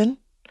observation,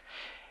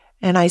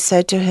 and I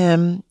said to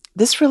him,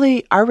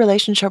 our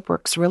relationship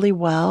works really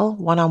well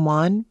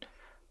one-on-one,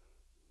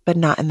 but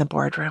not in the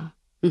boardroom.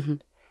 Mm-hmm.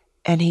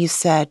 And he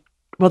said,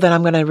 well, then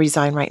I'm going to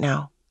resign right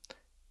now.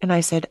 And I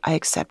said, I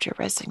accept your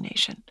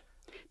resignation.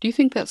 Do you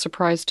think that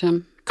surprised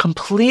him?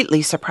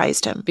 Completely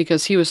surprised him.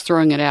 Because he was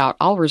throwing it out,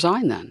 I'll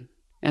resign then.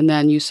 And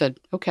then you said,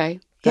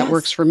 okay, that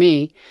works for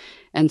me.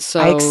 And so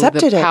I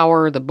accepted the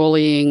power, the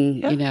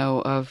bullying,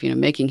 of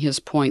making his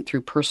point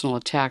through personal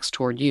attacks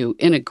toward you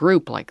in a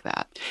group like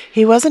that.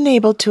 He wasn't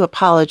able to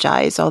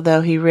apologize,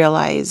 although he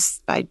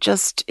realized by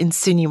just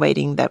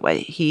insinuating that what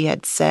he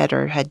had said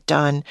or had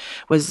done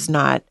was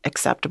not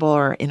acceptable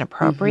or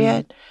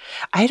inappropriate.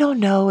 Mm-hmm. I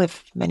don't know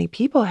if many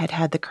people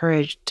had the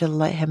courage to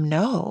let him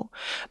know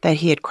that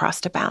he had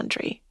crossed a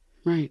boundary.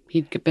 Right.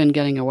 He'd been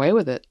getting away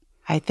with it.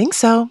 I think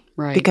so.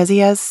 Right. Because he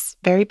has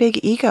very big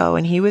ego,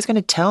 and he was going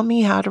to tell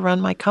me how to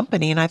run my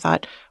company. And I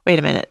thought, wait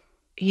a minute,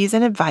 he's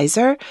an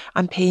advisor.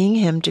 I'm paying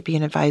him to be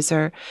an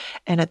advisor.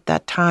 And at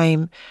that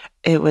time,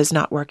 it was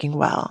not working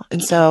well.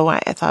 And so I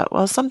thought,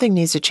 well, something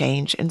needs to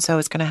change. And so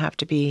it's going to have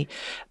to be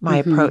my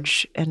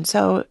approach. And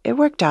so it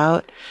worked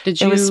out.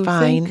 It was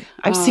fine.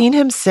 I've seen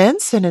him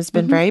since, and it's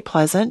been very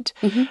pleasant.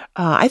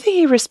 I think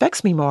he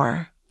respects me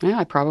more. Yeah,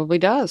 he probably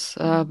does.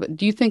 But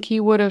do you think he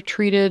would have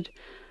treated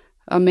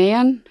a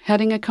man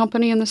heading a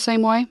company in the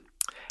same way?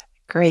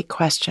 Great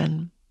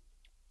question.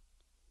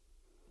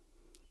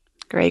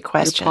 Great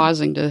question. You're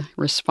pausing to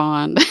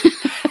respond.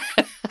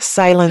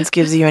 Silence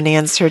gives you an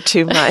answer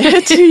to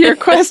your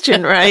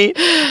question, right?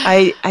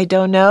 I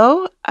don't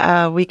know.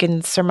 We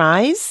can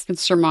surmise. You can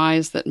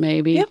surmise that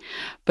maybe. Yep.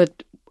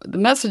 But the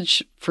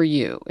message for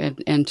you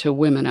and to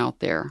women out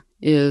there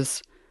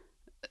is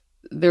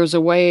there's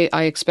a way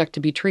I expect to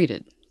be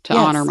treated, to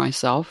honor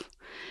myself.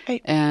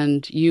 Right.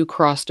 And you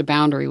crossed a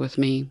boundary with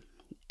me,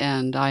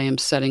 and I am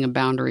setting a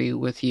boundary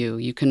with you.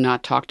 You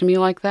cannot talk to me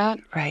like that,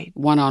 right?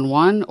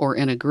 One-on-one or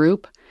in a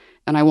group,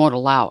 and I won't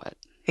allow it.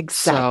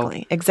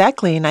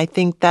 Exactly. And I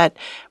think that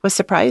was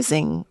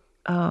surprising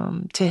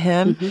to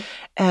him,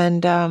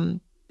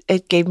 and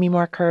it gave me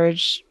more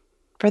courage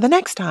for the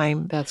next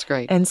time. That's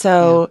great. And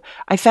so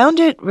I found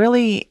it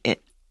really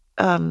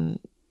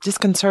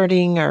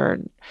disconcerting or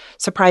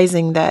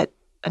surprising that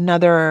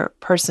another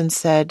person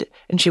said,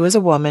 and she was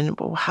a woman,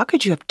 well, how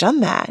could you have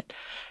done that?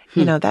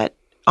 You know, that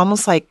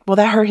almost like, well,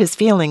 that hurt his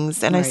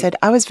feelings. And I said,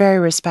 I was very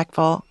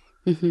respectful.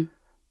 Mm-hmm.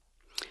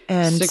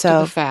 And stick so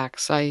to the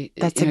facts. That's exactly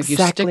exactly if you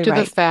stick to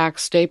the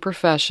facts, stay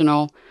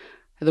professional.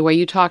 The way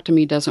you talk to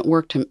me doesn't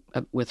work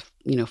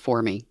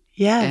for me.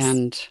 Yes.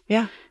 And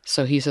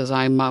so he says,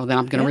 then I'm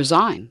going to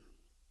resign.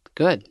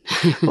 Good.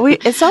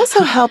 It's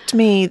also helped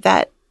me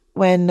that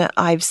when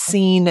I've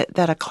seen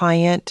that a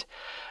client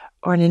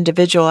or an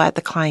individual at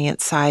the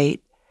client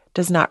site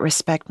does not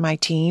respect my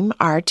team,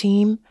 our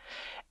team.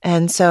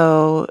 And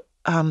so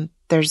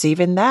there's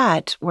even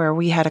that where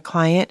we had a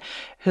client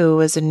who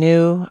was a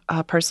new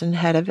person,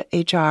 head of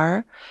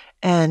HR,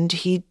 and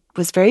he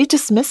was very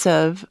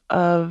dismissive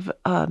of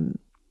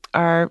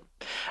our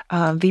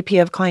VP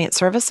of Client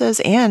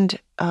Services and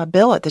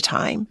Bill at the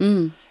time.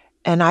 Mm.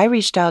 And I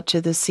reached out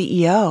to the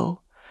CEO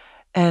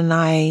and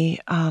I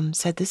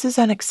said, this is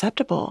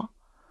unacceptable.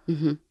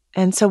 Mm-hmm.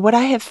 And so what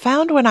I have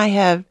found when I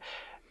have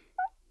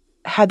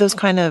had those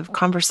kind of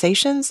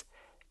conversations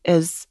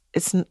is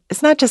it's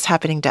not just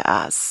happening to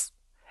us.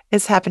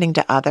 It's happening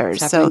to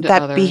others. So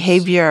that others.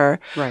 Behavior,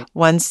 right.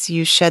 Once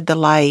you shed the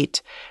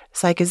light,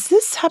 it's like, is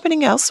this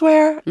happening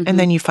elsewhere? Mm-hmm. And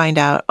then you find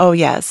out, oh,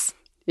 yes.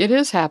 It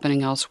is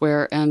happening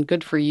elsewhere, and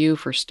good for you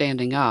for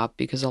standing up,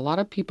 because a lot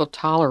of people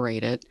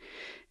tolerate it.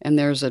 And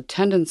there's a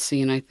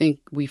tendency, and I think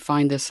we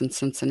find this in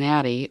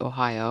Cincinnati,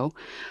 Ohio,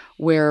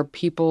 where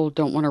people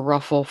don't want to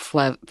ruffle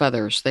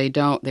feathers. They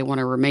want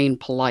to remain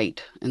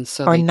polite. And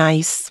so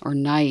nice. Or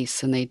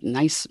nice, and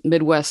nice,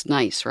 Midwest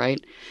nice,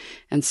 right?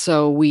 And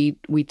so we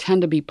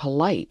tend to be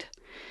polite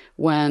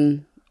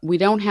when we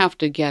don't have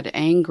to get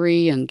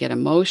angry and get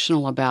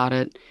emotional about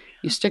it.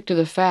 You stick to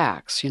the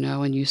facts,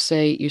 and you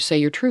say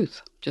your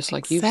truth, just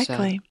like you've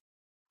said.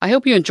 I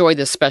hope you enjoyed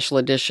this special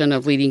edition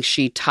of Leading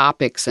She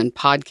Topics and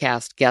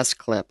podcast guest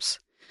clips.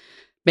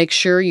 Make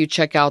sure you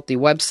check out the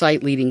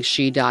website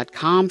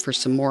leadingshe.com for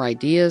some more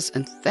ideas,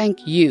 and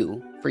thank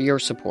you for your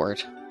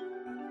support.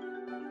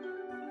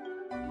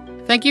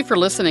 Thank you for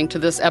listening to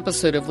this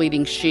episode of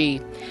Leading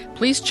She.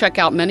 Please check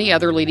out many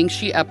other Leading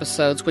She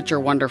episodes, which are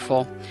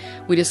wonderful.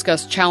 We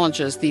discuss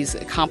challenges these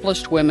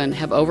accomplished women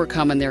have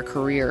overcome in their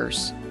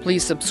careers.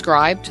 Please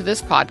subscribe to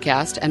this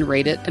podcast and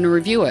rate it and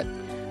review it.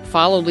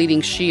 Follow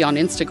Leading She on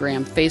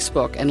Instagram,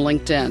 Facebook, and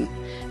LinkedIn.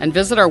 And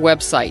visit our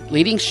website,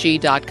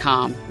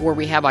 leadingshe.com, where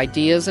we have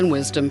ideas and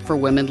wisdom for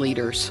women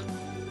leaders.